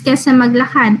mag-gadgets kaysa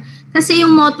maglakad. Kasi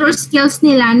yung motor skills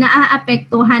nila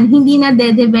naaapektuhan, hindi na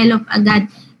de-develop agad.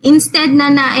 Instead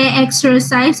na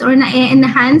na-exercise or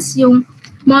na-enhance yung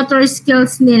motor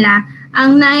skills nila,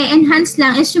 ang na-enhance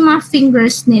lang is yung mga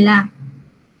fingers nila.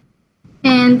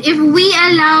 And if we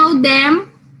allow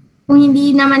them, kung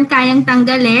hindi naman kayang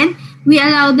tanggalin, we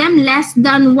allow them less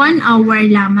than 1 hour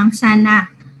lamang sana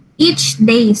each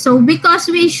day. So because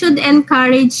we should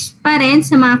encourage pa rin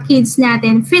sa mga kids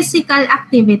natin physical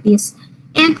activities,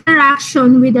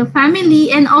 interaction with the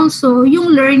family, and also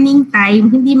yung learning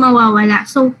time, hindi mawawala.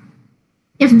 So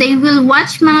if they will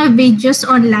watch mga videos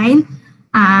online,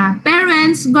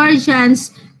 parents,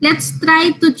 guardians, let's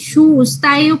try to choose.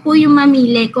 Tayo po yung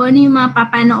mamili kung ano yung mga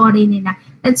papanoorin nila.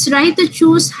 Let's try to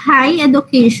choose high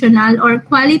educational or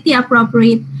quality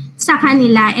appropriate sa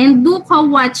kanila and do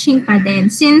co-watching pa din.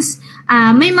 Since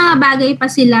may mga bagay pa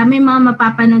sila, may mga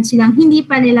mapapanood silang hindi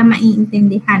pa nila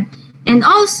maiintindihan. And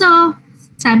also,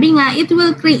 sabi nga, it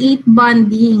will create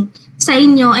bonding sa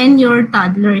inyo and your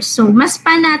toddlers. So, mas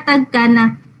panatag ka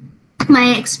na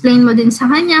may explain mo din sa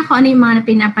kanya kung ano yung mga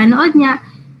pinapanood niya.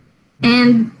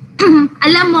 And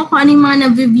alam mo kung ano yung mga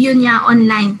na-view niya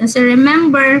online. Kasi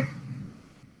remember,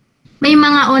 may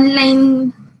mga online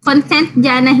content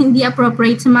dyan na hindi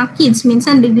appropriate sa mga kids.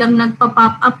 Minsan biglang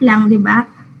nagpa-pop up lang, di ba?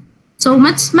 So,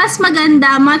 mas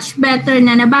maganda, much better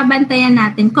na nababantayan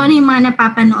natin kung ano yung mga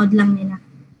napapanood lang nila.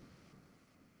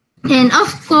 And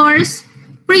of course,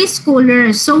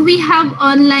 preschoolers. So, we have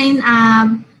online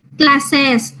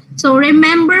classes. So,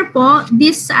 remember po,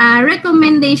 this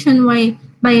recommendation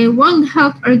by World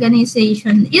Health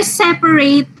Organization is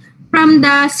separate from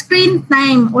the screen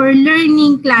time or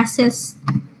learning classes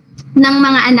ng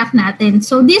mga anak natin.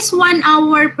 So, this 1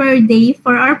 hour per day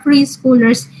for our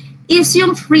preschoolers is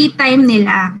yung free time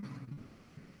nila.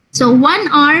 So,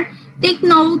 1 hour, take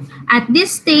note, at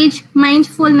this stage,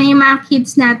 mindful na yung mga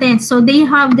kids natin. So, they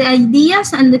have the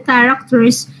ideas and the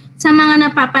characters sa mga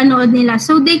napapanood nila.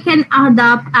 So, they can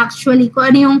adopt actually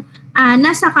kung ano yung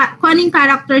kung ano yung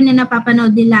character na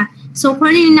napapanood nila. So,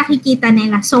 kung ano yung nakikita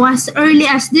nila. So, as early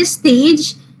as this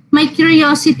stage, may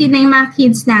curiosity na yung mga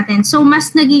kids natin. So,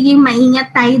 mas nagiging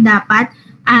maingat tayo dapat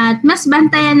at mas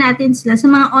bantayan natin sila sa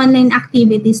mga online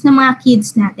activities ng mga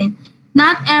kids natin.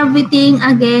 Not everything,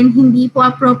 again, hindi po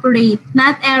appropriate.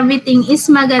 Not everything is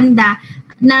maganda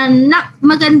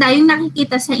maganda yung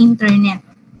nakikita sa internet.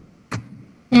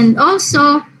 And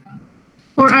also,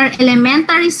 for our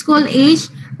elementary school age,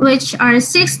 which are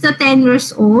 6 to 10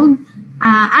 years old,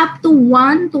 up to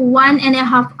 1 to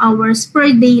 1.5 hours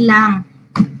per day lang.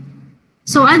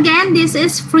 So again, this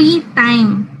is free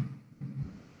time.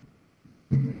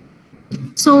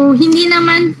 So, hindi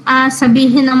naman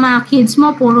sabihin ng mga kids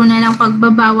mo, puro na lang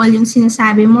pagbabawal yung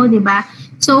sinasabi mo, di ba?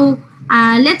 So,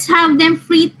 let's have them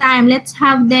free time. Let's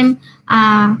have them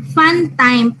fun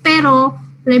time. Pero,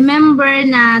 remember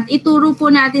na ituro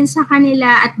po natin sa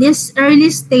kanila at this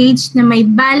early stage na may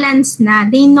balance na.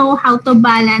 They know how to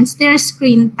balance their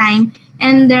screen time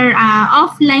and their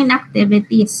offline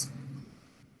activities.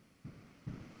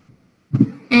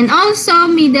 And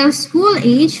also middle school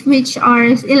age, which are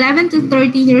 11 to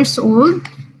 13 years old,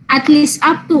 at least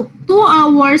up to 2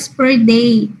 hours per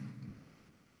day.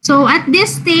 So at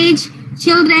this stage,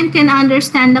 children can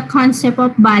understand the concept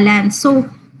of balance. So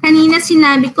kanina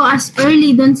sinabi ko as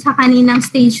early dun sa kaninang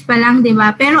stage pa lang, di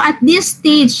ba? Pero at this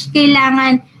stage,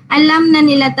 kailangan alam na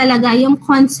nila talaga yung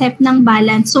concept ng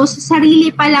balance. So sa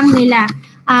sarili pa lang nila,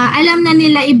 alam na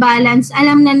nila i-balance,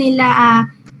 alam na nila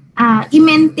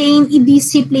i-maintain,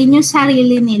 i-discipline yung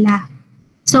sarili nila.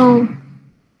 So,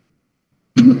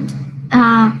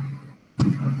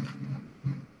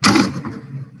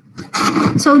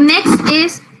 So next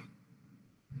is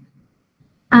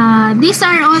these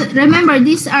are all, remember,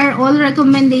 these are all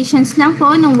recommendations lang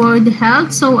po ng World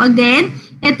Health. So again,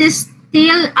 it is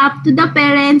still up to the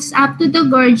parents, up to the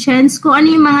guardians, kung ano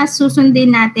yung mga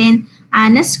susundin natin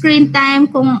na screen time,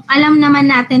 kung alam naman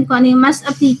natin kung ano yung mas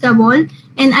applicable,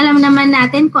 and alam naman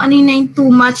natin kung ano yung too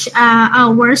much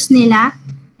hours nila.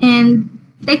 And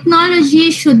technology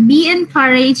should be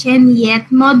encouraged and yet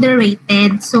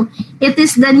moderated. So it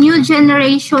is the new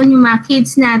generation, yung mga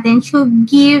kids natin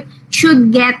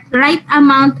should get right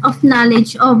amount of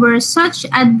knowledge over such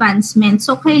advancement.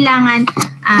 So kailangan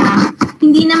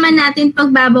hindi naman natin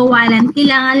pagbabawalan,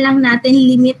 kailangan lang natin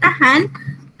limitahan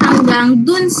hanggang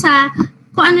dun sa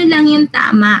kung ano lang yung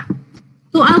tama,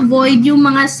 to avoid yung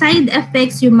mga side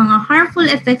effects, yung mga harmful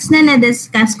effects na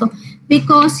na-discuss ko.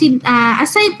 Because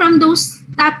aside from those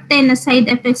top 10 na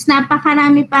side effects,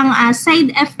 napakarami pang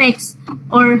side effects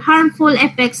or harmful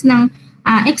effects ng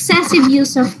excessive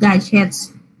use of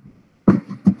gadgets.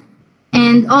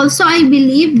 And also, I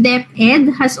believe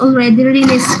DepEd has already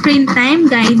released screen time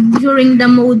guide during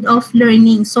the mode of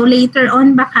learning. So later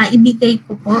on, baka ibigay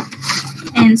ko po.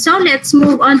 And so let's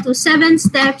move on to 7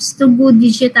 steps to good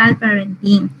digital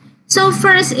parenting. So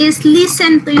first is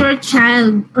listen to your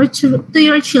child or to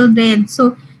your children.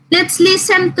 So let's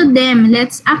listen to them.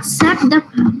 Let's accept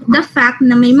the fact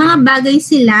na may mga bagay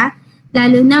sila,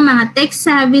 lalo na mga tech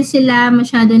savvy sila,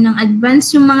 masyado ng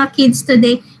advanced yung mga kids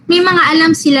today. May mga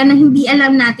alam sila na hindi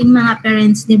alam nating mga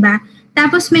parents, di ba?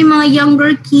 Tapos may mga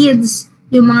younger kids,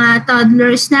 yung mga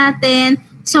toddlers natin,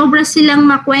 sobra silang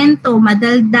makwento,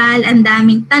 madaldal, ang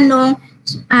daming tanong.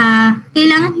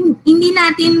 Kailangan hindi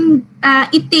natin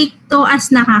i-take to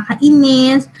as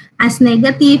nakakainis, as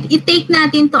negative. I-take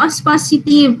natin to as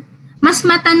positive. Mas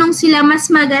matanong sila,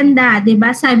 mas maganda, 'di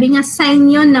ba? Sabi nga sign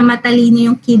 'yon na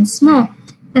matalino yung kids mo.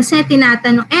 Kasi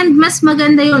tinatanong, and mas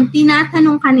maganda 'yon,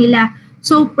 tinatanong kanila.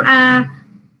 So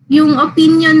yung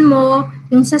opinion mo,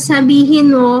 yung sasabihin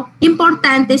mo,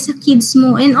 importante sa kids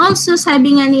mo. And also,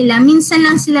 sabi nga nila, minsan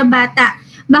lang sila bata.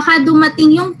 Baka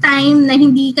dumating yung time na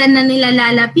hindi ka na nila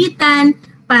lalapitan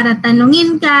para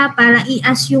tanungin ka, para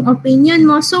i-ask yung opinion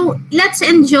mo. So, let's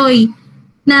enjoy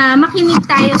na makinig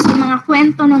tayo sa mga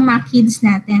kwento ng mga kids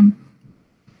natin.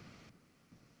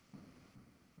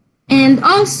 And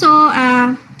also,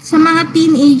 sa mga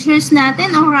teenagers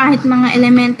natin o kahit mga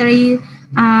elementary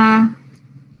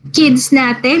kids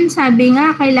natin, sabi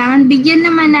nga, kailangan bigyan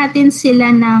naman natin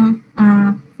sila ng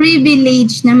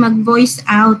privilege na mag-voice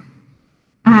out.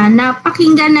 Na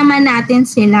pakinggan naman natin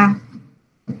sila.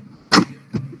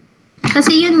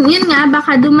 Kasi yun nga,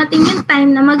 baka dumating yung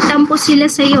time na magtampo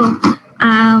sila sa'yo.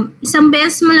 Isang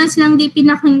beses mo lang silang di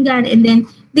pinakinggan and then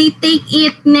they take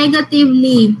it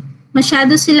negatively.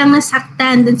 Masyado silang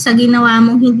nasaktan dun sa ginawa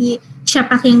mong hindi siya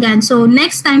pakinggan. So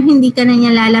next time, hindi ka na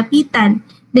niya lalapitan.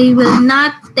 They will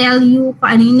not tell you kung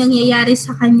ano yung nangyayari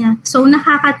sa kanya. So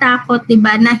nakakatakot,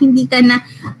 diba, na hindi ka na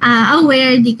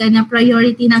aware, di ka na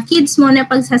priority ng kids mo na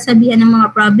pagsasabihan ng mga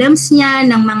problems niya,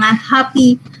 ng mga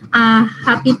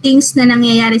happy things na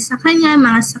nangyayari sa kanya,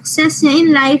 mga success niya in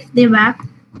life, diba?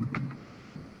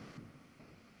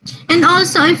 And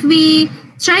also, if we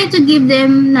try to give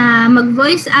them na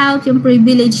mag-voice out, yung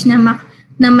privilege na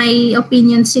may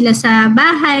opinion sila sa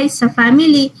bahay, sa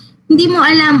family, hindi mo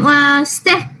alam,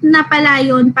 step na pala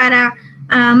yun para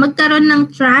magkaroon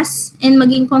ng trust and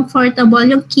maging comfortable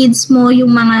yung kids mo,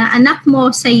 yung mga anak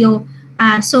mo sa'yo.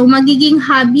 So magiging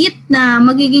habit na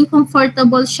magiging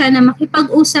comfortable siya na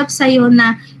makipag-usap sa'yo,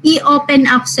 na i-open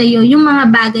up sa'yo yung mga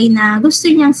bagay na gusto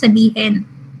niyang sabihin.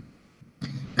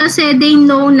 Kasi they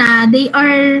know na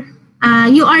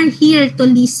you are here to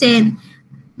listen.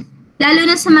 Lalo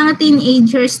na sa mga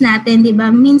teenagers natin, di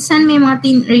ba? Minsan may mga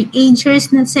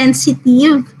teenagers na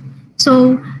sensitive.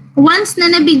 So, once na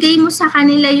nabigay mo sa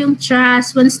kanila yung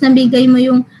trust, once nabigay mo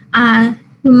yung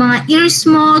mga ears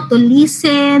mo to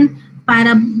listen,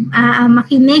 para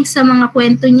makinig sa mga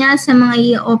kwento niya, sa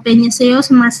mga i-open niya sa'yo,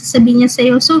 sa mga sasabihin niya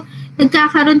sa'yo. So,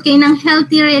 nagkakaroon kayo ng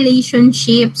healthy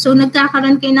relationship. So,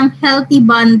 nagkakaroon kayo ng healthy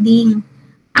bonding.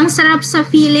 Ang sarap sa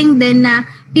feeling din na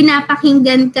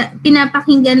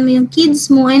pinapakinggan mo yung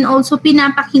kids mo and also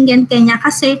pinapakinggan ka niya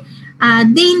kasi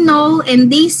they know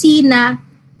and they see na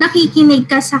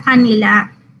nakikinig ka sa kanila.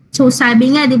 So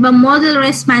sabi nga, di ba, model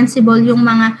responsible yung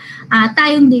mga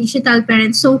tayong digital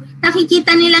parents. So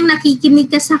nakikita nilang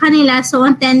nakikinig ka sa kanila, so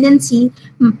ang tendency,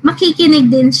 makikinig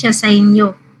din siya sa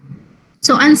inyo.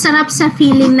 So ang sarap sa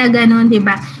feeling na gano'n, di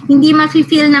ba? Hindi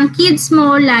mafe-feel ng kids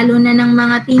mo, lalo na ng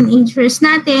mga teenagers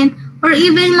natin, Or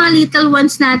even mga little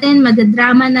ones natin,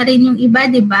 madadrama na rin yung iba,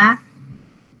 di ba?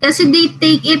 Kasi they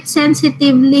take it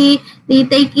sensitively, they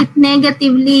take it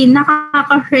negatively,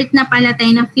 nakaka-hurt na pala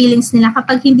tayo ng feelings nila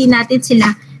kapag hindi natin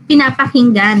sila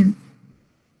pinapakinggan.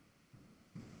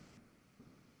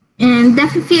 And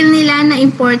feel nila na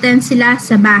important sila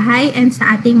sa bahay and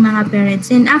sa ating mga parents.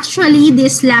 And actually,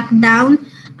 this lockdown,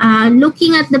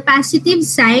 looking at the positive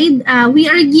side, we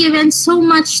are given so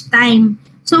much time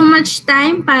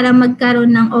para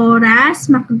magkaroon ng oras,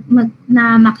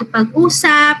 na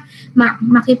makipag-usap,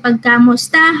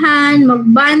 makipagkamustahan,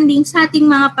 mag-bonding sa ating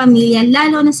mga pamilya,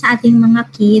 lalo na sa ating mga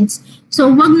kids.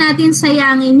 So, wag natin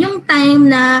sayangin yung time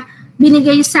na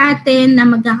binigay sa atin na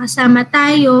magkakasama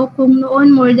tayo. Kung noon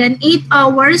more than 8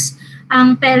 hours,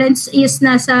 ang parents is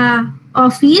nasa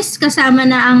office, kasama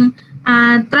na ang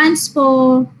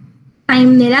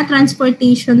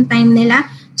transportation time nila.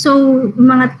 So,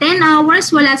 mga 10 hours,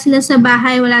 wala sila sa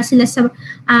bahay, wala sila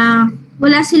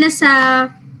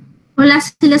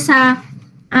sa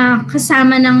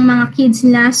kasama ng mga kids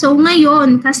nila. So,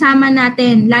 ngayon, kasama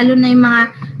natin, lalo na yung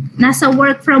mga nasa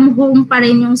work from home pa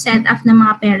rin yung setup ng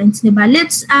mga parents, di ba?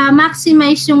 Let's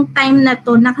maximize yung time na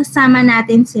to, nakasama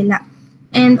natin sila.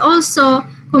 And also,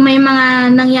 kung may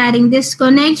mga nangyaring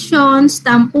disconnections,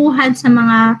 tampuhan sa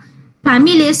mga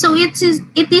family, so it is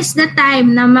the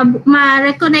time na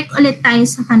ma-reconnect ulit tayo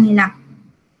sa kanila.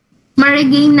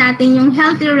 Ma-regain natin yung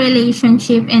healthy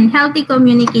relationship and healthy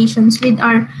communications with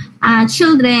our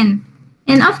children.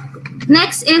 And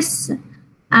next is,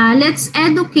 let's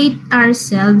educate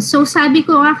ourselves. So sabi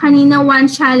ko nga kanina, one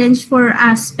challenge for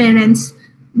us parents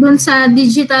dun sa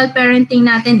digital parenting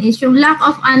natin is yung lack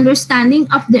of understanding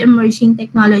of the emerging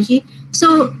technology.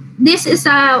 So this is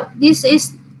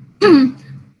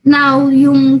now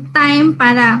yung time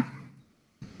para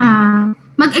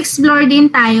mag-explore din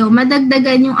tayo,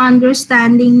 madagdagan yung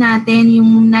understanding natin,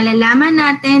 yung nalalaman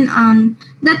natin on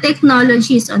the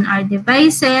technologies on our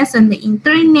devices, on the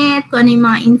internet, kung ano yung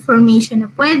mga information na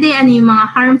pwede, ano yung mga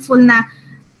harmful na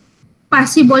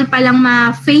possible palang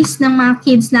ma-face ng mga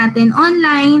kids natin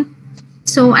online.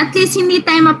 So, at least hindi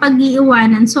tayo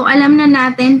mapag-iiwanan. So, alam na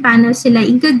natin paano sila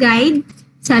i-guide.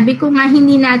 Sabi ko nga,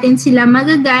 hindi natin sila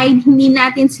mag-guide, hindi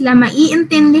natin sila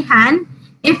maiintindihan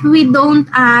if we don't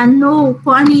know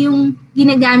kung ano yung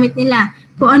ginagamit nila,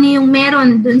 kung ano yung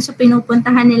meron dun sa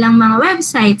pinupuntahan nilang mga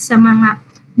websites, sa mga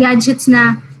gadgets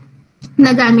na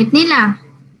nagamit nila.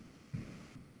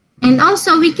 And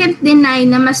also, we can't deny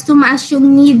na mas tumaas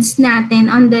yung needs natin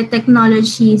on the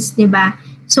technologies, di ba?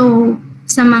 So,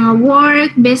 sa mga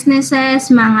work, businesses,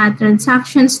 mga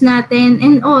transactions natin,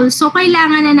 and all. So,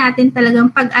 kailangan na natin talagang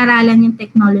pag-aralan yung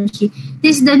technology.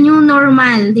 This is the new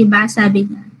normal, di ba? Sabi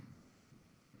nga.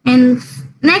 And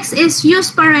next is use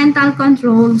parental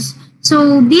controls.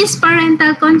 So, these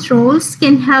parental controls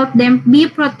can help them be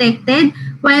protected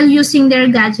while using their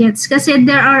gadgets. Kasi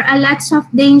there are a lots of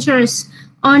dangers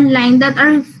online that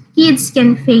our kids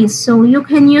can face. So, you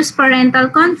can use parental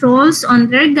controls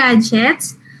on their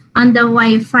gadgets, on the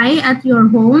Wi-Fi at your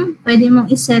home. Pwede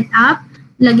mong i-set up,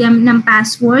 lagyan ng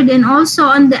password, and also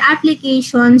on the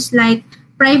applications like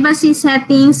privacy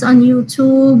settings on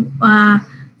YouTube,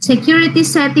 security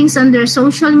settings on their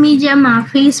social media,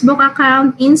 mga Facebook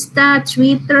account, Insta,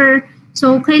 Twitter.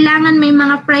 So, kailangan may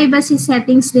mga privacy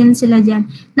settings din sila dyan.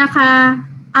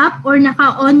 Naka-up or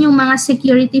naka-on yung mga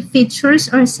security features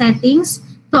or settings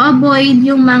to avoid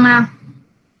yung mga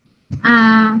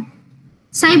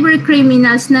cyber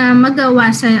criminals na magawa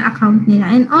sa account nila.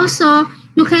 And also,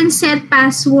 you can set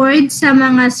passwords sa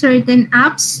mga certain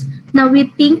apps na we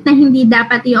think na hindi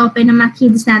dapat i-open ng mga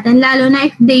kids natin, lalo na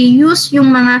if they use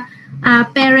yung mga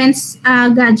parents'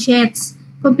 gadgets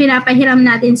kung pinapahiram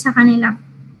natin sa kanila.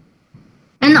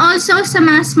 And also sa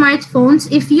mga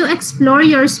smartphones, if you explore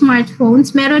your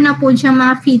smartphones, meron na po diyang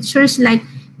mga features like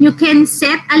you can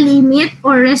set a limit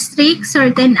or restrict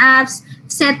certain apps,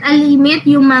 set a limit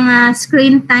yung mga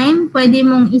screen time, pwede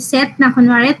mong iset na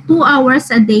kunwari 2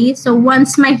 hours a day. So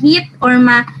once ma-hit or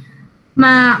maka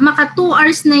 2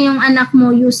 hours na yung anak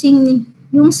mo using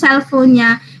yung cellphone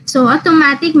niya, so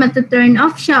automatic mata-turn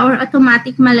off siya or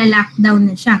automatic malalockdown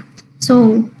na siya.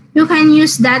 So you can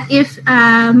use that if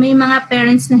may mga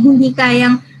parents na hindi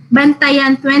kayang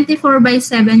bantayan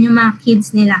 24/7 yung mga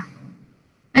kids nila.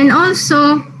 And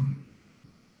also,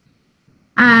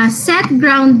 set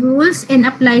ground rules and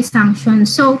apply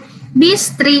sanctions. So be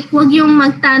strict, wag yung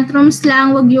mag-tantrums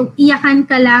lang, wag yung iyakan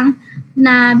ka lang,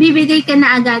 na bibigay ka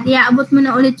na agad, iaabot mo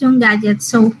na ulit yung gadget.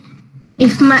 So,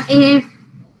 if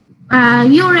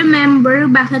you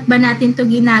remember bakit ba natin to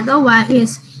ginagawa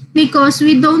is because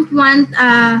we don't want,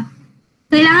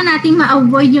 kailangan nating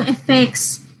ma-avoid yung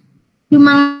effects yung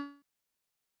mga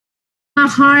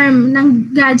harm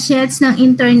ng gadgets, ng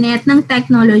internet, ng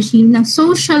technology, ng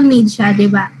social media, di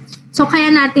ba? So, kaya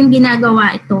natin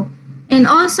ginagawa ito. And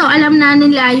also, alam na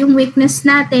nila yung weakness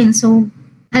natin. So,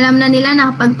 alam na nila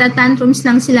na kapag tantrums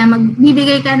lang sila,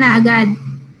 magbibigay ka na agad.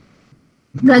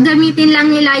 Gagamitin lang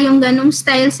nila yung ganong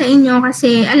style sa inyo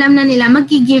kasi alam na nila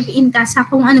mag-give in ka sa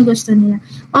kung ano gusto nila.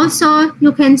 Also,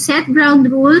 you can set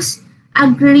ground rules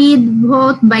agreed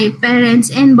both by parents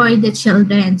and by the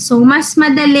children. So, mas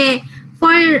madali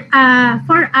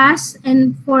for us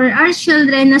and for our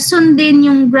children na sundin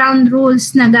yung ground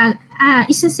rules na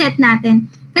isa-set natin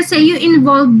kasi you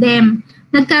involve them.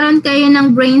 Nagkaroon kayo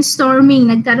ng brainstorming,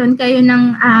 nagkaroon kayo ng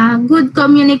good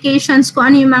communications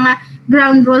kung ano yung mga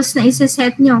ground rules na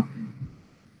isa-set nyo.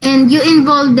 And you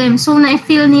involve them. So,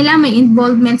 na-feel nila may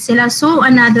involvement sila. So,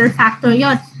 another factor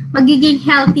yon. Magiging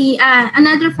healthy,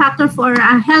 another factor for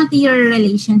a healthier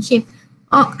relationship.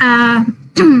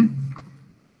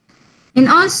 And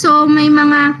also, may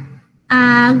mga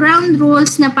ground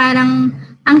rules na parang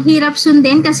ang hirap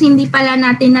sundin kasi hindi pala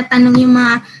natin natanong yung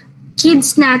mga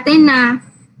kids natin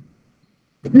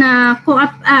na kung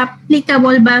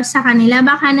applicable ba sa kanila.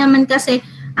 Baka naman kasi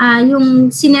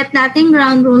yung sinet natin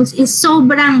ground rules is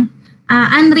sobrang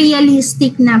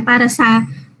unrealistic na para sa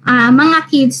mga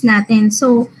kids natin.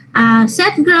 So,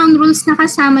 set ground rules na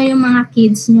kasama yung mga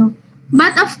kids nyo.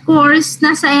 But of course,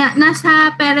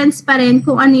 nasa parents pa rin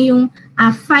kung ano yung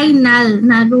final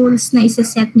na rules na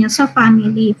isa-set nyo sa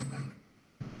family.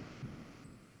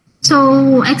 So,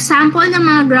 example ng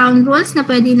mga ground rules na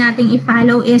pwede nating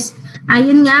i-follow is,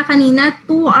 ayun nga kanina,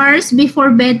 2 hours before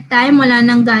bedtime, wala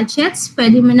ng gadgets.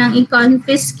 Pwede mo nang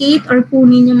i-confiscate or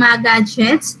kunin yung mga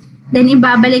gadgets. Then,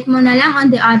 ibabalik mo na lang on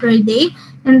the other day.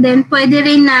 And then, pwede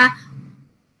rin na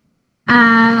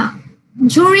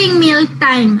during meal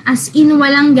time, as in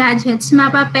walang gadgets.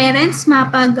 Mapa parents,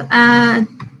 mapa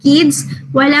kids,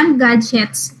 walang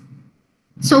gadgets.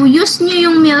 So, use nyo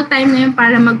yung meal time na yun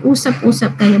para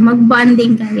mag-usap-usap kayo,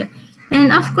 mag-bonding kayo. And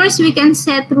of course, we can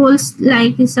set rules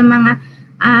like sa mga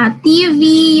TV,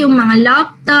 yung mga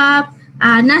laptop,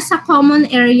 nasa common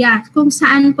area, kung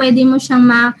saan pwede mo siyang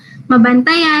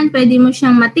mabantayan, pwede mo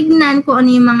siyang matignan kung ano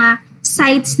yung mga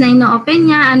sites na ino-open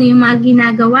niya, ano yung mga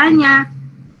ginagawa niya.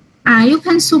 You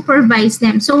can supervise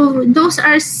them. So, those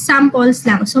are samples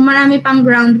lang. So, marami pang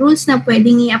ground rules na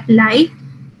pwedeng i-apply.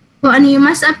 So, ano yung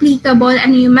mas applicable,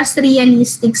 ano yung mas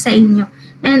realistic sa inyo.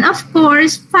 And of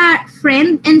course,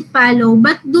 friend and follow,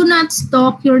 but do not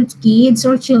stalk your kids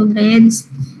or children.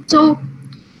 So,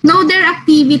 know their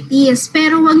activities,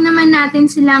 pero wag naman natin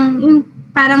silang yung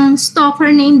parang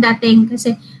stalker na yung dating.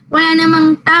 Kasi wala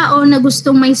namang tao na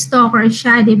gustong may stalker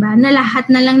siya, di ba? Na lahat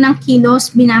na lang ng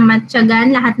kilos binamatyagan,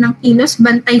 lahat ng kilos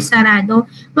bantay sarado.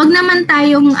 Wag naman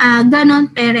tayong ganon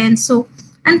parents. So,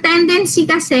 ang tendency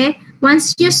kasi,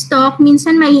 once you stalk,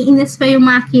 minsan maiinis pa yung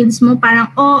mga kids mo, parang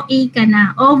OA ka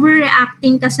na,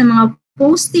 overreacting ka sa mga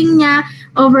posting niya,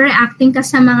 overreacting ka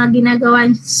sa mga ginagawa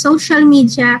sa social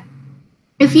media.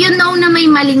 If you know na may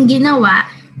maling ginawa,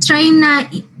 try na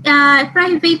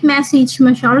private message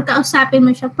mo siya or kausapin mo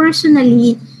siya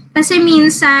personally. Kasi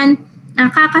minsan,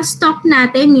 kakastalk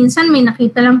natin, minsan may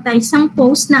nakita lang tayo isang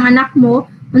post ng anak mo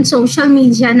on social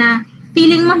media na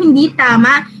feeling mo hindi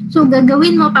tama. So,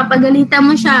 gagawin mo, papagalitan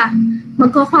mo siya,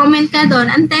 magko-comment ka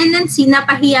doon. Ang tendency,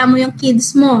 napahiya mo yung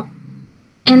kids mo.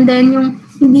 And then, yung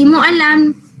hindi mo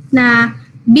alam na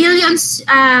billions,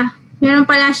 meron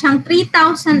pala siyang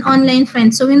 3,000 online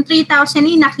friends. So, yung 3,000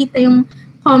 nakita yung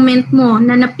comment mo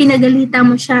na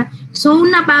pinagalitan mo siya. So,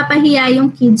 napapahiya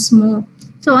yung kids mo.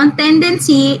 So, ang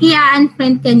tendency,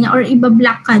 i-unfriend ka niya or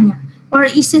ibablock ka niya. Or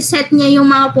isi-set niya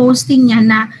yung mga posting niya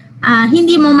na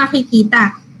hindi mo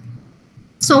makikita.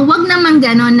 So, wag naman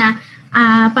gano'n na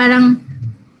parang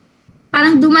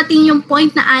dumating yung point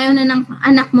na ayaw na ng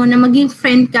anak mo na maging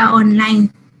friend ka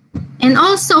online. And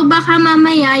also, baka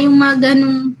mamaya yung mga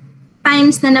ganong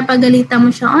times na napagalitan mo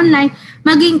siya online,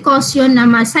 maging cause yun na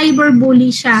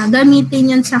ma-cyberbully siya,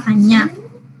 gamitin yun sa kanya.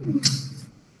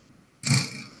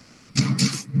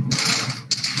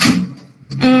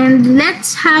 And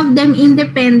let's have them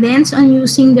independence on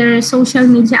using their social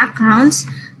media accounts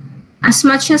as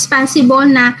much as possible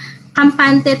na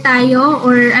kampante tayo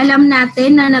or alam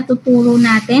natin na natuturo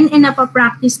natin and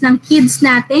napapractice ng kids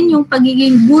natin yung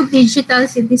pagiging good digital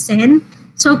citizen.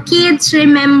 So kids,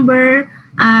 remember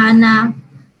na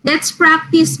let's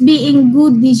practice being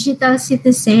good digital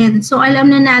citizen. So alam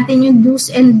na natin yung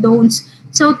do's and don'ts.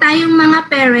 So tayong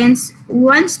mga parents,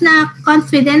 once na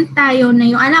confident tayo na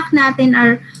yung anak natin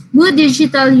are good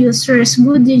digital users,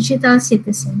 good digital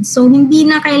citizens. So, hindi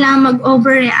na kailangan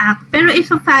mag-overreact, pero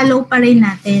i-follow pa rin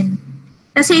natin.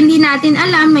 Kasi hindi natin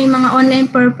alam, may mga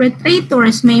online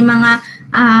perpetrators, may mga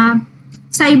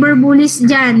cyberbullies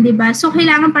dyan, di ba? So,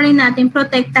 kailangan pa rin natin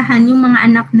protektahan yung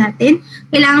mga anak natin.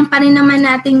 Kailangan pa rin naman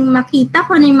natin makita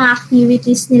kung ano yung mga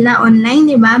activities nila online,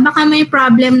 di ba? Baka may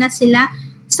problem na sila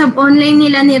sa online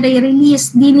nila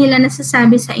nire-release, di nila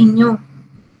nasasabi sa inyo.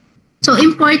 So,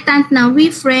 important na we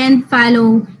friend,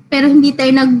 follow, pero hindi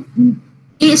tayo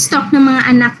nag-i-stalk ng mga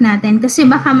anak natin. Kasi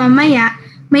baka mamaya,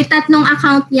 may 3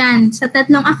 account yan. Sa 3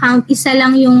 account, isa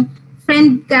lang yung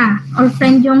friend ka or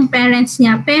friend yung parents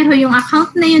niya. Pero yung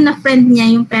account na yun na friend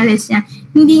niya, yung parents niya,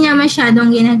 hindi niya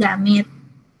masyadong ginagamit.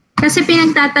 Kasi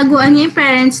pinagtataguan niya yung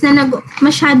parents na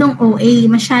masyadong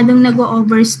OA, masyadong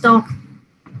nag-overstock.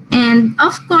 And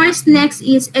of course, next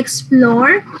is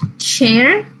explore,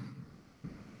 share,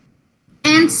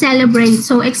 and celebrate.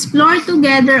 So explore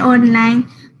together online.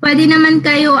 Pwede naman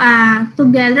kayo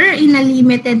together in a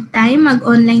limited time,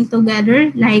 mag-online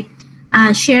together, like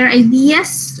share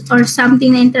ideas or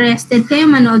something na interested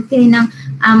kayo, manood kayo ng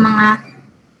mga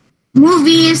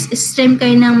movies, stream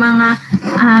kayo ng mga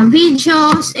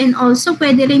videos, and also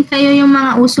pwede rin kayo yung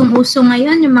mga usong-uso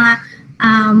ngayon, yung mga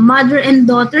mother and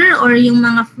daughter or yung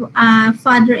mga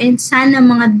father and son na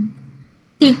mga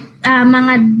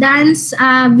dance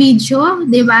video,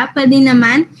 di ba? Pwede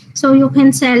naman. So you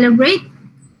can celebrate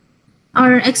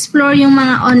or explore yung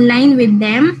mga online with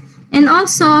them. And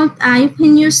also, you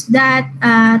can use that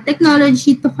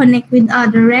technology to connect with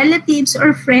other relatives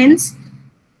or friends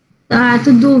to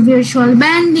do virtual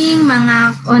banding,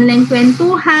 mga online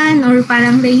kwentuhan, or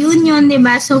parang reunion, di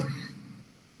ba? So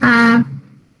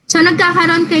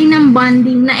nagkakaroon kayo ng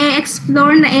bonding,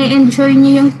 na-explore, na-enjoy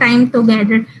nyo yung time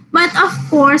together. But of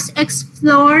course,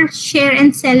 explore, share,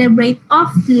 and celebrate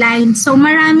offline. So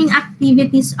maraming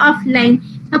activities offline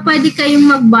na pwede kayong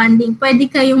mag-bonding,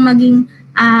 pwede kayong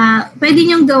pwede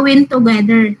nyong gawin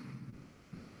together.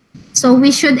 So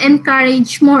we should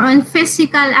encourage more on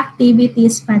physical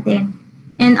activities pa din.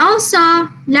 And also,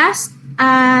 last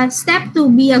step to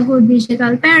be a good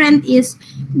digital parent is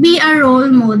be a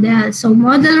role model. So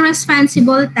model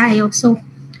responsible tayo. So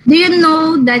do you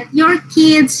know that your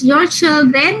kids, your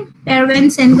children,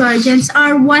 parents and guardians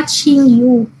are watching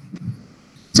you?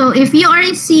 So if you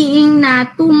are seeing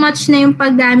na too much na yung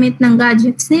paggamit ng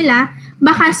gadgets nila,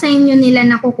 baka sa inyo nila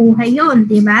nakukuha yon,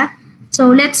 di ba? So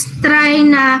let's try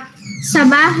na sa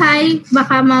bahay,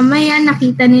 baka mamaya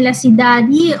nakita nila si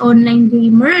daddy online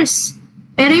gamers.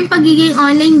 Pero yung pagiging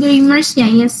online gamers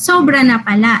niya is sobra na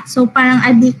pala. So parang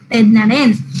addicted na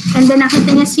rin. And then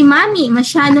nakita niya si mommy,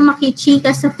 masyado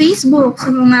makichika sa Facebook,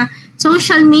 sa mga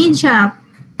social media.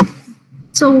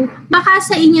 So baka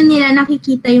sa inyo nila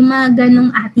nakikita yung mga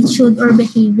ganong attitude or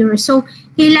behavior. So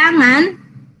kailangan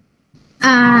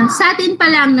sa atin pa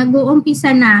lang nag-uumpisa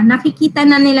na, nakikita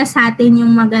na nila sa atin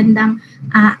yung magandang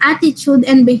attitude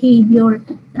and behavior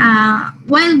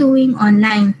while doing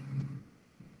online.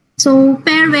 So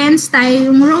parents, tayo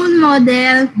yung role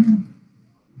model.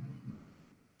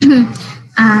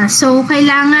 So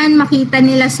kailangan makita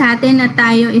nila sa atin na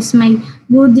tayo is may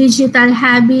good digital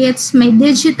habits, may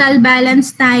digital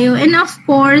balance tayo, and of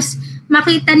course,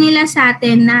 makita nila sa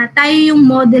atin na tayo yung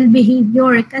model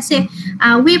behavior kasi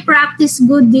we practice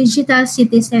good digital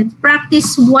citizens.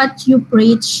 Practice what you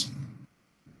preach.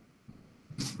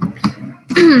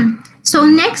 So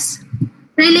next,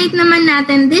 relate naman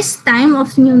natin this time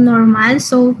of new normal.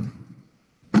 So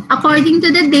according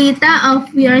to the data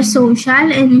of We Are Social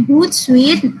and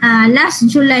Hootsuite, last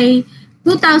July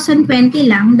 2020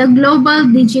 lang, the global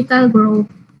digital growth.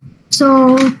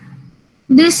 So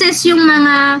this is yung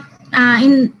mga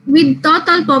with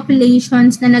total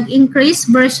populations na nag-increase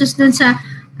versus dun sa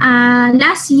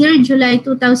last year, July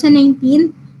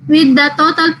 2019, with the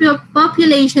total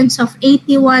populations of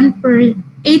 81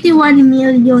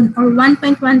 million or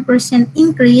 1.1%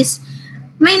 increase,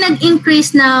 may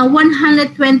nag-increase na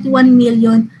 121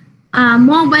 million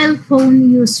mobile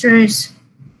phone users.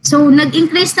 So,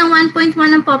 nag-increase ng 1.1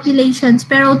 ang populations,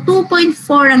 pero 2.4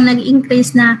 ang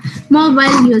nag-increase na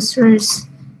mobile users.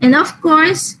 And of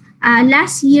course,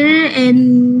 last year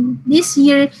and this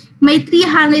year, may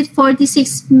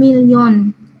 346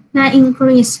 million na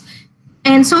increase.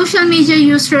 And social media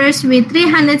users with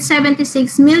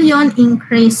 376 million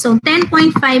increase. So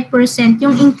 10.5%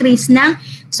 yung increase ng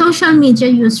social media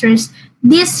users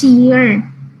this year.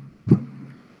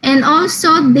 And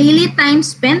also daily time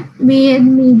spent with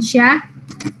media.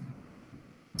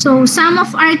 So some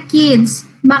of our kids,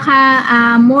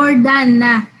 baka more than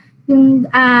na yung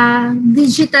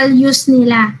digital use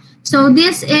nila. So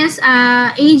this is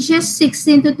ages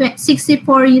 16 to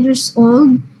 64 years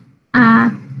old.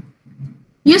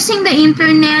 Using the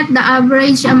internet, the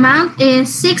average amount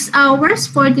is 6 hours,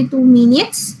 42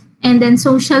 minutes. And then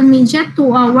social media,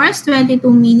 2 hours,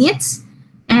 22 minutes.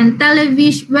 And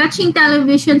watching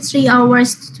television, 3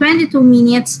 hours, 22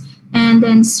 minutes. And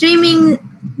then streaming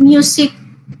music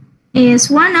is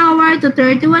 1 hour to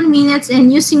 31 minutes.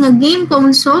 And using a game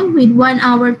console with 1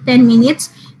 hour, 10 minutes.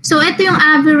 So ito yung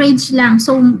average lang.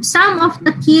 So some of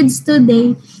the kids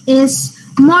today is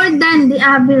more than the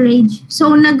average.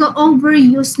 So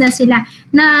nag-overuse na sila.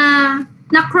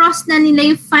 Na-cross na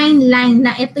nila yung fine line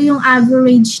na ito yung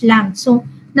average lang. So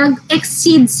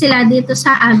nag-exceed sila dito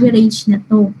sa average na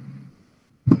to.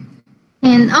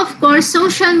 And of course,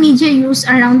 social media use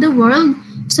around the world.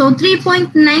 So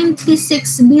 3.96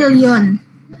 billion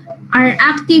are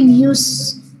active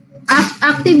users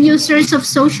of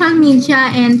social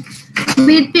media, and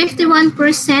with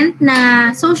 51%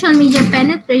 na social media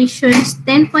penetrations,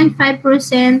 10.5%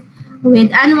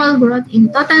 with annual growth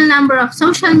in total number of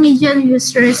social media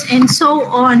users, and so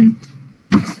on.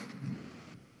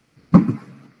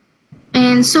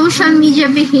 And social media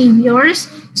behaviors,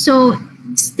 so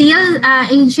still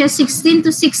ages 16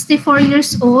 to 64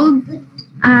 years old,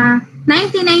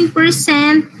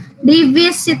 99% they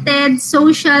visited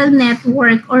social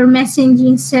network or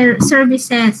messaging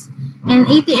services, and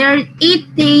 88%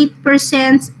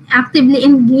 actively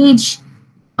engaged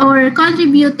or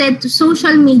contributed to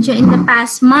social media in the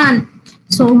past month.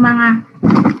 So mga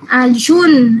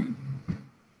June.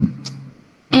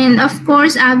 And of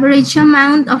course, average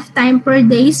amount of time per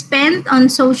day spent on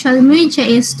social media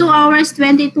is 2 hours,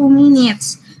 22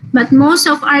 minutes. But most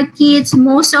of our kids,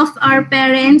 most of our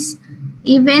parents,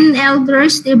 even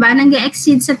elders, diba,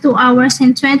 nag-exceed sa 2 hours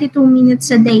and 22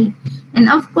 minutes a day. And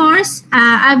of course,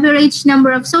 average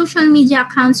number of social media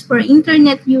accounts per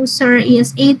internet user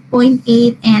is 8.8,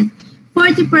 and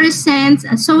 40%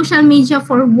 social media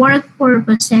for work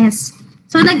purposes.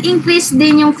 So nag-increase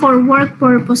din yung for work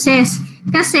purposes.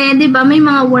 Kasi, diba, may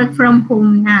mga work from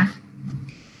home na.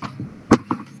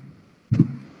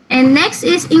 And next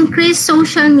is increased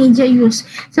social media use.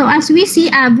 So as we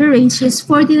see, average is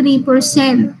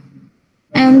 43%.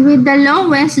 And with the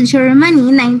lowest,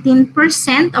 Germany,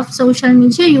 19% of social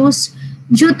media use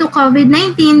due to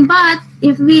COVID-19. But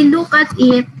if we look at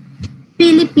it,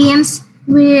 Philippines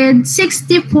with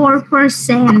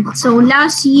 64%. So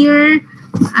last year,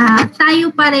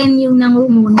 tayo pa rin yung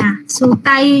nangunguna. So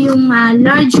tayo yung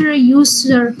largest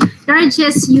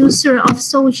user of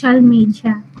social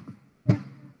media.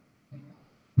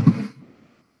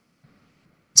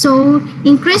 So,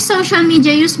 increased social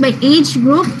media use by age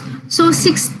group. So,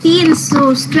 16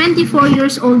 to 24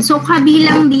 years old. So,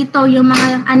 kabilang dito yung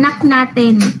mga anak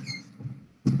natin.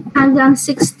 Hanggang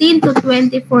 16 to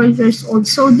 24 years old.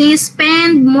 So, they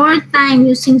spend more time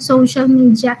using social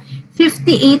media.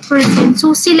 58%.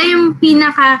 So, sila yung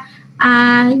pinaka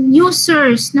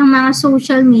users ng mga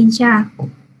social media.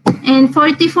 And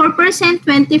 44%,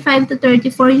 25 to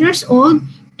 34 years old.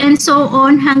 And so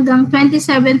on, hanggang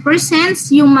 27%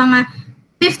 yung mga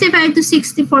 55 to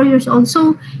 64 years old.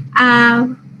 So,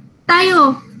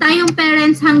 tayong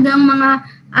parents hanggang mga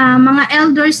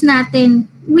elders natin,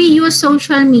 we use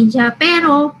social media.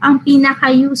 Pero, ang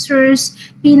pinaka-users,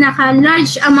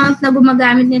 pinaka-large amount na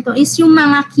gumagamit nito is yung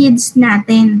mga kids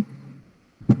natin.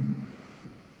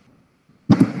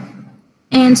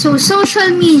 And so,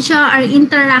 social media are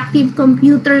interactive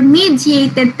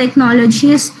computer-mediated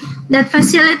technologies that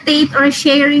facilitate or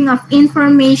sharing of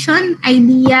information,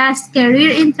 ideas,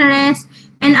 career interests,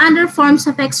 and other forms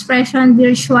of expression,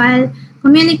 virtual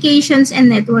communications, and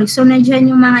networks. So,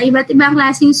 nandiyan yung mga iba't ibang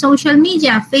klaseng social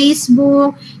media,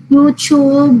 Facebook,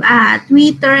 YouTube,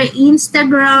 Twitter,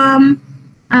 Instagram.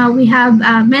 We have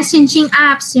messaging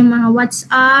apps, yung mga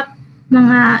WhatsApp,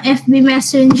 mga FB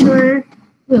Messenger.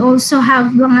 We also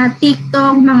have mga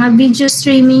TikTok, mga video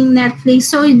streaming, Netflix.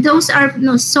 So, those are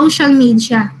social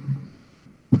media.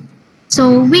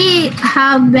 So, we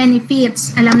have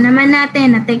benefits. Alam naman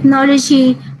natin na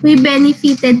technology, we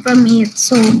benefited from it.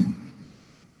 So,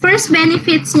 first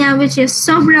benefits niya, which is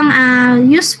sobrang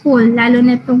useful, lalo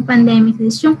na itong pandemic,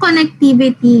 is yung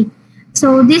connectivity.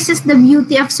 So, this is the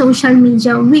beauty of social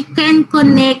media. We can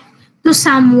connect to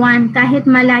someone kahit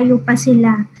malayo pa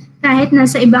sila. Kahit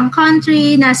nasa ibang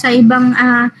country, nasa ibang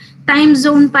time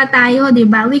zone pa tayo, di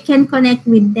ba? We can connect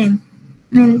with them.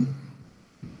 And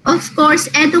of course,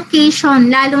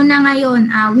 education, lalo na ngayon,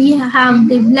 we have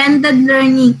the blended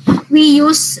learning. We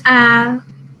use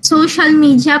social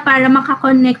media para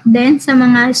makakonect din sa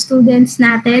mga students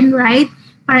natin, right?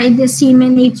 Para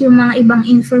i-disseminate yung mga ibang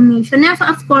information. And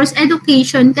of course,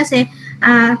 education kasi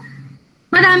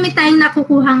marami tayong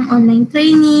nakukuhang online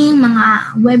training,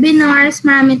 mga webinars,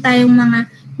 marami tayong mga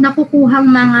nakukuhang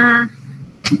mga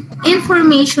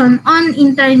information on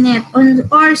internet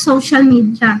or social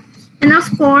media. And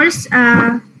of course,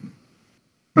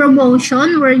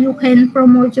 promotion where you can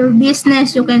promote your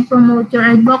business, you can promote your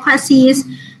advocacies,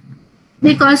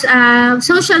 because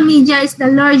social media is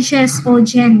the largest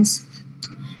audience.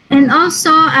 And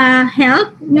also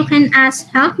help, you can ask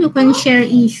help, you can share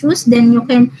issues, then you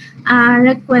can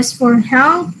request for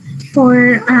help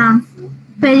for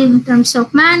in terms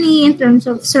of money, in terms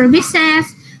of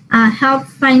services, help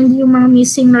find yung mga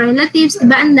missing relatives.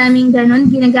 Diba, ang daming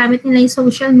ganon, ginagamit nila yung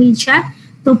social media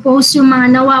to post yung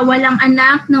mga nawawalang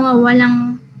anak,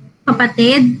 nawawalang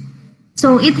kapatid.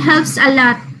 So it helps a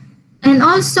lot. And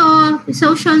also,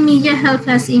 social media helps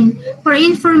us for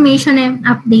information and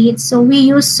updates. So we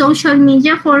use social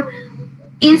media for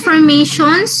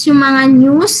informations, yung mga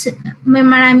news, may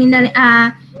marami na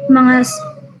mga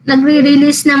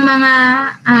nagre-release ng mga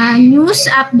news,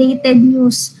 updated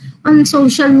news on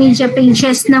social media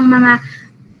pages ng mga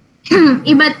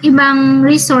iba't ibang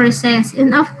resources.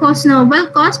 And of course, noble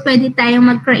cause, pwede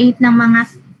tayong mag-create ng mga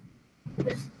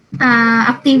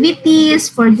activities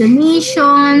for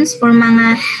donations, for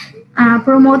mga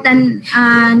promote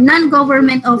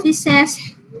non-government offices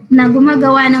na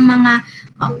gumagawa ng mga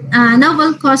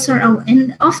novel cause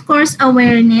and of course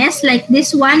awareness like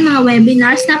this one, mga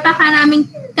webinars, napakaraming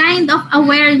kind of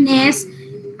awareness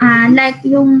like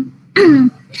yung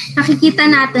nakikita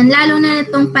natin lalo na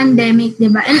itong pandemic, di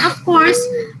ba? And of course,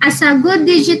 as a good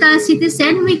digital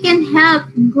citizen, we can help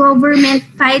government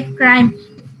fight crime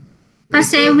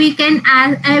kasi we can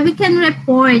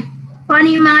report kung ano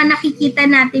yung mga nakikita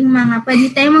nating mga, pwede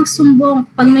tayong magsumbong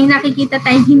pag may nakikita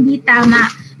tayong hindi tama,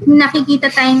 may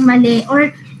nakikita tayong mali,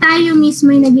 or tayo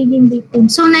mismo yung nagiging victim.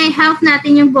 So, na-help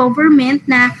natin yung government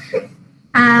na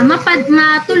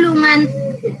matulungan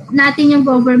natin yung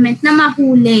government na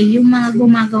mahuli yung mga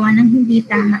gumagawa ng hindi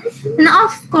tama. And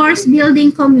of course,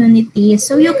 building communities.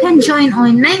 So, you can join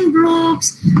online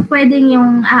groups, pwedeng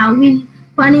yung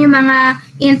kung ano yung mga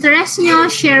interest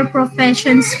nyo, share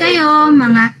professions kayo,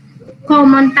 mga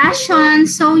common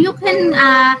passions. So, you can,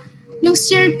 yung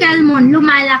circle mo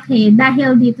lumalaki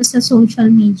dahil dito sa social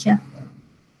media.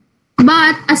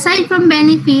 But, aside from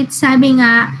benefits, sabi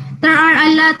nga, there are a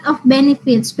lot of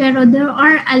benefits, pero there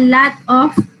are a lot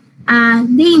of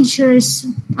dangers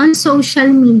on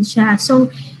social media. So,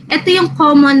 ito yung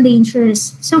common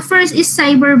dangers. So, first is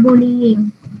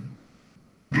cyberbullying.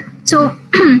 So,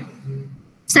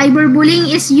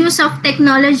 cyberbullying is use of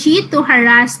technology to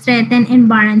harass, threaten,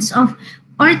 embarrass of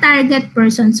or target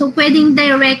person. So, pwedeng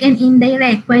direct and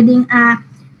indirect. Pwedeng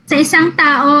sa isang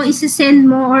tao, isasend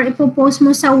mo or ipopost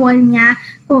mo sa wall niya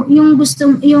yung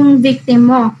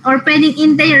victim mo. Or pwedeng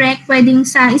indirect, pwedeng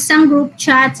sa isang group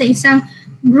chat, sa isang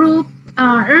group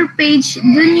or page,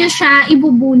 dun nyo siya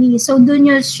ibubuli. So, dun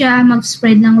nyo siya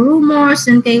mag-spread ng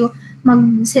rumors, dun kayo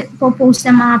mag-post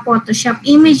ng mga Photoshop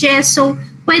images. So,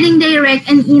 pwedeng direct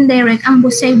and indirect ang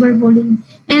cyberbullying.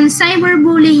 And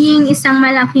cyberbullying isang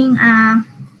malaking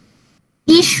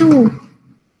issue.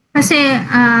 Kasi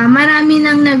marami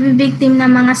nang nabibiktim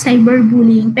ng mga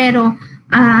cyberbullying. Pero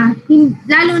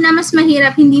lalo na mas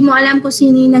mahirap, hindi mo alam kung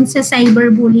sino yung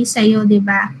nagsa-cyberbully sa'yo, di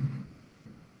ba?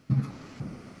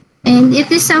 And it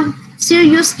is a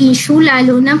serious issue,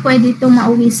 lalo na pwede itong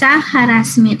mauwi sa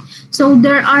harassment. So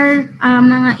there are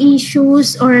mga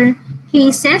issues or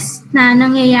cases na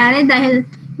nangyayari dahil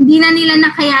hindi na nila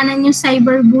nakayanan yung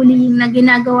cyberbullying na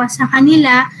ginagawa sa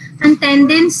kanila. Ang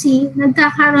tendency,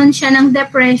 nagkakaroon siya ng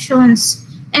depressions.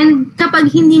 And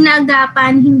kapag hindi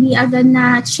naagapan, hindi agad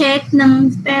na-check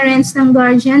ng parents, ng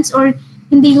guardians, or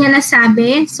hindi niya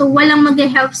nasabi, so walang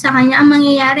mag-help sa kanya, ang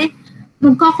mangyayari,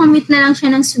 magko-commit na lang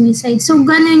siya ng suicide. So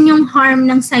ganun yung harm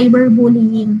ng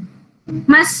cyberbullying.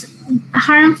 Mas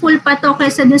harmful pa to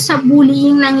kaysa dun sa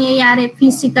bullying nangyayari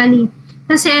physically.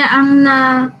 Kasi ang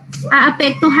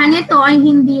aapektuhan nito ay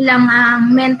hindi lang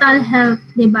ang mental health,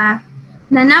 di ba?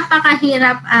 Na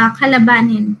napakahirap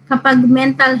kalabanin kapag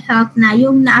mental health na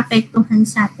yung naapektuhan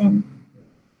sa atin.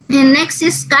 And next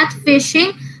is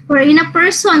catfishing, wherein a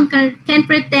person can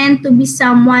pretend to be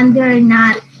someone they're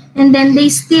not. And then they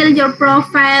steal your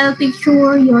profile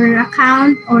picture, your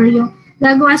account, or yung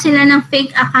gagawa sila ng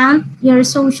fake account, your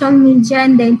social media,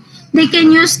 and then they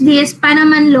can use this para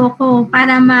manloko,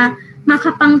 para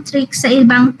makapang-trick sa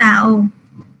ibang tao.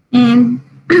 And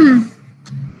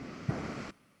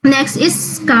next is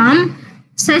scam.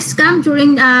 Sa scam,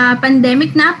 during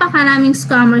pandemic, napakaraming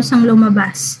scammers ang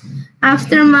lumabas.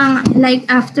 after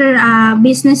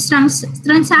business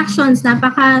transactions,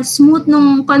 napaka-smooth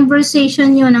nung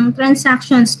conversation yun, ng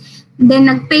transactions. Then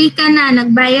nag-pay ka na,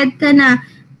 nagbayad ka na,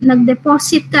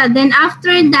 nag-deposit ka. Then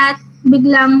after that,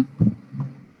 biglang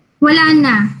wala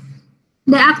na.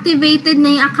 Deactivated na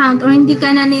yung account or hindi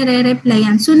ka na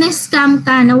nire-replyan. So na-scam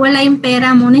ka, nawala yung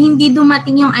pera mo na hindi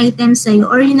dumating yung item sa'yo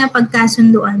or yung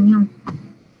napagkasunduan nyo.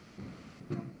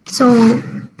 So,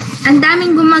 ang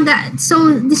daming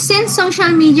So, since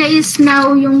social media is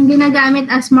now yung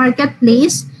ginagamit as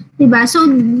marketplace, diba? So,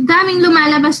 daming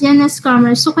lumalabas dyan na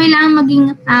scammers. So, kailangan maging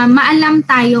maalam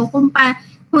tayo kung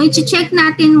i-check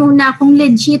natin muna kung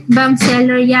legit bang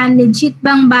seller yan, legit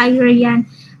bang buyer yan,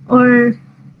 or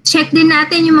check din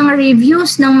natin yung mga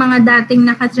reviews ng mga dating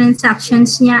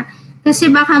naka-transactions niya.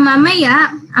 Kasi baka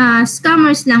mamaya,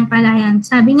 scammers lang pala yan.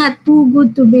 Sabi nga, too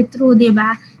good to be true,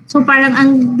 diba? So parang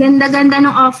ang ganda-ganda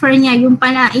ng offer niya, yung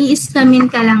pala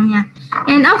i-scamin ka lang niya.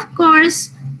 And of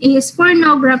course, is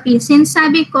pornography. Since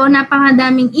sabi ko,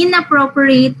 napakadaming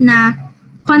inappropriate na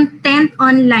content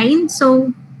online.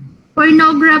 So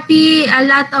pornography, a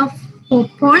lot of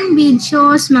porn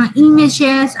videos, mga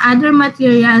images, other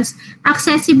materials,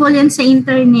 accessible yan sa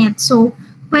internet. So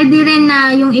pwede rin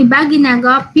na yung iba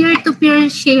ginagawa, peer-to-peer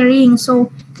sharing.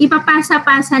 So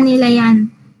ipapasa-pasa nila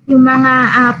yan, yung mga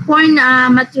porn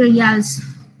materials.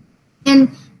 And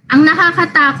ang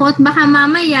nakakatakot, baka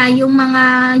mamaya yung mga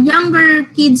younger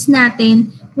kids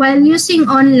natin, while using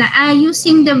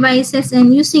using devices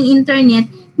and using internet,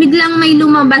 biglang may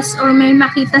lumabas or may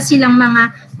makita silang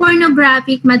mga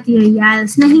pornographic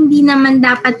materials na hindi naman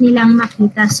dapat nilang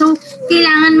makita. So,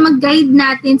 kailangan mag-guide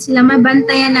natin sila,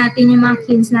 mabantayan natin yung mga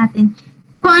kids natin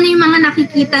kung ano yung mga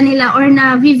nakikita nila or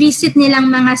na-visit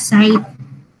nilang mga site.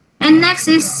 And next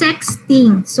is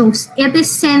sexting. So, it is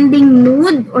sending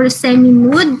nude or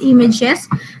semi-nude images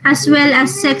as well as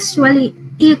sexually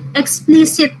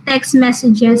explicit text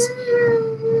messages.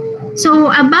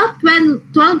 So, about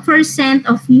 12%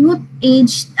 of youth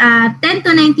aged 10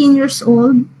 to 19 years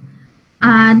old,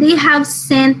 they have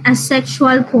sent a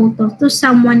sexual photo to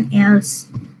someone else.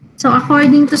 So,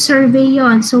 according to survey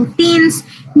yon. So, teens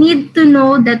need to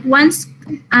know that once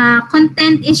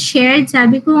content is shared,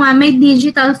 sabi ko nga, may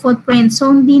digital footprint. So,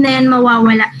 hindi na yan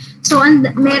mawawala. So,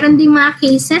 meron ding mga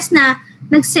cases na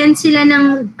nag-send sila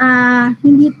ng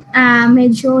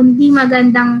medyo hindi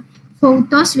magandang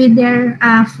photos with their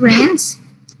friends,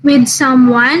 with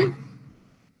someone.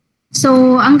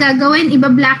 So, ang gagawin,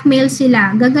 iba-blackmail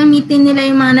sila. Gagamitin nila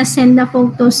yung mga na-send na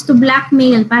photos to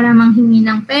blackmail para manghingi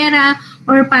ng pera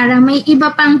or para may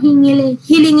iba pang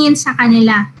hilingin sa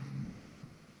kanila.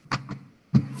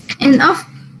 And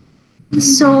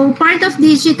so part of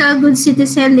digital good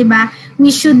citizen, di ba? We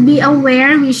should be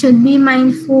aware, we should be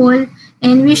mindful,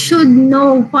 and we should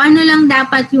know kung ano lang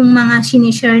dapat yung mga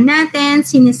sinishare natin,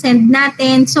 sinisend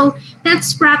natin. So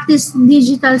let's practice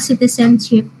digital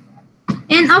citizenship.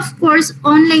 And of course,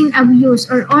 online abuse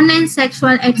or online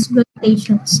sexual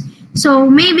exploitations. So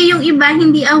maybe yung iba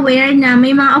hindi aware na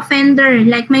may mga offender,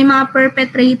 like may mga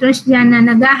perpetrators dyan na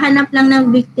naghahanap lang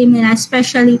ng victim nila,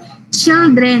 especially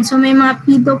children. So may mga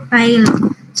pedophile.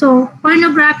 So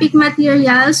pornographic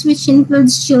materials which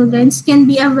includes children can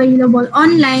be available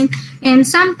online and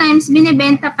sometimes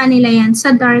binibenta pa nila yan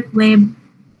sa dark web.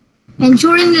 And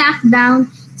during lockdown,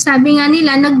 sabi nga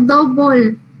nila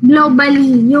nag-double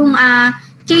globally yung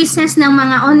cases ng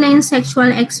mga online sexual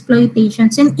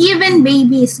exploitations. And even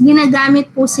babies,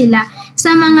 ginagamit po sila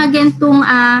sa mga gantong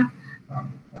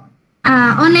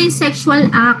online sexual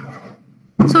act.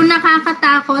 So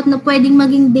nakakatakot na pwedeng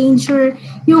maging danger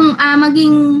yung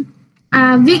maging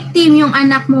victim yung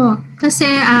anak mo. Kasi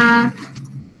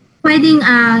pwedeng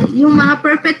yung mga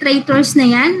perpetrators na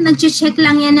yan, nag-check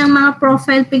lang yan ng mga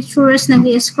profile pictures,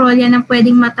 nag-scroll yan na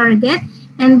pwedeng matarget.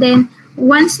 And then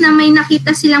once na may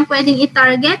nakita silang pwedeng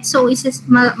i-target, so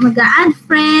mag-a-add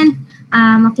friend,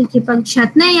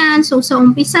 makikipag-chat na yan. So sa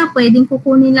umpisa, pwedeng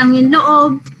kukunin lang yung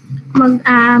loob,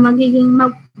 magiging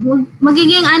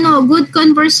good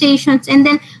conversations, and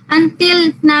then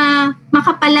until na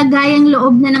makapalagay ang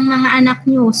loob na ng mga anak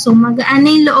nyo. So magaan na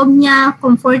yung loob niya,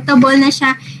 comfortable na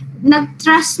siya,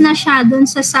 nag-trust na siya dun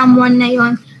sa someone na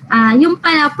yon. Yung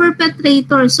pala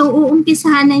perpetrator, so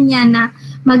uumpisahan na niya na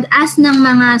mag-ask ng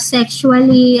mga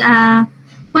sexually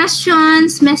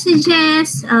questions,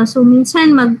 messages. So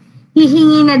minsan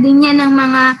maghihingi na din niya ng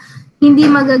mga hindi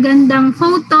magagandang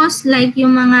photos, like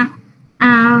yung mga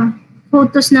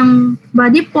photos ng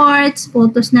body parts,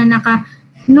 photos na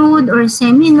naka-nude or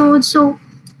semi-nude. So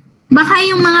baka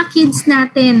yung mga kids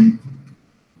natin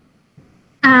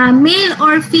male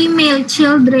or female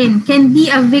children can be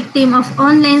a victim of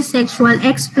online sexual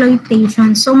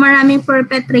exploitation. So maraming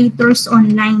perpetrators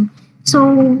online. So,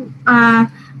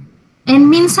 and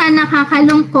minsan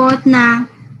nakakalungkot na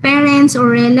parents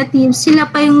or relatives, sila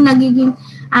pa yung nagiging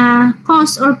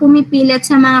cause or pumipilit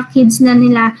sa mga kids na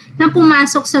nila na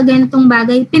pumasok sa ganitong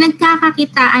bagay.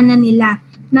 Pinagkakakitaan na nila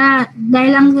na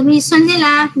dahil ang reason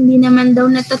nila, hindi naman daw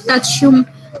natatouch yung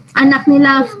anak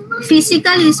nila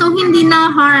physically, so hindi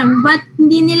na harm, but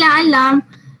hindi nila alam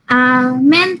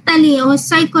mentally o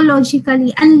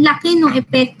psychologically ang laki ng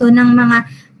epekto ng mga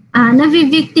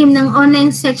navi-victim ng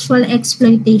online sexual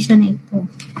exploitation ito.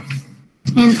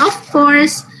 And of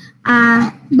course,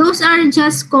 those are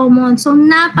just common. So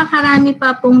napakarami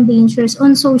pa pong dangers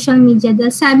on social media.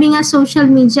 Dahil sabi nga social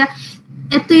media,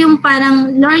 ito yung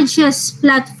parang largest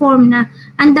platform na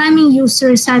ang daming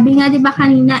users. Sabi nga 'di ba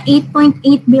kanina, 8.8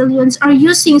 billions are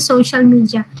using social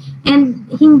media. And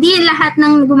hindi lahat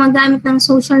ng gumagamit ng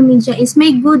social media is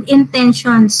may good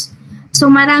intentions.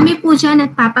 So marami po dyan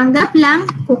nagpapanggap lang,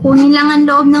 kukunin lang ang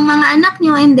loob ng mga anak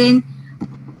nyo and then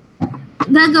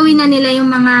gagawin na nila yung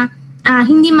mga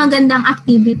hindi magandang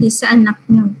activities sa anak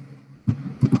nyo.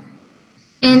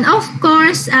 And of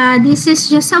course, this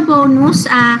is just a bonus.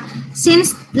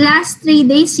 Since last 3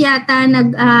 days yata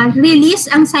nag-release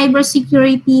ang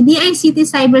Cybersecurity, DICT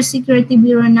Cybersecurity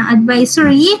Bureau ng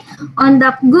advisory on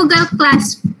the Google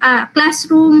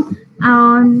Classroom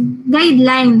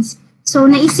guidelines. So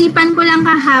naisipan ko lang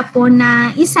kahapon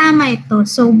na isama ito.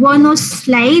 So bonus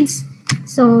slides.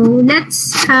 So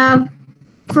let's have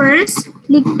first,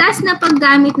 ligtas na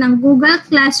paggamit ng Google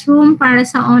Classroom para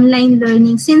sa online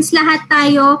learning. Since lahat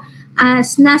tayo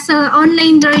nasa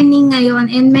online learning ngayon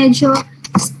and medyo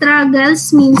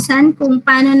struggles minsan kung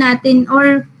paano natin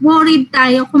or worried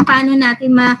tayo kung paano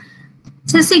natin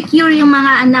ma-secure yung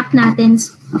mga anak natin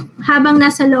habang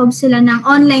nasa loob sila ng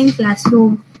online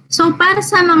classroom. So para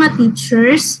sa mga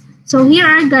teachers, so here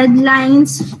are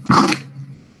guidelines.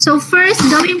 So first,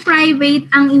 gawing private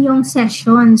ang inyong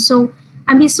session. So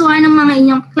abisuhan ng mga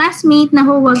inyong classmate na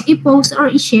huwag i-post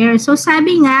or i-share. So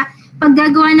sabi nga, pag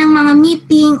gagawa ng mga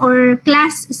meeting or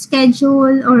class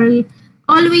schedule or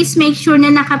always make sure na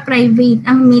naka-private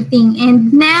ang meeting and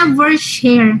never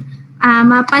share.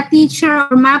 Mapa-teacher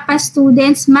or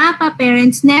mapa-students,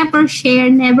 mapa-parents, never share,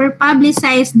 never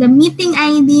publicize the meeting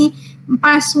ID,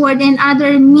 password, and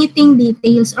other meeting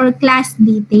details or class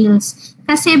details.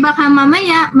 Kasi baka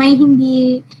mamaya may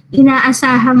hindi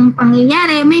inaasahang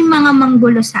pangyayari, may mga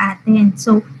manggulo sa atin.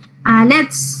 So,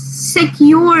 let's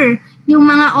secure yung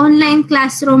mga online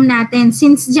classroom natin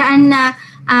since diyan na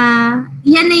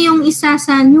yan na yung isa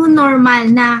sa new normal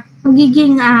na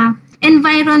magiging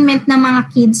environment ng mga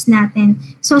kids natin.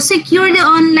 So secure the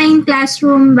online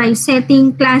classroom by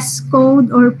setting class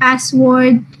code or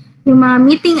password, yung mga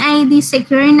meeting ID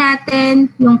secure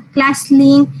natin, yung class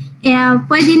link,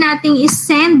 pwede nating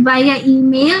i-send via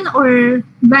email or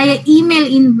via email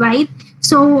invite.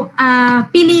 So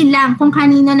pili lang kung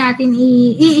kanino natin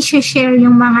i-share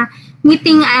yung mga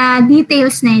meeting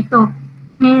details na ito.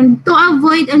 And to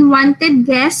avoid unwanted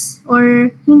guests or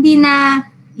hindi na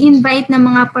invite na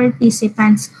mga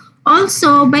participants.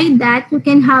 Also, by that, you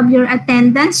can have your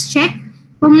attendance check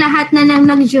kung lahat na nang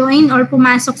nag-join or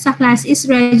pumasok sa class is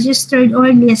registered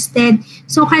or listed.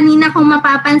 So kanina kung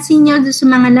mapapansin nyo sa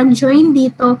mga nag-join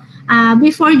dito,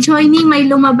 before joining may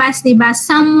lumabas, diba?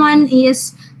 Someone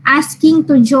is asking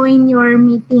to join your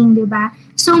meeting, diba?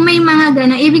 So may mga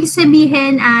gano'n. Ibig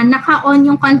sabihin, naka-on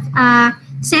yung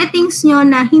settings nyo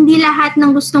na hindi lahat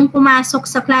ng gustong pumasok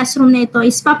sa classroom na ito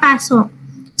is papasok.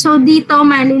 So dito,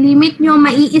 malilimit nyo,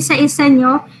 maiisa-isa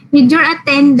nyo with your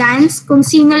attendance, kung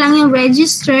sino lang yung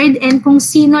registered and kung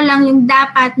sino lang yung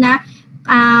dapat na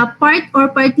part or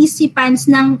participants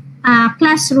ng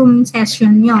classroom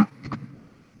session nyo.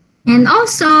 And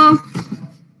also,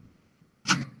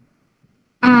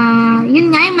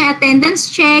 yun nga yung may attendance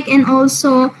check and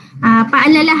also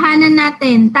paalalahanan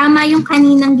natin, tama yung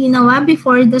kaninang ginawa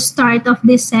before the start of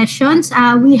these sessions.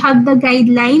 We have the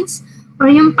guidelines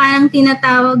or yung parang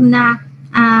tinatawag na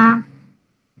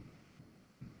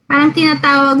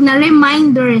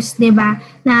reminders, 'di ba?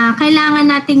 Na kailangan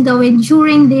nating gawin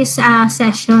during this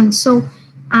session. So,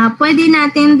 pwede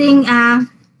natin ding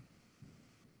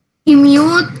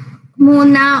i-mute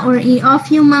muna or i-off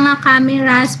yung mga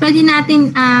cameras. Pwede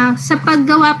natin sa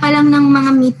paggawa pa lang ng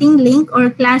mga meeting link or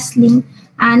class link,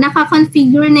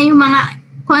 naka-configure na yung mga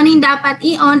kung ano yung dapat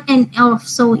i-on and off.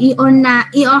 So,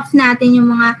 i-off natin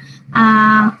yung mga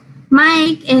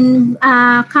mic and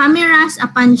cameras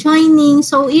upon joining.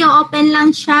 So, i-open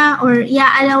lang siya or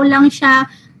i-allow lang siya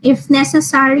if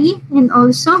necessary. And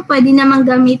also, pwede naman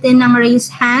gamitin ng raise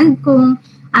hand kung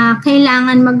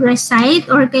kailangan mag-recite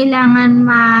or kailangan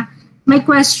may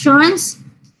questions.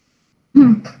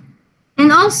 And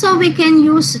also, we can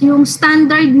use yung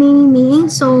standard naming.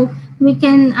 So, we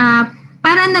can,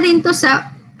 para na rin to sa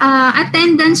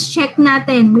attendance check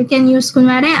natin. We can use,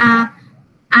 kunwari,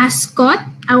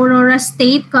 ASCOT, Aurora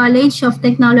State College of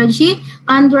Technology,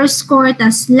 underscore,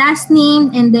 tas last name,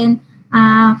 and then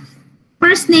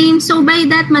first name. So, by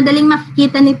that, madaling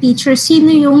makikita ni teacher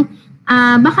sino yung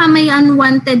baka may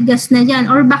unwanted guest na dyan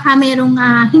or baka mayroong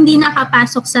hindi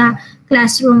nakapasok sa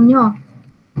classroom nyo.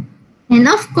 And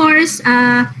of course,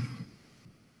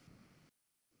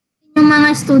 yung mga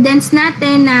students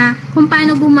natin na kung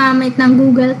paano gumamit ng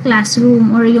Google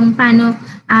Classroom or yung paano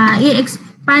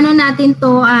natin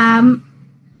to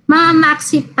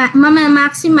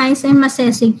ma-maximize and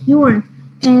ma-secure.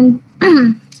 And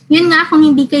yun nga, kung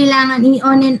hindi kailangan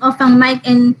i-on and off ang mic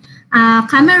and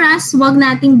cameras, wag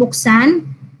nating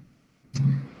buksan.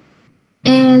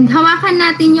 And hawakan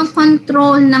natin yung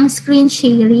control ng screen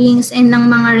sharings and ng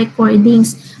mga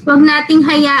recordings. Huwag nating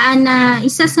hayaan na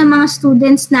isa sa mga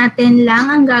students natin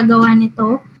lang ang gagawa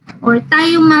nito. Or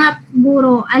tayong mga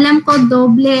guro, alam ko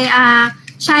doble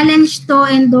challenge to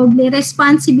and doble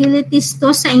responsibilities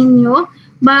to sa inyo.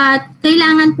 But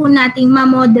kailangan po nating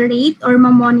ma-moderate or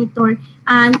ma-monitor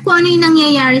kung ano yung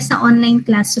nangyayari sa online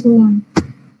classroom.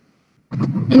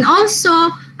 And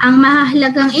also, ang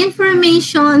mahalagang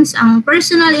informations, ang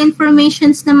personal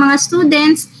informations ng mga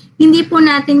students, hindi po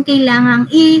natin kailangang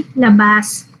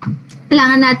ilabas.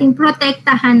 Kailangan natin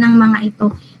protektahan ng mga ito.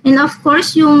 And of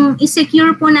course, yung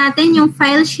i-secure po natin yung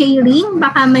file sharing,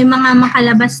 baka may mga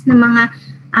makalabas na mga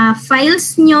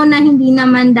files nyo na hindi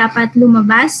naman dapat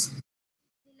lumabas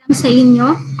lang sa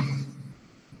inyo.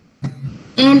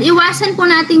 And iwasan po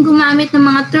natin gumamit ng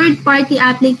mga third-party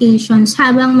applications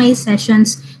habang may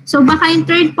sessions. So baka yung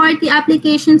third-party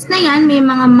applications na yan, may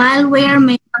mga malware,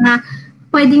 may mga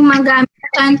pwedeng magamit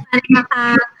para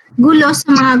makagulo sa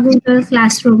mga Google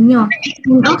Classroom nyo.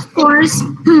 And of course,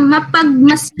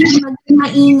 mapagmasid,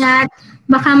 mag-maingat,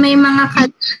 baka may mga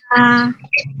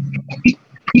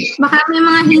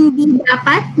hindi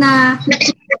dapat na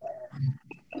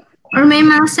or may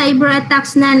mga cyber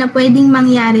attacks na pwedeng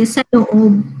mangyari sa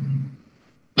loob.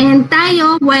 And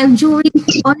tayo, while during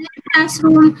online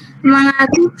classroom, mga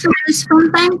teachers,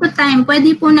 from time to time,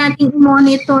 pwede po natin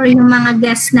monitor yung mga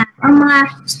guests natin, ang mga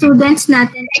students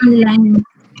natin online.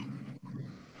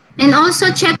 And also,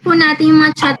 check po natin yung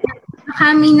mga chat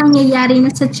baka may nangyayari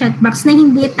na sa chat box na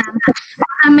hindi tama.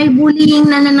 Baka may bullying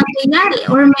na nangyayari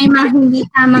or may mga hindi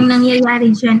tamang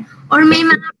nangyayari dyan. Or may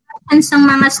mga questions ang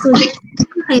mga students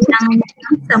na kailangan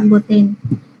natin sagutin.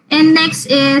 And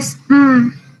next is,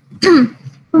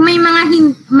 kung may mga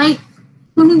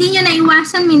kung hindi nyo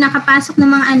naiwasan, may nakapasok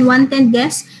na mga unwanted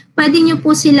guests, pwede nyo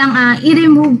po silang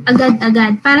i-remove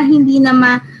agad-agad para hindi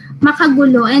na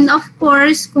makagulo. And of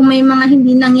course, kung may mga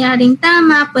hindi nangyaring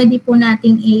tama, pwede po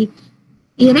nating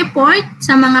i-report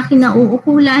sa mga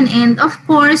kinauukulan. And of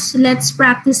course, let's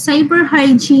practice cyber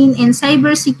hygiene and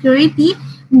cybersecurity,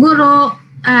 guro,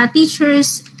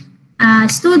 teachers,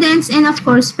 students, and of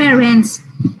course, parents.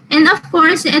 And of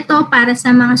course, ito para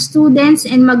sa mga students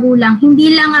and magulang.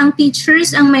 Hindi lang ang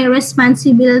teachers ang may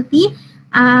responsibility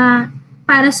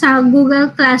para sa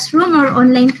Google Classroom or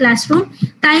online classroom.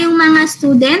 Tayong mga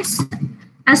students,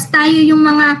 as tayo yung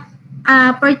mga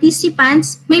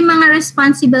participants, may mga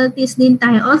responsibilities din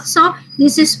tayo. Also,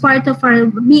 this is part of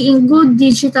our being good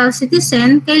digital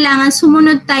citizen. Kailangan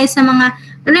sumunod tayo sa mga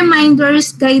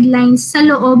reminders, guidelines sa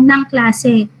loob ng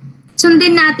klase.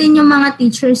 Sundin natin yung mga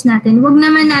teachers natin. Huwag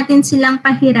naman natin silang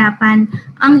pahirapan.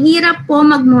 Ang hirap po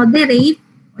mag-moderate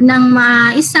ng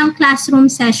isang classroom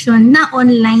session na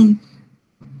online.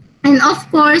 And of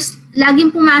course,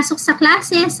 laging pumasok sa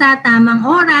klase sa tamang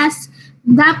oras.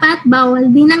 Dapat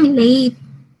bawal din ang late.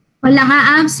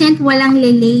 Walang absent, walang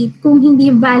late kung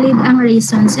hindi valid ang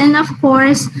reasons. And of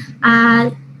course,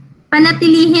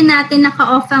 panatilihin natin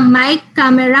naka-off ang mic,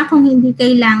 camera kung hindi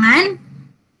kailangan.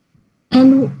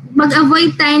 And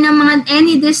mag-avoid tayo ng mga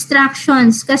any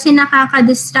distractions kasi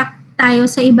nakaka-distract tayo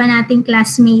sa iba nating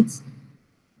classmates.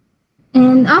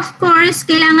 And of course,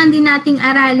 kailangan din nating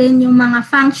aralin yung mga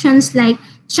functions like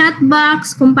chat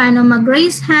box, kung paano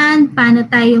mag-raise hand, paano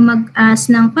tayo mag-ask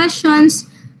ng questions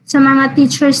sa mga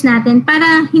teachers natin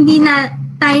para hindi na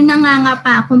tayo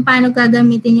nangangapa kung paano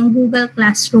gagamitin yung Google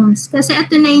Classrooms. Kasi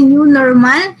ito na yung new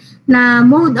normal na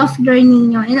mode of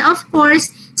learning nyo. And of course,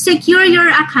 secure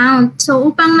your account. So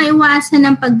upang maiwasan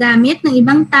ang paggamit ng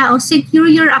ibang tao,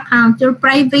 secure your account, your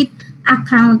private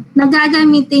account na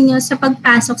gagamitin nyo sa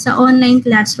pagpasok sa online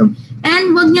classroom.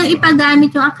 And huwag nyo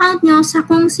ipagamit yung account nyo sa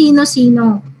kung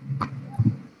sino-sino.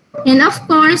 And of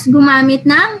course, gumamit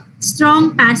ng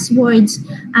strong passwords.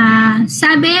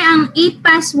 Sabi, ang 8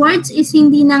 passwords is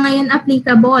hindi na ngayon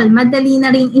applicable. Madali na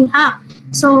rin i-hack.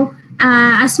 So,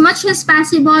 as much as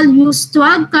possible, use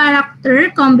 12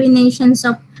 character combinations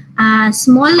of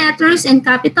small letters and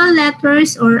capital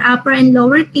letters or upper and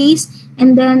lower case,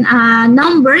 and then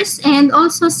numbers and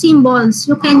also symbols.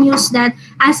 You can use that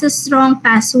as a strong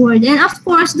password. And of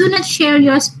course, do not share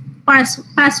your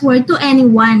password to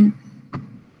anyone.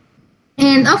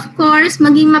 And of course,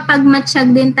 maging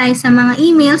mapagmatsyag din tayo sa mga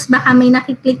emails. Baka may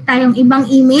nakiklik tayong ibang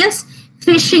emails.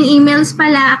 Phishing emails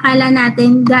pala, akala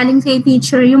natin galing kay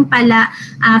teacher, yung pala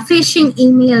phishing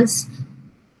emails.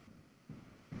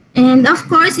 And of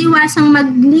course, iwasang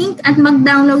mag-link at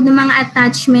mag-download ng mga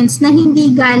attachments na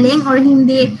hindi galing or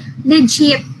hindi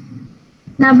legit,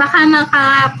 na baka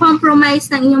maka-compromise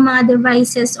ng inyong mga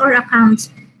devices or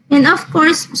accounts. And of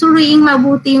course, suriing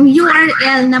mabuti yung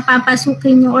URL na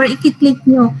papasukin nyo or ikiklik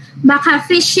nyo. Baka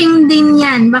phishing din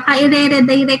yan. Baka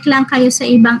i-redirect lang kayo sa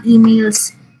ibang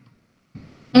emails.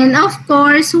 And of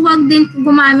course, huwag din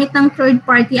gumamit ng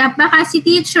third-party app. Baka si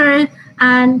teacher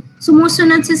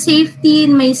sumusunod sa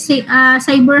safety, may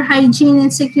cyber hygiene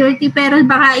and security, pero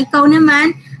baka ikaw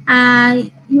naman,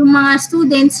 yung mga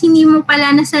students, hindi mo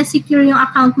pala nasa-secure yung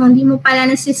account mo, hindi mo pala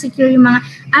nasa-secure yung mga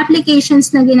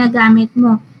applications na ginagamit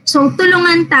mo. So,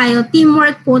 tulungan tayo,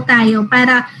 teamwork po tayo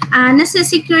para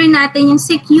nasa-secure natin yung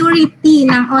security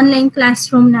ng online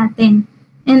classroom natin.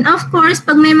 And of course,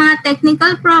 pag may mga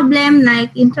technical problem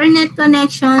like internet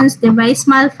connections, device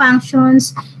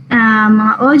malfunctions,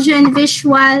 mga audio and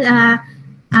visual,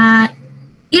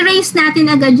 erase natin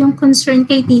agad yung concern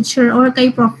kay teacher or kay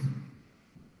prof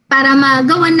para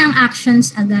magawan ng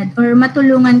actions agad or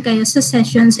matulungan kayo sa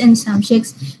sessions and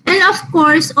subjects. And of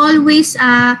course, always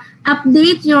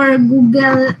update your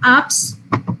Google apps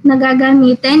na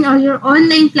gagamitin or your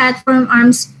online platform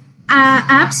apps.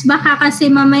 Baka kasi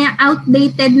mamaya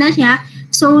outdated na siya.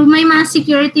 So, may mga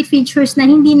security features na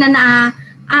hindi na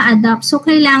na-adapt. So,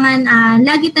 kailangan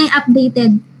lagi tayong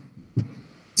updated.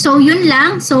 So, yun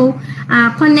lang. So,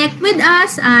 connect with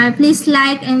us. Please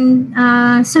like and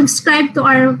subscribe to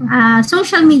our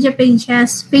social media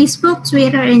pages, Facebook,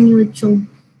 Twitter, and YouTube.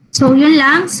 So, yun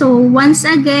lang. So, once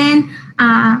again,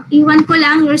 iwan ko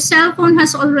lang, your cell phone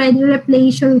has already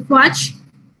replaced your watch,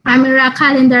 camera,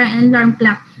 calendar, and alarm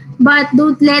clock. But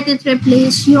don't let it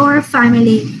replace your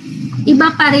family.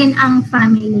 Iba pa rin ang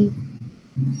family.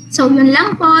 So, yun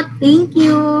lang po. Thank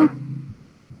you.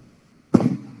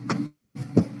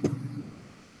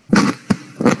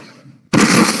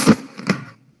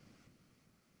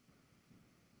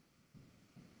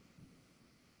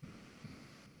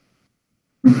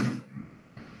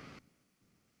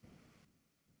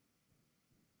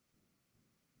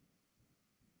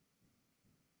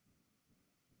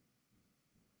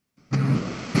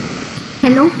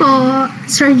 Hello po,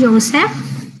 Sir Joseph.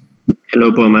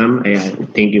 Hello po, ma'am. Ayan.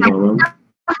 Thank you po, ma'am.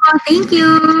 Thank you.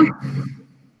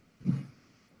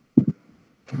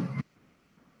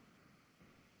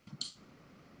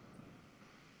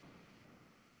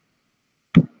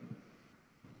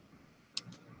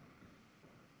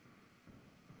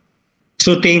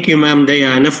 So thank you, Ma'am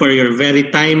Diana, for your very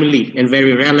timely and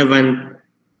very relevant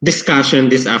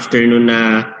discussion this afternoon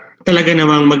na talaga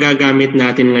namang magagamit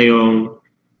natin ngayong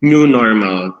new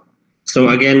normal. So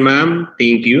again, ma'am,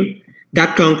 thank you.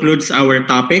 That concludes our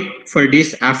topic for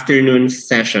this afternoon's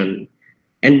session.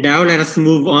 And now let us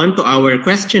move on to our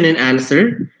question and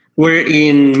answer,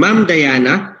 wherein Ma'am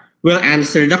Diana will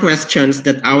answer the questions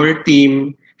that our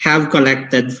team have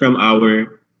collected from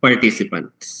our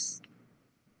participants.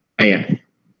 Ayan.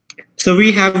 So we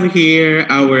have here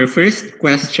our first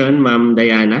question, Ma'am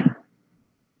Diana,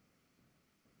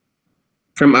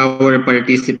 from our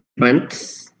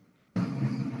participants.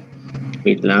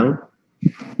 Wait lang.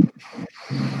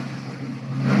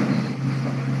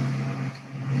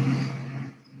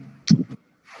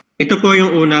 Ito po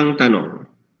yung unang tanong.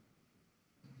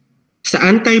 Sa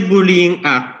Anti-Bullying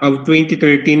Act of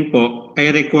 2013 po ay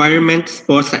requirements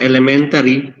po sa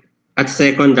elementary at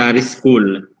secondary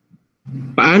school.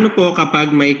 Paano po kapag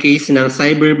may case ng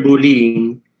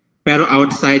cyberbullying pero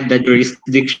outside the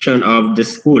jurisdiction of the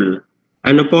school?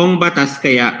 Ano pong batas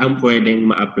kaya ang pwedeng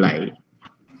ma-apply?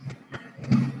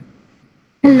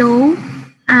 Hello.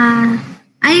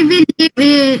 I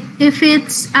believe if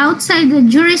it's outside the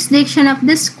jurisdiction of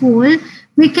the school,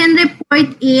 we can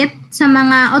report it sa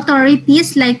mga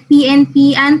authorities like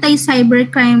PNP,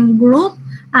 Anti-Cybercrime Group,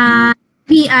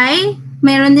 PI.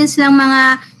 Meron din silang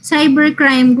mga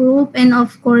Cybercrime Group, and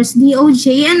of course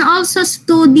DOJ, and also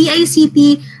to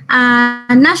DICT,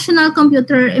 National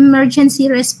Computer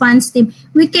Emergency Response Team.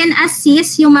 We can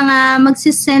assist yung mga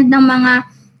magsisend ng mga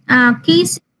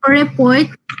case or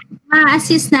report.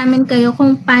 Ma-assist namin kayo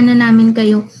kung paano namin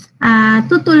kayo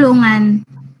tutulungan.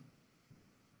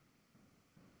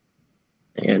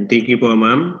 Ayan, thank you po,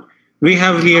 ma'am. We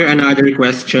have here another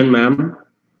question, ma'am.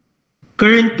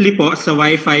 Currently po, sa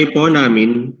Wi-Fi po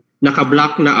namin,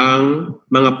 nakablock na ang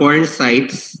mga porn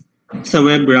sites sa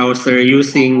web browser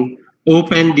using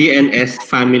OpenDNS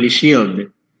Family Shield.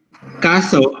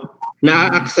 Kaso,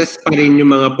 na-access pa rin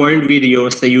yung mga porn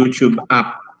videos sa YouTube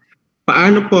app.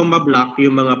 Paano po ma-block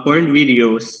yung mga porn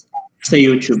videos sa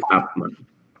YouTube app, ma'am?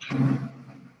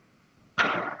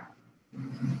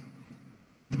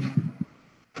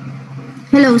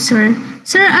 Hello, sir.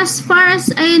 Sir, as far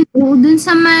as I know, dun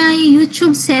sa may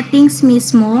YouTube settings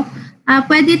mismo,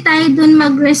 pwede tayo dun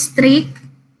mag-restrict.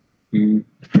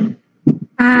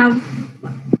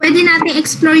 Pwede natin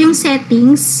explore yung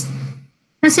settings.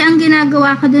 Kasi ang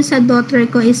ginagawa ko dun sa daughter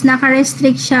ko is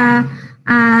naka-restrict siya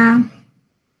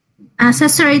sa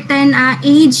certain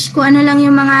age, kung ano lang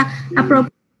yung mga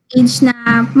appropriate age na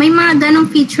may mga ganong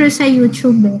feature sa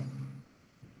YouTube.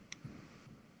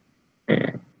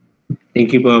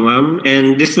 Thank you po, ma'am.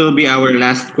 And this will be our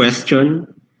last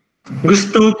question.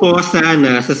 Gusto po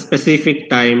sana sa specific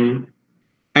time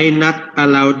ay not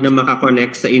allowed na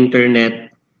makakonect sa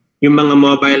internet yung mga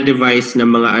mobile device ng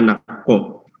mga anak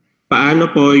ko. Paano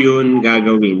po yun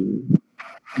gagawin?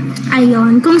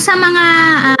 Ayun. Kung sa mga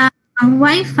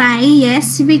Wi-Fi,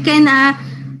 yes, we can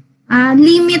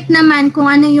limit naman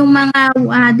kung ano yung mga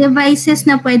devices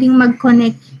na pwedeng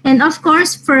mag-connect. And of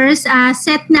course, first,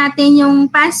 set natin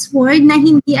yung password na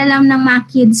hindi alam ng mga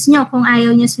kids nyo kung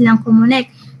ayaw nyo silang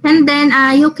kumonek. And then,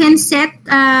 you can set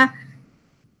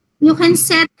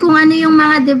kung ano yung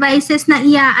mga devices na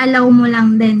i-allow mo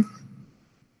lang din.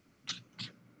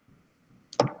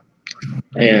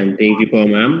 Ayan, thank you po,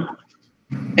 ma'am.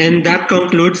 And that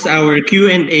concludes our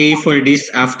Q&A for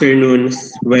this afternoon's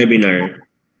webinar.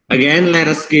 Again, let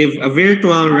us give a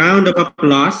virtual round of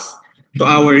applause to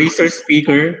our resource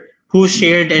speaker who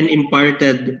shared and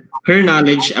imparted her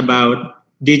knowledge about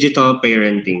digital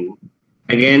parenting.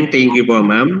 Again, thank you po,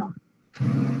 ma'am.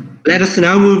 Let us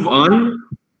now move on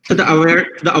to the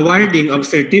awarding of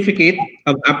Certificate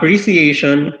of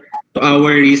Appreciation to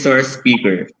our resource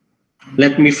speaker.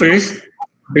 Let me first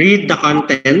read the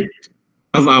content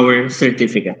of our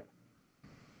certificate.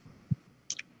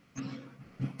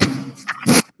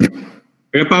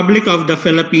 Republic of the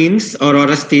Philippines,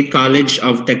 Aurora State College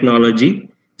of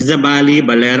Technology, Zabali,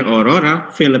 Baler,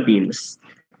 Aurora, Philippines.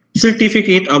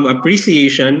 Certificate of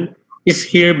Appreciation is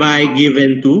hereby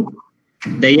given to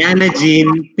Diana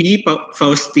Jean P.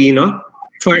 Faustino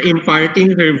for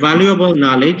imparting her valuable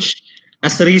knowledge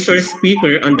as a resource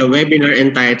speaker on the webinar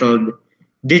entitled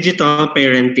Digital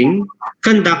Parenting,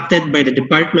 conducted by the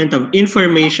Department of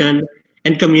Information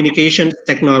and Communications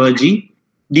Technology,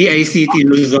 DICT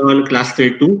Luzon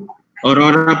Cluster 2,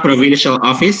 Aurora Provincial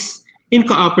Office, in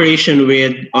cooperation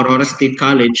with Aurora State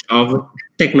College of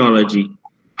Technology.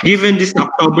 Given this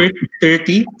October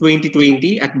 30,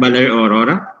 2020 at Baler,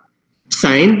 Aurora.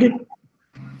 Signed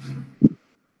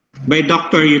by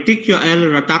Dr. Eutychio L.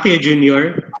 Rotaquio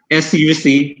Jr.,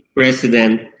 SUC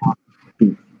President.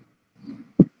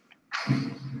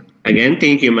 Again,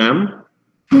 thank you, ma'am.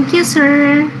 Thank you,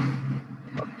 sir.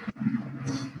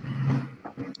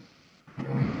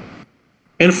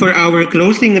 And for our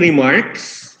closing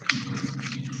remarks,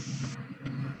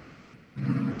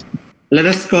 let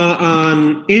us call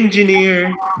on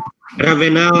Engineer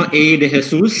Ravenal A. de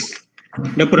Jesus,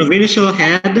 the Provincial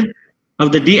Head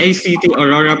of the DICT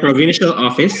Aurora Provincial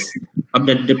Office of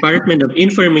the Department of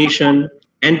Information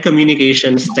and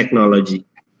Communications Technology.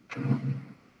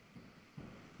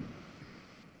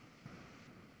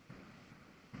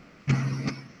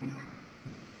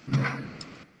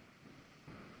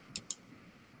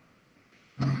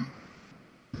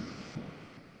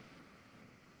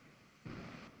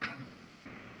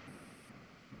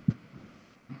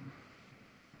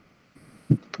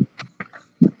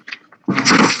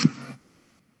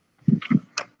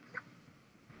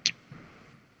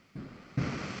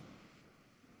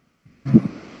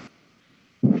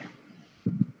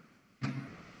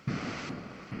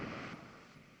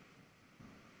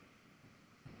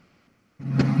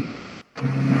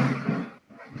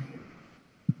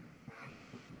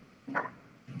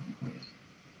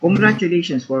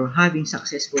 Congratulations for having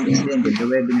successfully attended the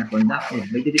webinar conducted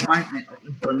by the Department of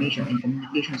Information and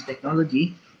Communications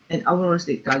Technology and Aurora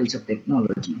State College of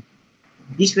Technology.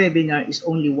 This webinar is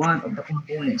only one of the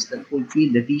components that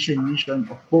fulfill the vision mission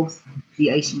of both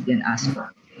DICT and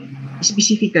ASCOT.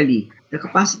 Specifically, the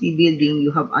capacity building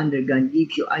you have undergone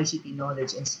gives you ICT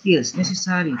knowledge and skills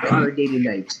necessary to our daily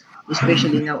lives,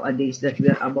 especially nowadays that we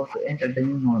are about to enter the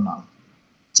new normal.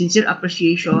 Sincere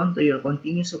appreciation to your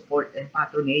continued support and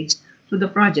patronage to the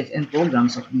projects and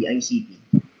programs of DICT.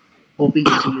 Hoping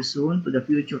to see you soon to the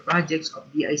future projects of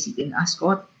DICT and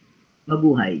ASCOT.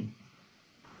 Mabuhay!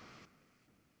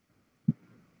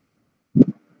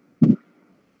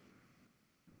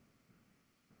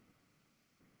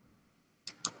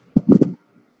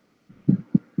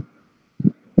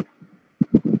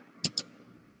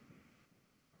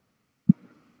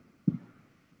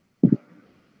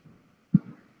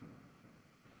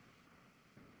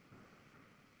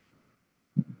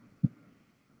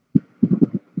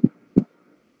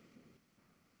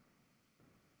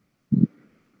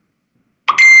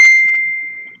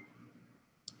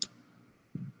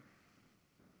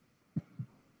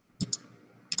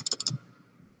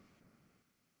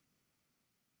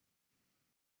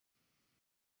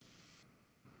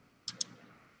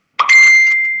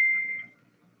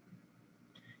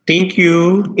 Thank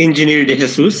you, Engineer De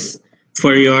Jesus,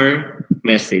 for your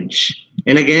message.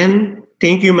 And again,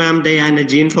 thank you, Ma'am Diana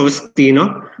Jean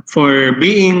Faustino, for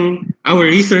being our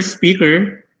resource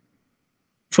speaker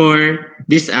for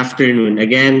this afternoon.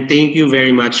 Again, thank you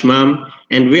very much, Ma'am.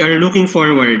 And we are looking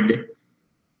forward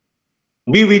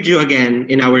to be with you again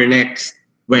in our next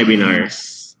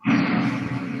webinars.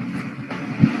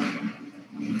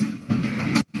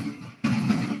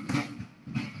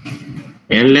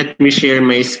 And let me share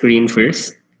my screen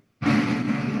first.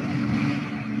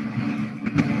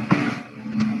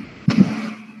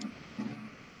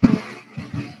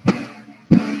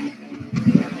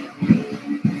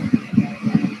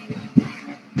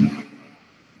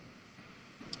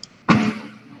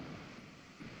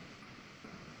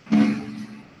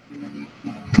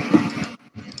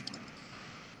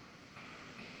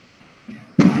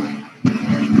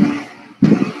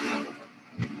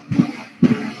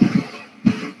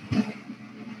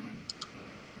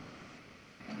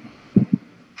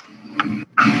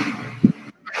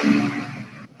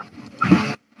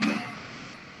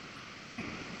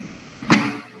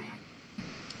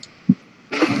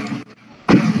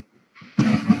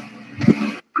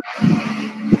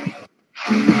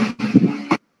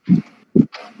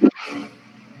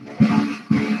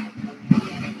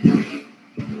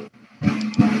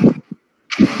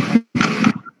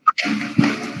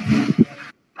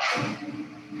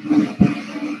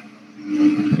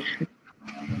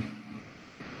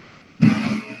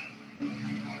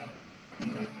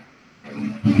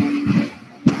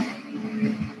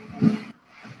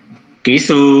 Okay,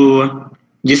 so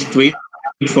just wait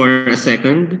for a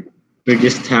second. We're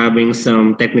just having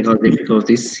some technical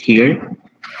difficulties here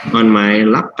on my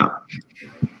laptop.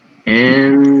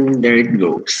 And there it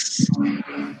goes.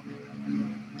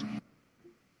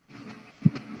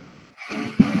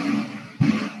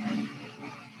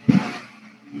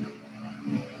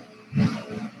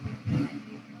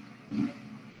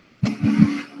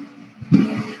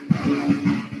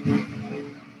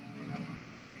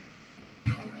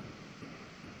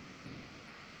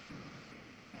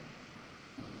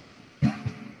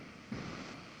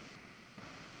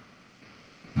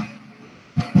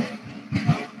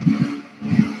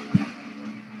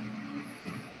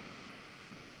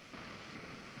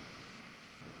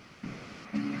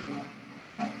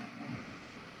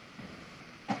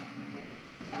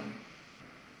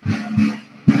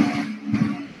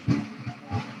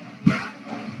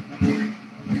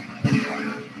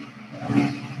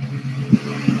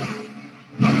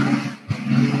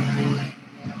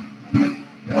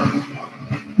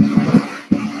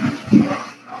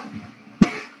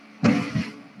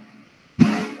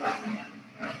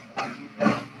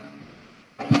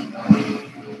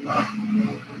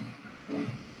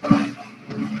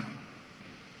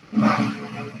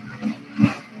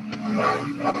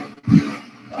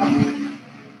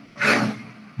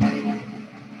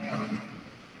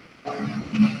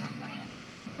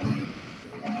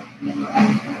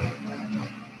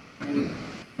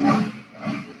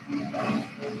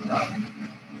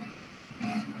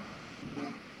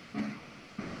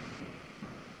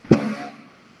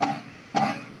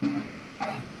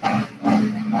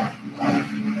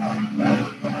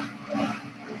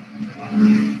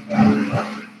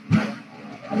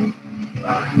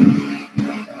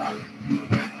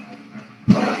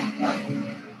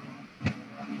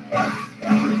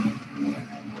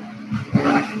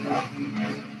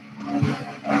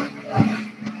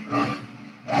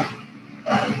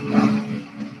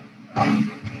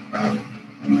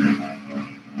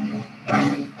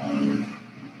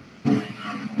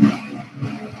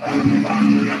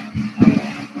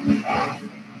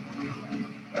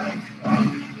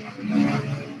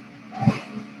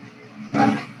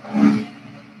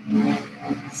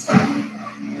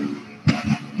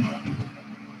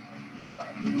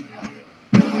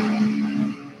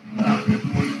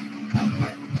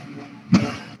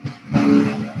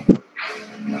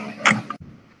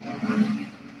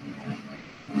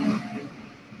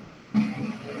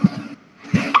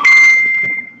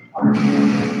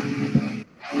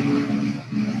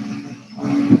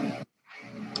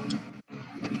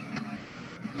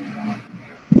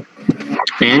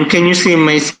 And can you see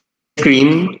my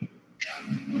screen?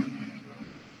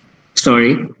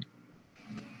 Sorry.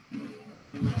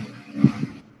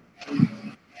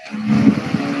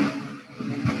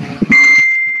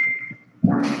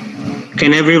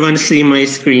 Can everyone see my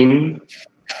screen?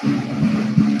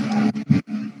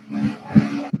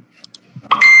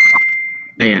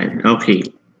 Ayan, okay.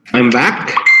 I'm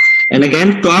back. And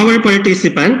again, to our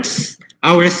participants,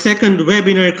 our second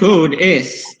webinar code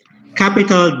is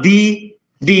capital D,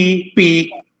 D,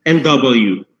 P, and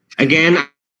W. Again,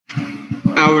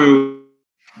 our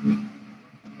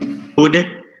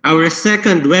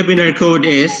second webinar code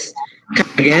is,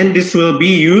 again, this will be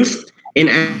used in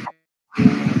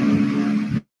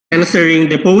answering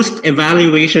the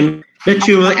post-evaluation that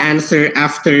you will answer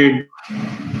after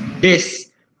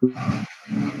this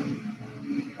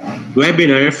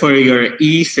webinar for your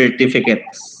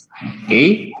e-certificates.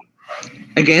 Okay?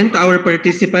 Again, to our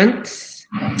participants,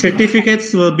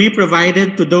 certificates will be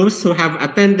provided to those who have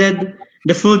attended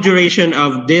the full duration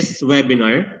of this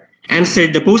webinar,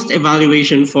 answered the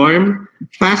post-evaluation form,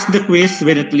 passed the quiz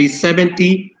with at least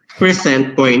 70%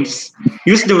 points,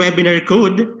 used the webinar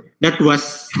code that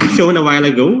was shown a while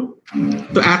ago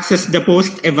to access the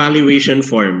post-evaluation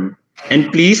form.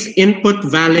 And please input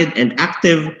valid and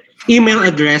active email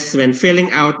address when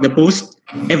filling out the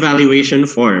post-evaluation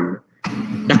form.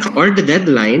 The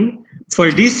deadline for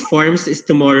these forms is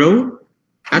tomorrow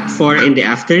at 4 in the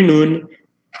afternoon,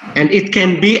 and it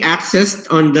can be accessed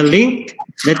on the link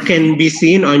that can be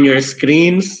seen on your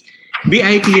screens,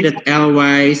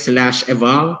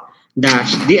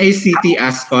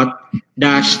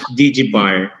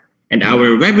 bit.ly/eval-DICT-ASCOT-DGBAR. And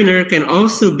our webinar can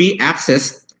also be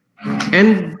accessed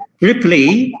and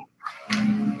replay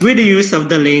with the use of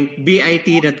the link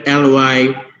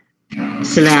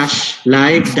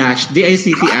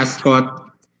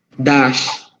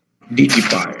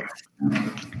bit.ly/live-DICT-ASCOT-DGBAR.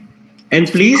 And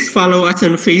please follow us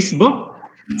on Facebook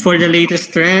for the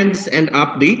latest trends and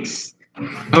updates.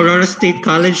 Aurora State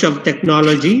College of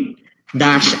Technology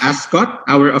 -ASCOT,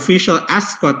 our official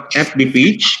ASCOT FB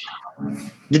page.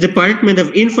 The Department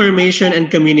of Information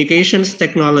and Communications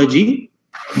Technology,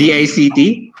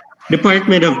 DICT.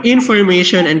 Department of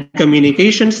Information and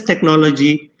Communications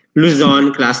Technology,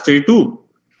 Luzon Cluster 2.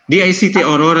 DICT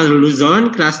Aurora Luzon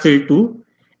Cluster 2.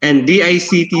 And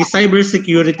DICT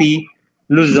Cybersecurity,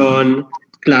 Luzon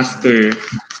Cluster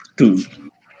 2.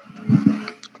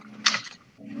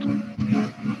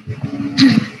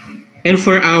 And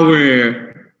for our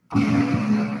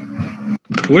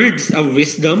words of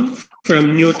wisdom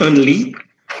from Newton Lee,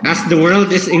 as the world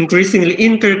is increasingly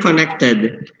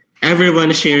interconnected,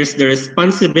 everyone shares the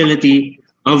responsibility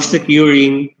of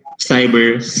securing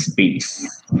cyberspace.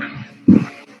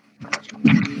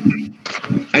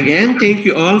 Again, thank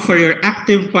you all for your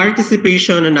active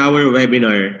participation in our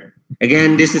webinar.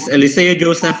 Again, this is Eliseo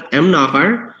Joseph M.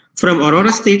 Nakar from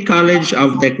Aurora State College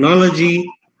of Technology.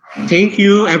 Thank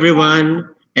you, everyone,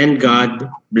 and God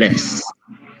bless.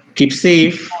 Keep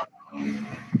safe.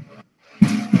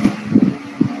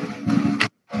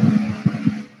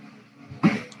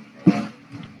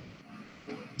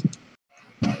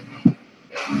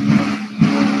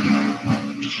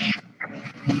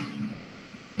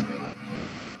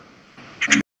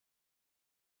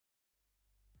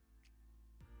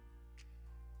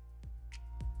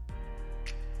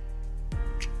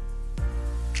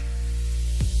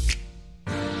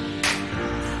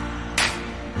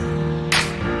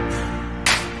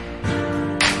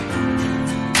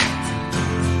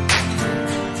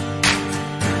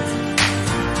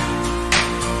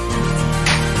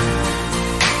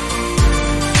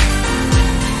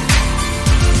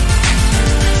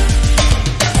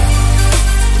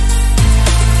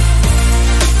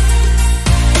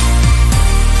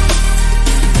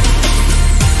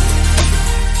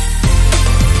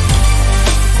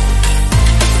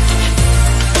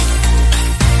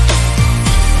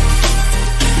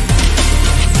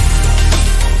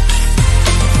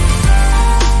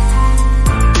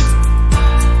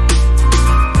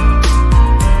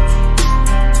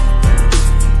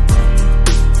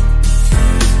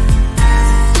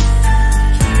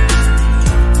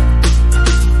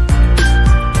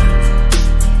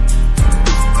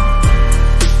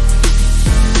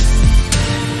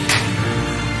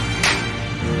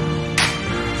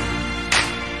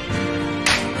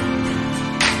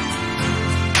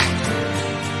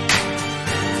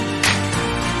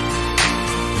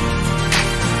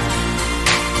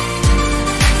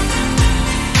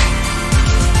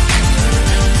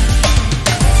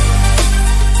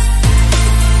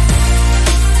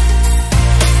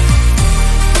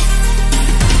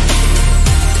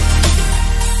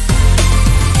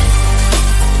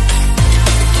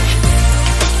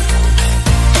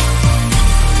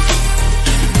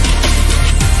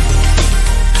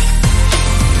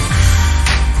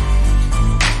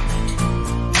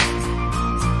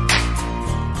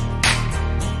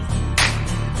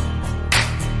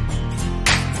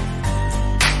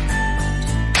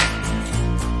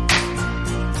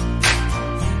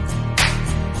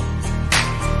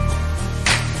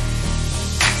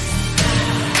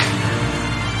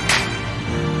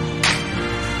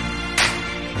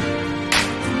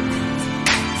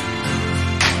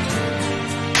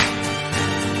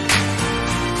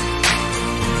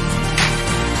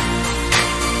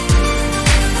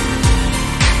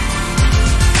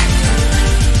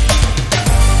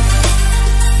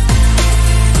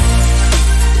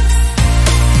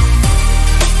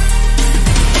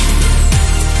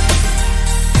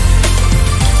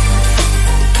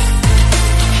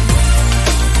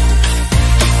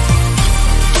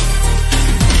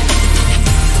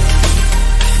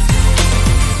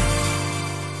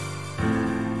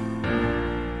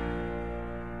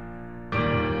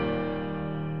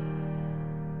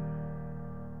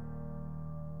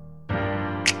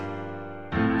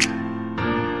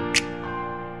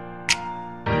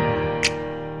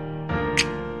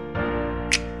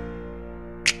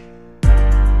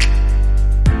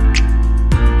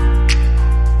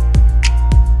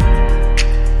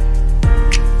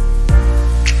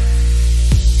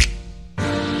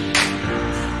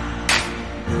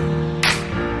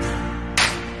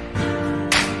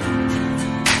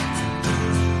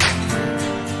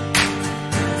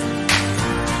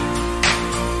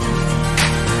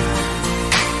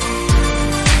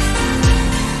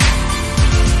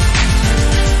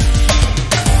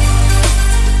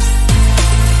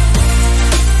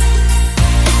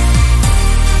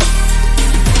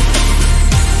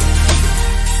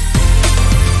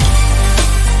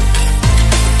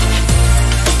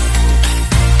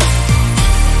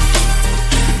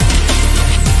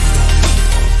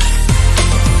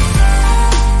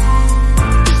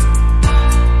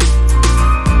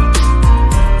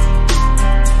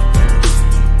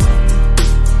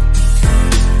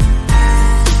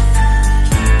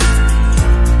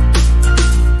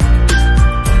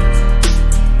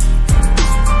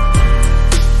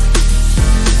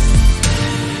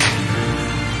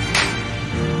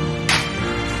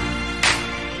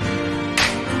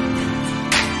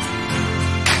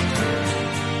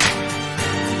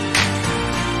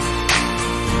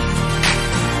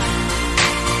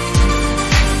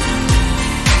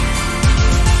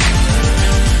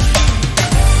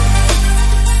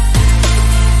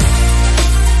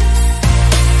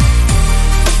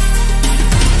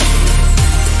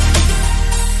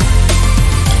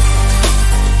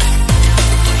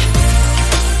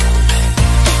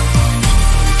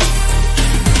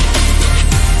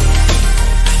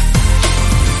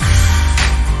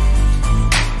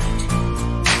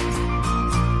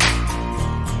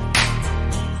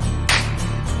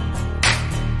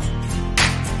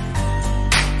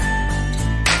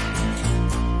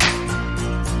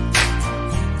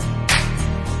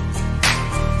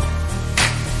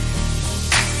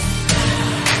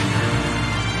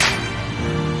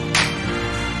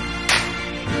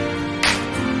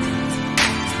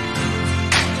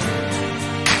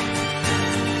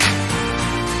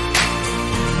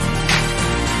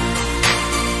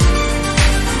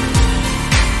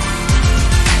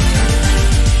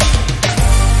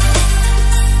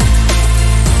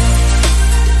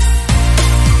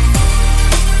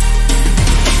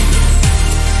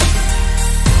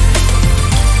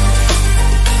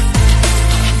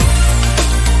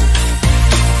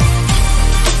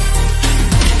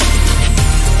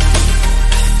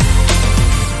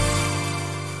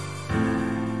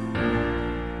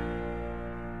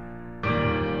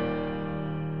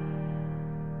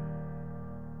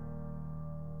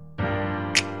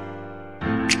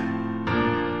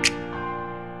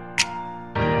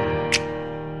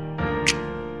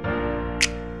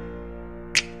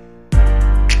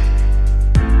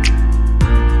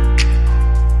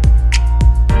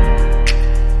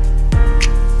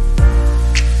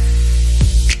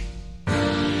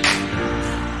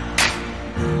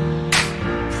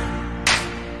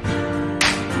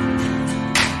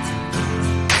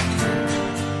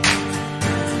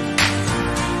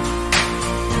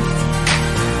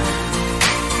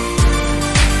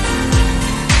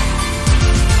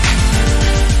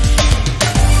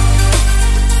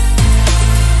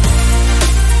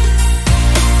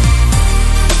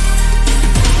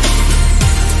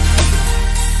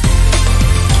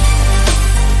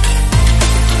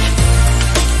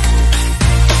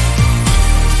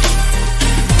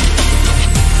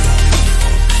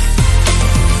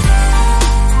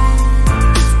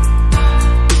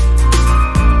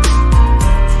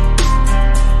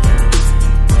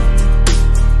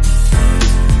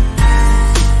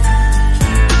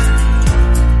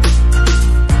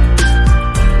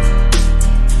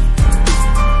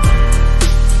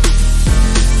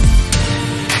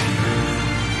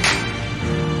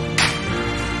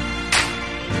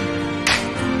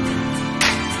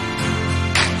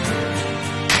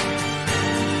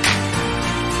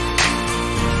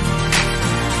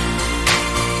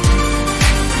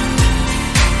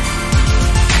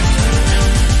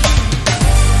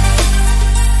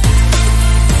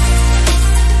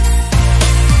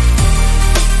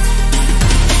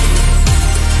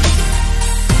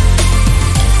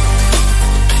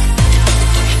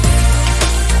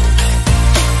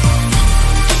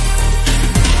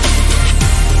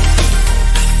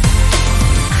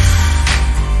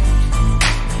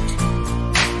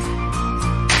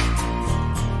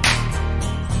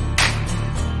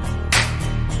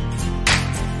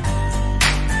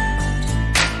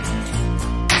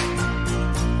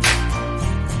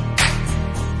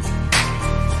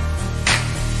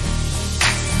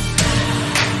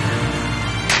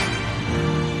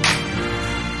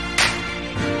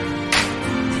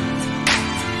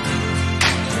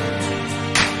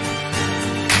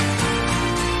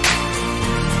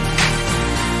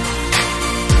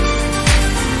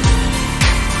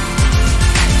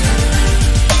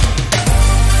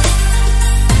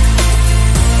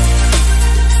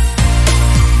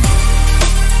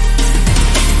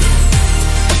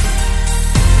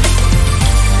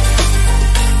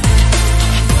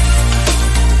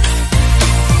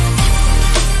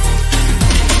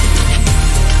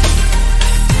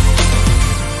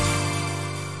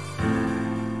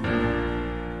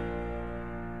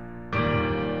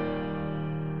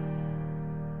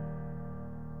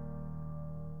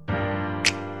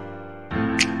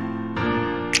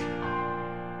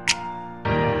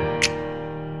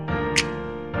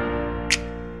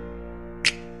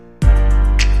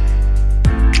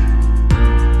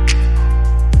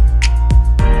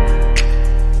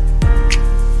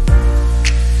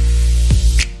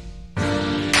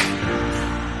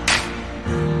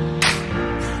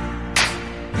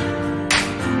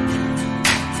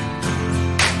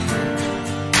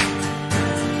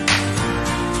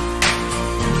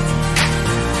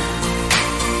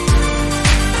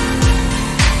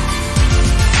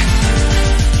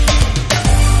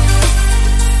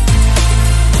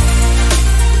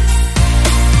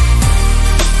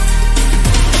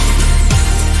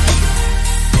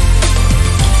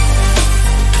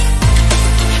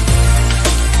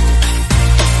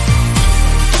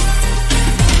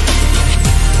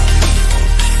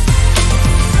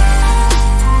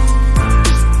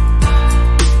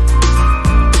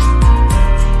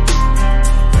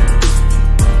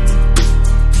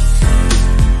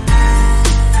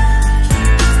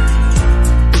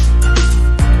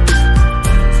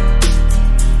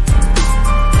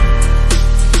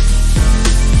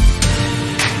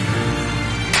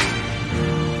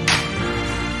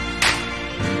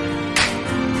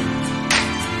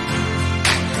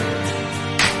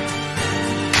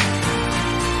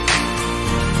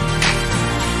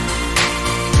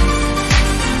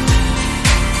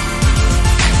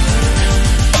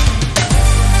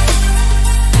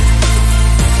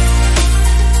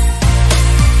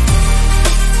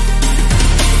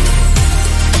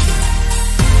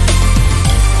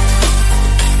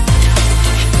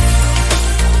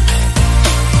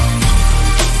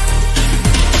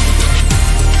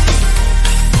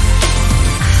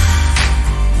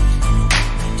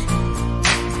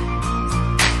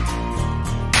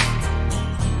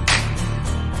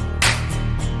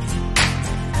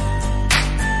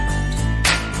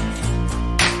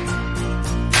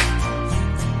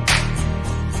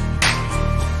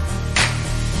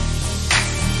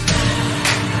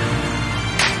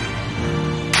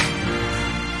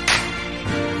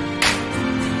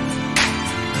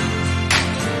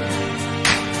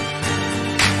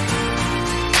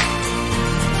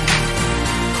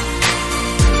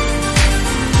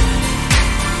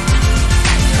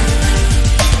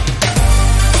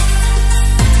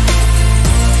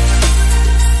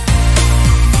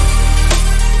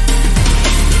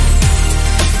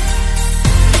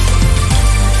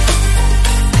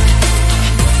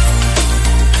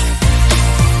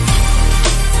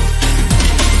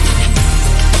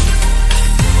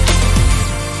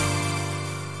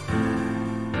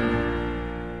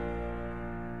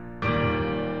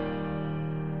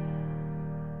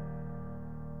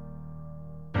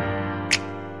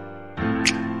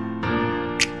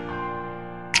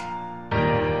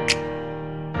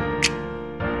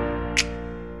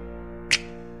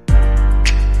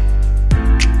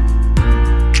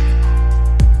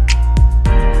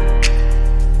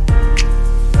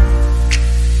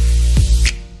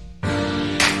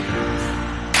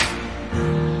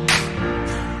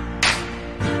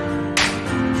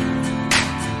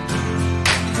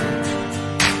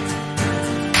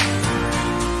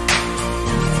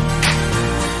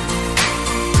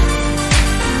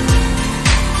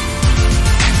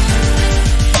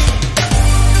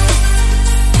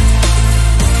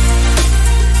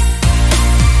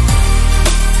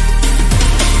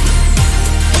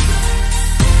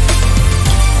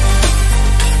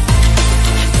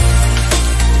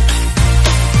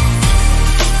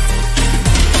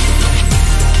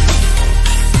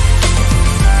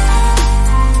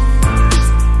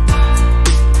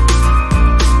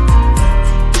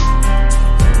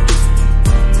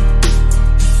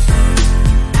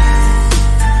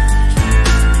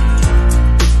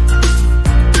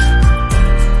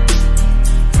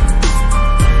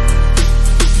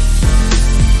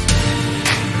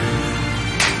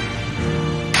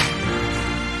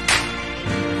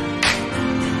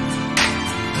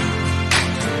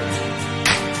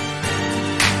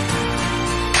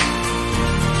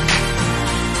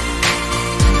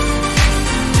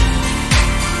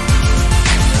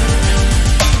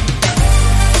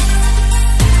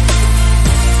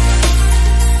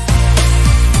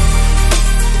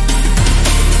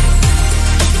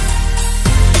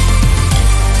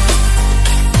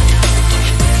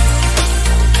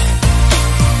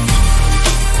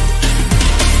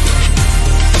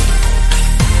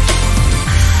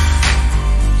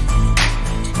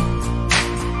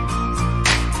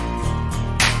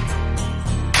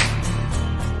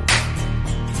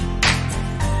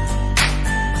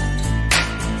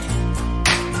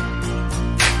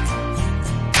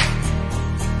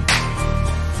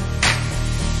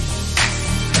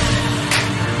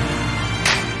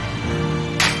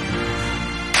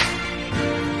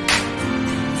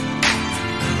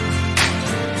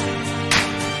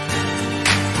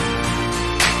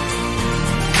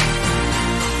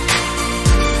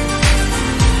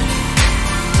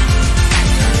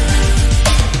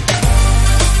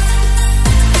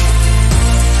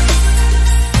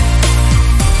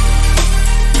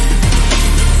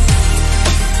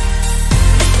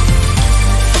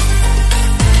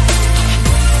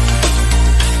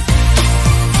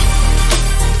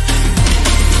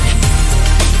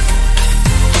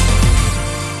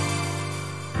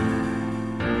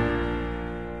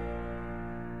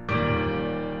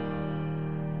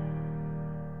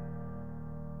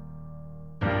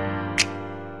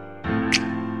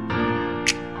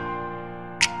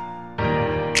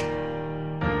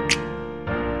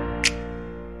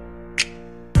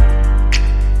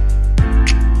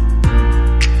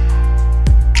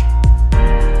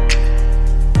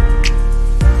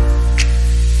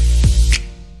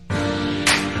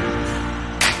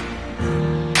 you.